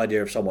this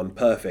idea of someone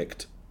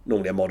perfect,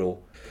 normally a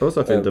model.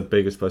 Also, I think the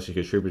biggest person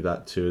you could attribute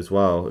that to as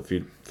well, if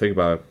you think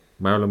about it,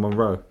 Marilyn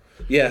Monroe.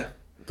 Yeah.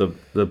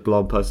 The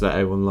blonde person that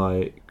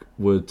everyone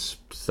would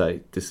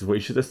say this is what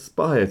you should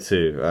aspire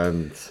to,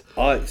 and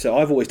so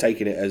I've always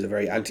taken it as a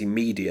very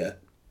anti-media.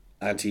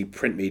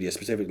 Anti-print media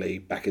specifically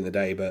back in the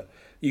day, but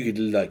you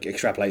could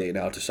extrapolate it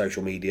now to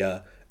social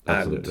media.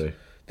 Absolutely. And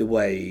the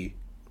way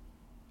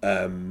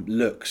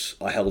looks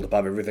are held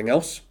above everything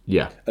else.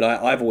 Yeah. And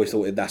I've always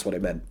thought that's what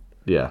it meant.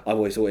 Yeah. I've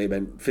always thought it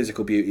meant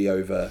physical beauty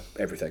over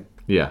everything.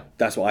 Yeah.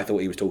 That's what I thought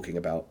he was talking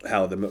about,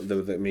 how the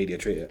media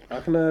treat it.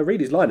 I can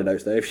read his liner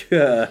notes though if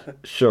you...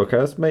 Sure, can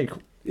I just make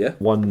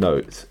one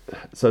note?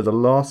 So the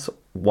last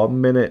 1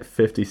 minute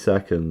 50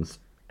 seconds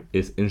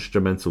is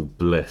instrumental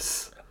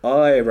bliss.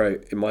 I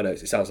wrote in my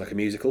notes, it sounds like a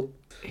musical.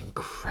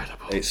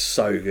 Incredible. It's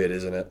so good,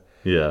 isn't it?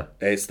 Yeah.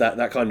 It's that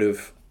kind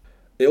of...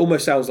 It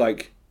almost sounds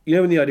like... You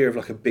know, in the idea of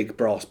a big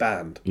brass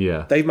band?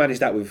 Yeah. They've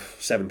managed that with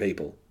 7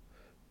 people.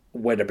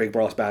 When a big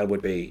brass band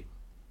would be,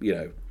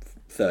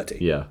 30.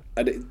 Yeah.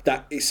 And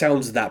it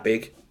sounds that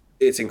big.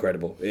 It's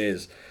incredible. It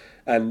is.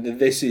 And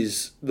this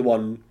is the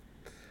one...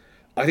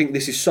 I think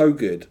this is so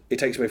good. It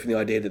takes away from the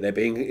idea that they're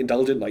being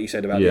indulgent, like you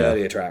said about the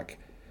earlier track.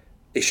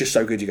 It's just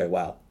so good you go,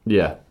 wow.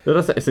 Yeah.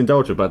 It's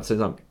indulgent, but at the same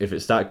time, if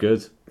it's that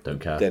good, don't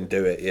care. Then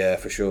do it, yeah,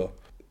 for sure.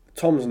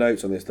 Tom's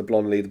notes on this, The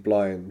Blonde Lead the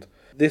Blind.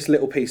 This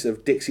little piece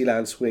of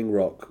Dixieland swing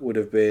rock would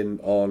have been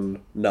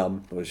on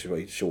Numb, which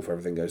is short for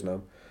Everything Goes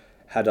Numb,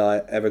 had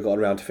I ever gotten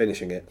around to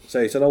finishing it. So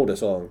it's an older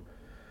song.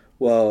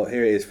 Well,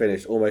 here it is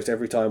finished. Almost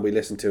every time we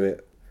listen to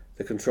it,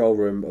 the control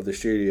room of the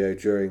studio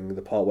during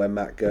the part where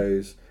Matt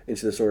goes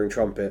into the soaring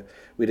trumpet,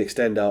 we'd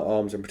extend our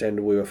arms and pretend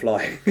we were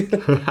flying.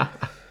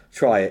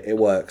 Try it, it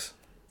works.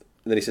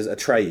 And then he says,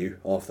 Atreyu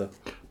after.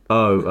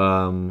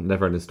 Oh,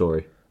 Never Ending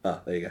Story.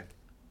 Ah, there you go.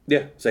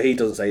 Yeah, so he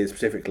doesn't say it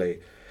specifically.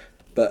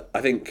 But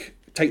I think,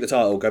 take the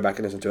title, go back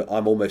and listen to it.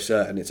 I'm almost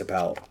certain it's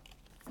about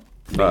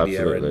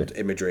media and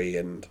imagery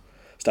and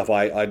stuff.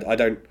 I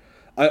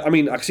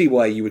mean, I can see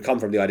why you would come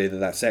from the idea that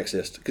that's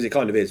sexist, because it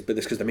kind of is, but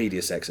it's because the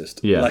media's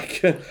sexist. Yeah.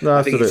 Like, No,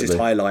 I think it's just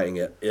highlighting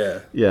it. Yeah.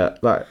 Yeah,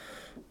 like,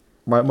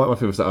 my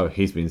people say, oh,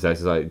 he's being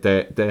sexist. Like,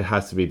 there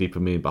has to be a deeper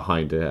meaning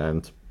behind it,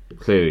 and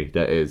clearly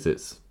there is.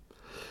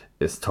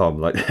 It's Tom,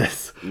 like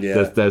this.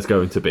 Yeah. There's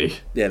going to be.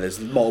 Yeah, there's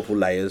multiple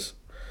layers.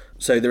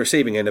 So the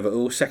receiving end of it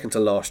all, second to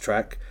last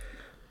track.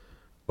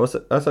 Also,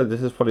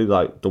 this is probably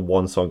like the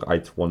one song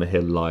I'd want to hear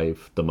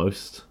live the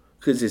most.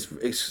 Because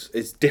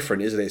it's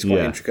different, isn't it? It's quite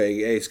intricate.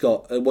 It's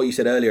got what you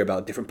said earlier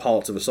about different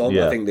parts of a song.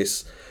 Yeah. I think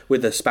this,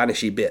 with the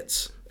Spanishy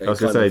bits. I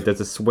was going to say,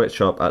 there's a switch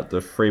up at the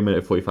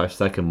 3-minute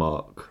 45-second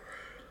mark.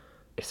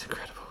 It's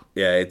incredible.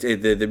 Yeah,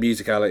 the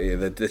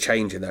musicality, the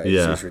change in that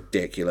is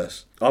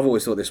ridiculous. I've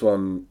always thought this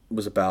one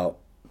was about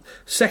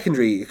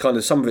secondary, kind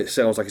of, some of it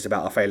sounds like it's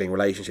about a failing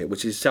relationship,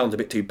 which sounds a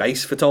bit too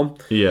base for Tom.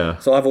 Yeah.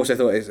 So I've also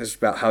thought it's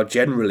about how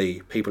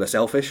generally people are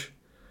selfish.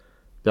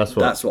 That's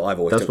what I've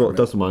always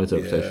that's my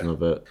interpretation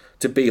of it.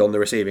 To be on the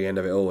receiving end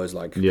of it all is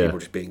like people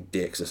just being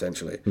dicks,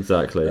 essentially.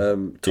 Exactly.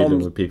 Dealing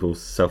with people's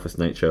selfish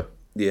nature.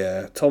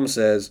 Yeah. Tom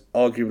says,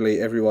 arguably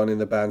everyone in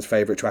the band's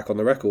favourite track on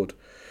the record.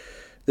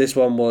 This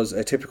one was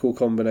a typical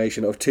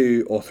combination of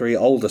 2 or 3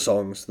 older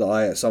songs that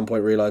I at some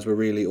point realised were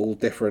really all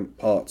different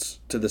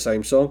parts to the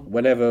same song.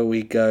 Whenever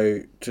we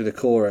go to the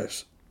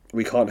chorus,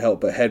 we can't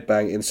help but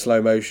headbang in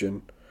slow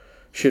motion.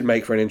 Should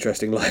make for an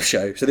interesting live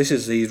show. So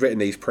he's written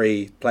these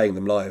pre-playing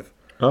them live.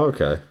 Oh,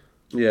 okay.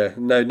 Yeah,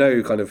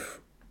 no kind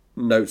of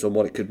notes on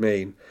what it could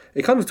mean.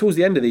 It kind of, towards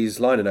the end of these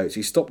liner notes,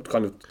 he stopped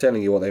kind of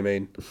telling you what they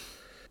mean.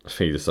 I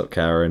think he just stopped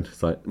caring.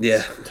 It's like,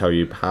 tell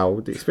you how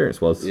the experience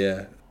was.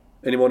 Yeah.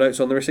 Any more notes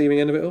on the receiving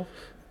end of it all?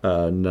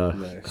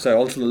 No. So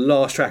on to the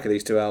last track of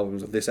these 2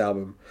 albums, of this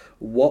album,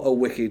 What a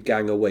Wicked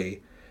Gang Are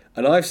We.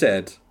 And I've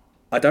said,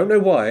 I don't know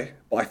why,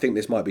 but I think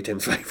this might be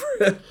Tim's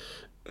favourite.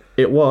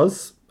 It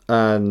was,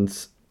 and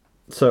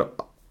so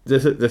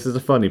this is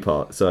the funny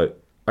part. So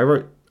I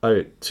wrote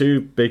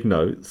 2 big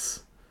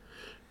notes,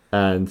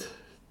 and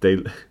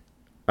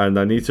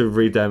I need to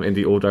read them in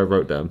the order I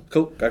wrote them.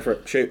 Cool, go for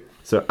it, shoot.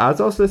 So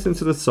as I was listening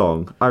to the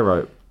song, I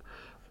wrote,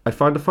 I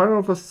find the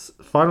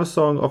final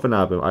song of an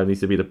album either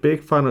needs to be the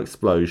big final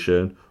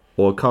explosion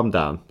or Calm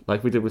Down,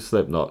 like we did with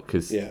Slipknot,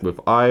 because with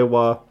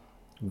Iowa,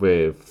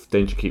 with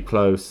Danger Keep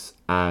Close,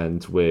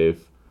 and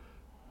with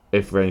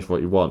If Range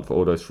What You Want, for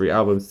all those 3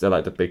 albums, they're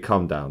like the big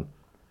Calm Down.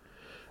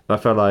 And I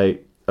felt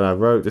like, and I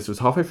wrote, this was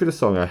halfway through the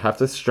song, I have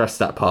to stress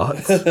that part,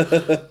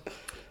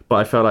 but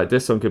I felt like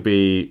this song could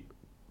been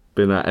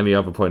at any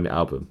other point in the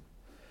album.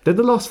 Then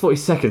the last 40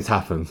 seconds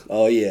happened.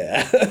 Oh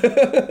yeah.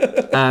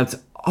 And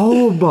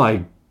oh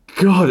my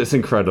God, it's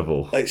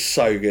incredible. It's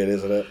so good,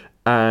 isn't it?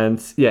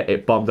 And yeah,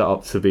 it bumped that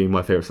up to being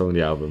my favourite song on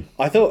the album.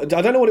 I don't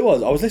know what it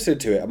was. I was listening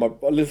to it, and I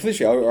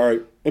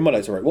wrote, in my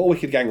notes, I wrote, What a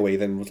Wicked Gang Are We?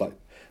 Then was like,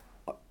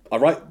 I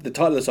write the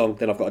title of the song,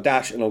 then I've got a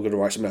dash, and I'm going to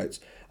write some notes.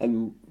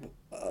 And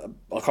I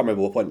can't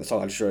remember what point in the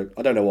song I just wrote,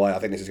 I don't know why, I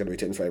think this is going to be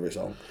Tim's favourite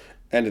song.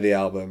 End of the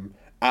album,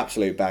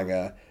 absolute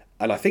banger.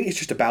 And I think it's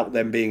just about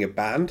them being a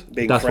band,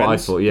 being That's friends. What I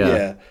thought, yeah.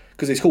 Yeah,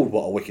 because it's called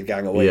What a Wicked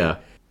Gang Are We? Yeah.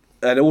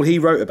 And all he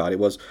wrote about it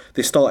was,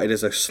 this started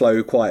as a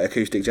slow, quiet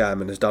acoustic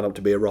jam and has done up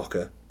to be a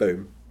rocker.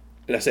 Boom.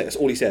 And that's it. That's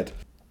all he said.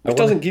 Which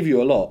doesn't give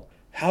you a lot.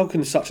 How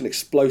can such an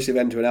explosive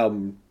end to an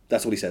album...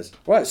 That's all he says.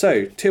 Right,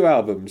 so, 2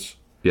 albums.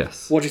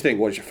 Yes. What do you think?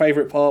 What's your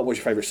favourite part? What's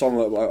your favourite song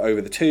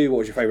over the 2? What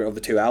was your favourite of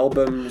the 2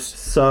 albums?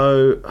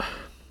 So...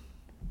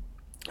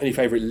 Any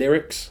favourite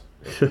lyrics?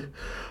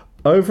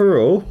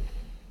 Overall,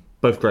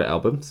 both great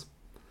albums.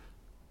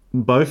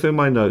 Both in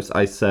my notes,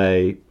 I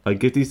say... I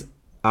give these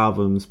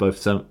albums both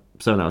 7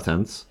 out of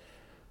 10s.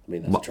 I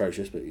mean, that's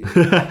atrocious, but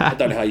I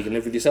don't know how you can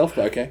live with yourself,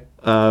 but okay.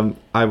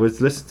 I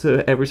would listen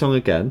to every song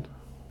again,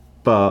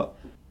 but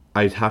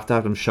I'd have to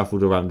have them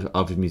shuffled around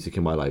other music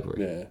in my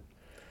library. Yeah.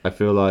 I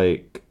feel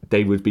like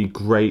they would be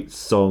great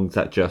songs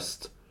that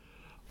just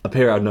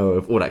appear out of nowhere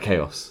with all that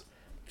chaos.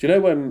 Do you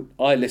know when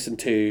I listen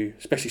to,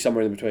 especially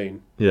Somewhere in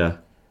Between? Yeah.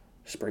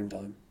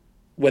 Springtime.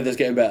 Weather's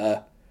getting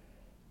better.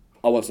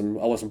 I want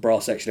some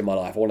brass section in my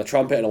life. I want a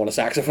trumpet and I want a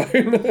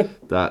saxophone.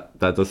 That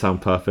does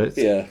sound perfect.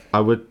 Yeah.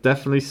 I would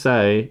definitely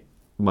say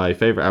my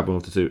favourite album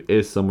of the 2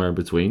 is Somewhere in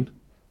Between.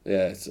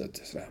 Yeah, it's an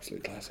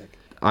absolute classic.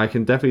 I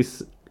can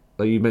definitely,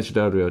 like you mentioned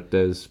earlier,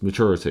 there's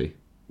maturity.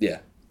 Yeah.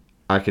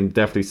 I can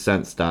definitely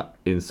sense that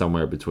in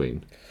somewhere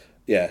between.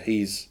 Yeah,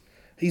 he's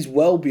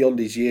well beyond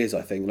his years,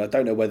 I think. And I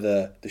don't know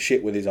whether the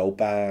shit with his old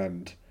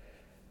band,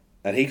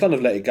 and he kind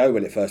of let it go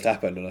when it first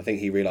happened, and I think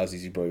he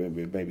realises he probably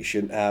maybe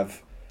shouldn't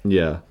have.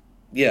 Yeah.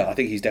 Yeah, I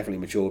think he's definitely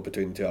matured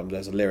between the two albums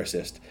as a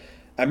lyricist.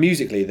 And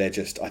musically, I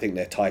think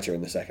they're tighter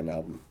in the second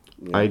album.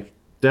 Yeah. I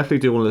definitely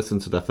do want to listen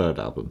to their third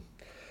album.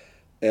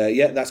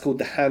 Yeah, that's called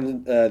the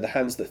Hands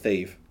That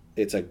Thieve.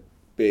 It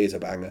is a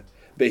banger,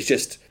 but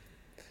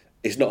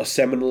it's not as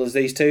seminal as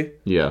these two.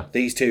 Yeah.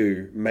 These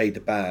two made the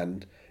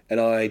band, and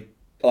I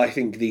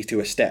think these two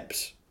are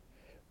steps,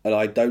 and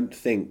I don't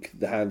think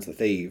the Hands That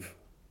Thieve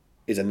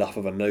is enough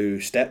of a new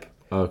step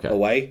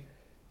away.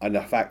 And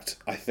in fact,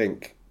 I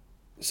think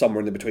Somewhere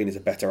in the Between is a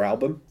better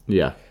album.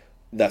 Yeah.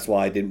 That's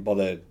why I didn't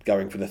bother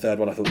going for the third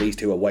one. I thought these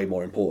two are way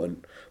more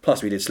important.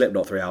 Plus, we did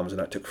Slipknot 3 albums, and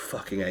that took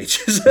fucking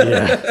ages.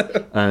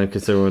 Yeah. And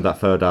considering with that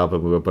third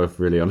album, we were both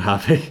really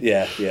unhappy.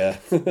 Yeah.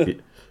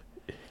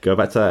 Go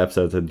back to that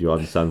episode and you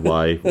understand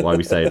why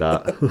we say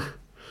that.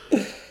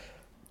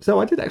 So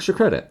I did extra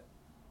credit.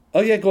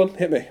 Oh yeah, go on,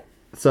 hit me.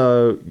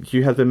 So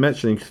you had been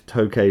mentioning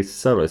Tokei's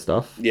solo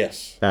stuff.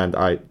 Yes. And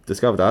I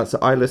discovered that. So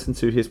I listened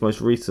to his most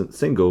recent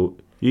single,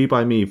 You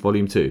By Me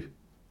Volume 2.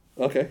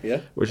 Okay,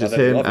 yeah. Which is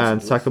him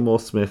and Sagamore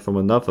Smith from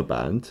another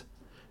band.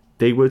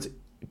 They would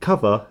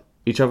cover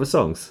each other's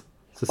songs.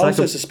 So it's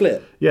a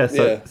split? Yeah,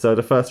 so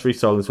the first 3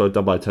 songs were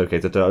done by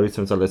Tokei. They're the only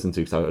songs I listened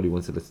to because I only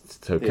wanted to listen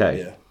to Tokei.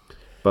 Yeah.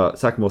 But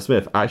Sagamore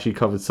Smith actually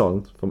covered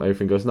songs from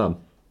Everything Goes Numb.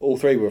 All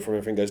 3 were from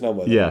Everything Goes Numb,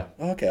 were they? Yeah.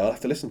 Oh, okay, I'll have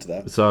to listen to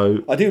that.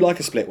 So I do like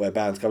a split where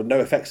bands cover. No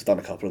Effects have done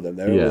a couple of them.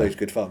 They're always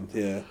good fun.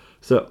 Yeah.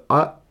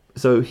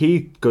 So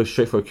he goes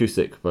straight for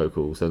acoustic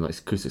vocals and like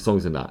acoustic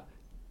songs in that.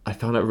 I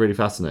found that really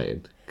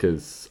fascinating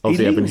because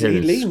obviously I've been hearing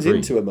him leans scream.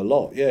 into him a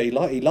lot. Yeah,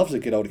 he loves a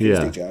good old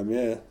acoustic jam.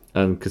 Yeah.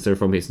 And considering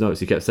from his notes,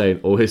 he kept saying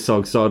all his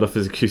songs started off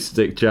as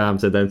acoustic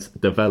jams and then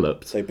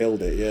developed. They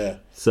build it, yeah.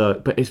 So,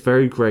 but it's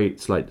very great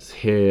to like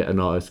hear an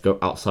artist go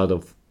outside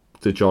of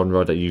the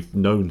genre that you've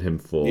known him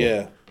for.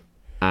 Yeah.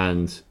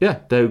 And yeah,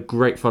 they're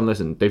great fun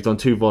listen. They've done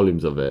 2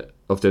 volumes of it,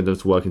 of them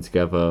just working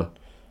together,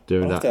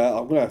 doing that.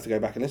 I'm going to have to go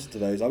back and listen to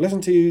those. I've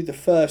listened to the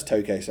first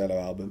Tokei solo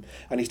album,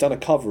 and he's done a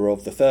cover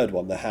of the third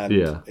one, The Hand.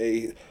 Yeah.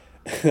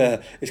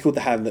 It's called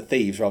The Hand That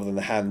Thieves rather than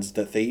The Hands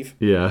That Thieve.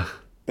 Yeah.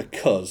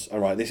 Because,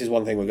 alright, this is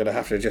one thing we're going to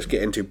have to just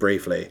get into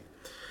briefly.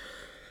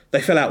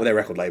 They fell out with their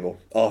record label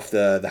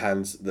after The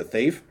Hands That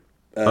Thieve.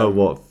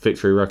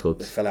 Victory They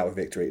Records? fell out with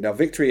Victory. Now,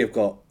 Victory have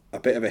got a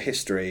bit of a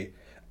history,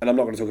 and I'm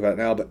not going to talk about it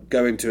now, but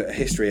go into a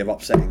history of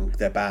upsetting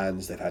their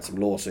bands. They've had some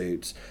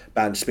lawsuits,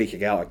 bands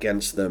speaking out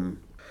against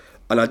them.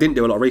 And I didn't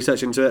do a lot of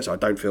research into it, so I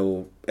don't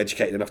feel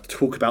educated enough to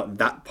talk about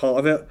that part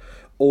of it.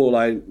 All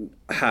I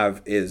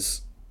have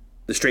is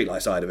the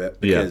Streetlight side of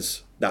it,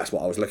 because that's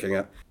what I was looking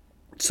at.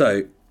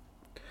 So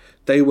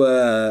they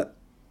were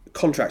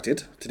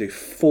contracted to do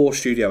 4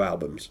 studio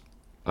albums.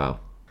 Wow.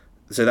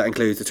 So that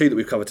includes the 2 that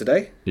we've covered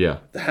today, Yeah.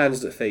 The Hands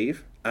That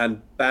Thieve,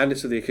 and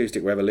Bandits of the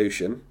Acoustic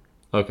Revolution,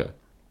 Okay.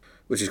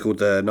 which is called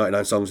the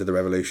 99 Songs of the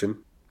Revolution.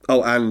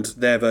 Oh, and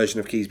their version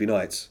of Keysby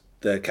Nights,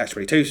 the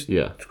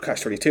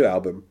Catch-22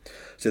 album.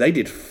 So they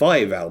did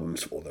 5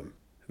 albums for them.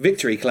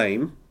 Victory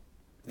claim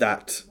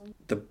that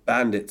the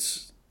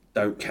Bandits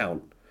don't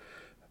count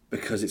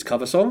because it's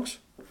cover songs,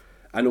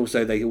 and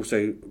also they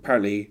also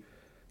apparently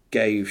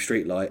gave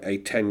Streetlight a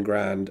 10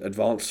 grand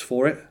advance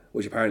for it,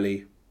 which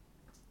apparently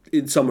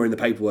somewhere in the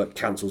paperwork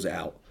cancels it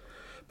out.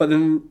 But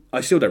then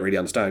I still don't really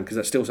understand, because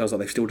that still sounds like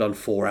they've still done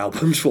 4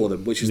 albums for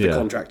them, which is the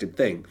contracted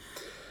thing.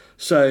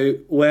 So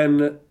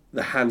when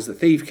The Hands That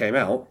Thieve came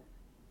out,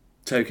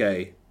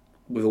 Tokei,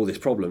 with all these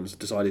problems,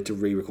 decided to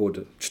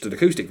re-record just an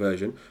acoustic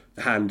version,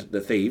 The Hand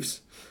That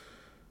Thieves,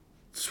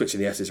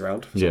 switching the S's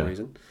around for some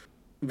reason.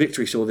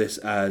 Victory saw this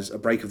as a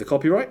break of the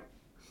copyright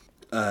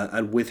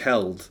and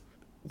withheld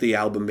the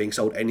album being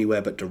sold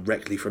anywhere but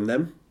directly from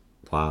them.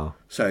 Wow.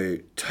 So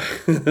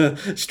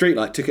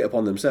Streetlight took it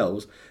upon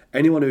themselves.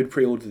 Anyone who had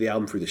pre-ordered the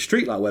album through the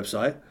Streetlight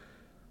website,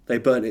 they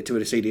burnt it to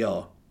a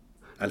CDR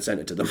and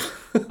sent it to them.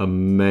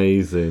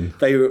 Amazing.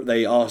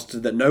 They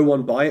asked that no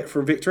one buy it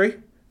from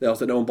Victory. They asked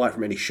that no one buy it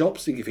from any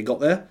shops if it got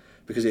there,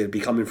 because it would be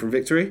coming from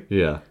Victory.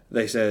 Yeah.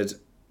 They said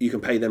you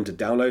can pay them to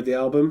download the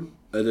album,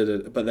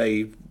 but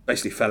they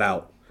basically fell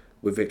out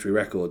with Victory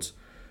Records.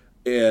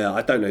 Yeah,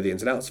 I don't know the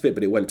ins and outs of it,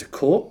 but it went to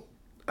court,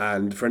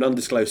 and for an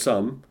undisclosed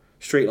sum,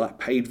 Streetlight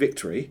paid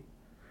Victory,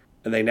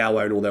 and they now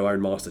own all their own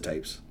master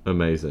tapes.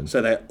 Amazing.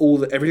 So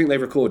everything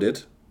they've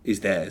recorded is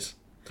theirs.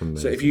 Amazing.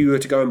 So if you were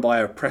to go and buy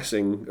a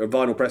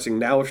vinyl pressing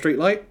now of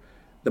Streetlight,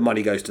 the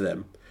money goes to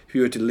them. If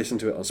you were to listen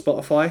to it on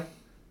Spotify,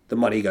 the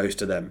money goes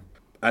to them.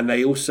 And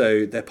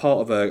they're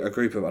part of a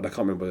group of, and I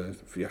can't remember,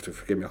 you have to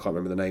forgive me, I can't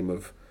remember the name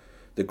of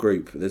the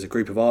group. There's a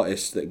group of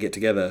artists that get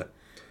together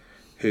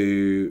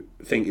who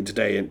think in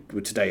today's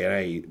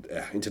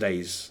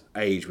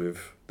age, with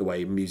the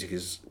way music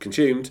is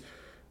consumed,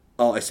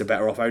 artists are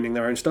better off owning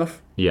their own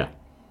stuff. Yeah.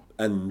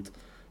 And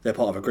they're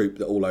part of a group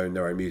that all own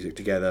their own music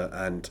together,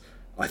 and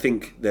I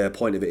think their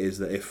point of it is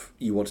that if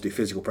you want to do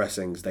physical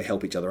pressings, they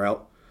help each other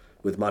out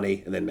with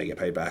money, and then they get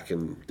paid back,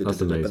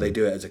 but they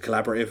do it as a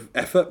collaborative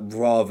effort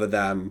rather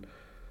than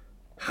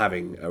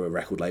having a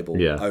record label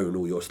own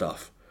all your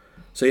stuff.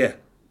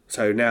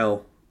 So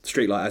now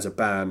Streetlight as a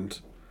band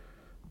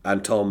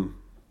and Tom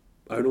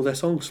own all their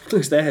songs.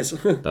 It's theirs.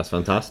 That's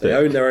fantastic. They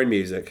own their own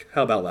music.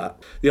 How about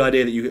that? The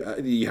idea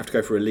that you have to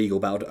go for a legal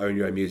battle to own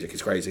your own music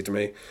is crazy to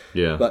me.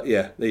 Yeah. But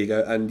yeah, there you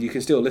go. And you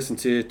can still listen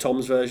to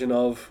Tom's version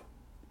of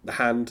The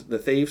Hand That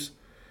Thieves.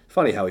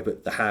 Funny how he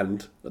put The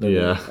Hand.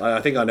 I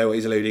think I know what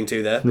he's alluding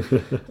to there.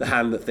 The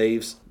Hand That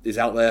Thieves is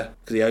out there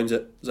because he owns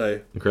it.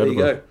 So incredible.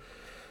 There you go.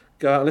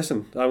 Go out and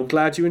listen. I'm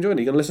glad you enjoyed it.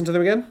 Are you going to listen to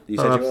them again? You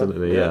said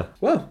absolutely, yeah.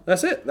 Well,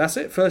 that's it. That's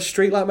it for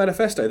Streetlight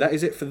Manifesto. That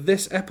is it for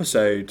this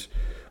episode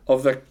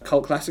of the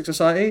Cult Classic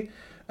Society.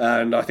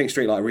 And I think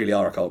Streetlight really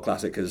are a cult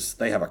classic because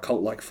they have a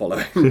cult-like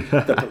following.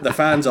 The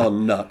fans are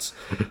nuts.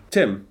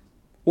 Tim,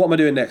 what am I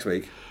doing next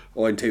week?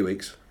 Or in 2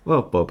 weeks?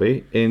 Well,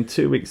 Bobby, in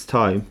 2 weeks'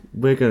 time,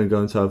 we're going to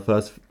go into our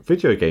first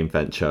video game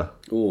venture.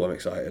 Oh, I'm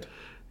excited.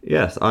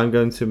 Yes, I'm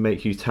going to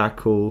make you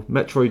tackle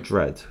Metroid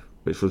Dread,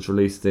 which was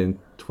released in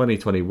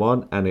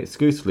 2021 and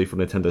exclusively for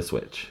Nintendo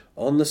Switch.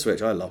 On the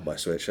Switch, I love my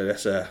Switch. So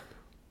let's, the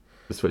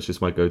Switch is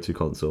my go-to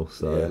console.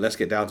 So yeah, let's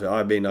get down to it.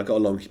 I mean, I've got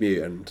a long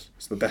commute and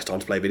it's the best time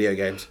to play video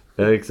games.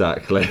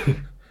 Exactly.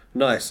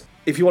 Nice.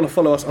 If you want to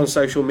follow us on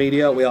social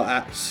media, we are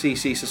at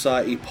CC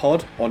Society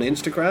Pod on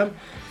Instagram.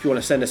 If you want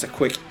to send us a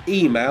quick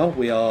email,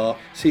 we are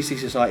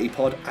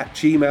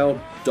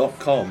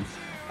ccsocietypod@gmail.com.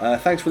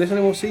 Thanks for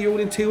listening. We'll see you all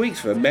in 2 weeks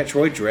for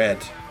Metroid Dread.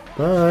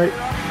 Bye.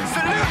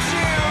 Salute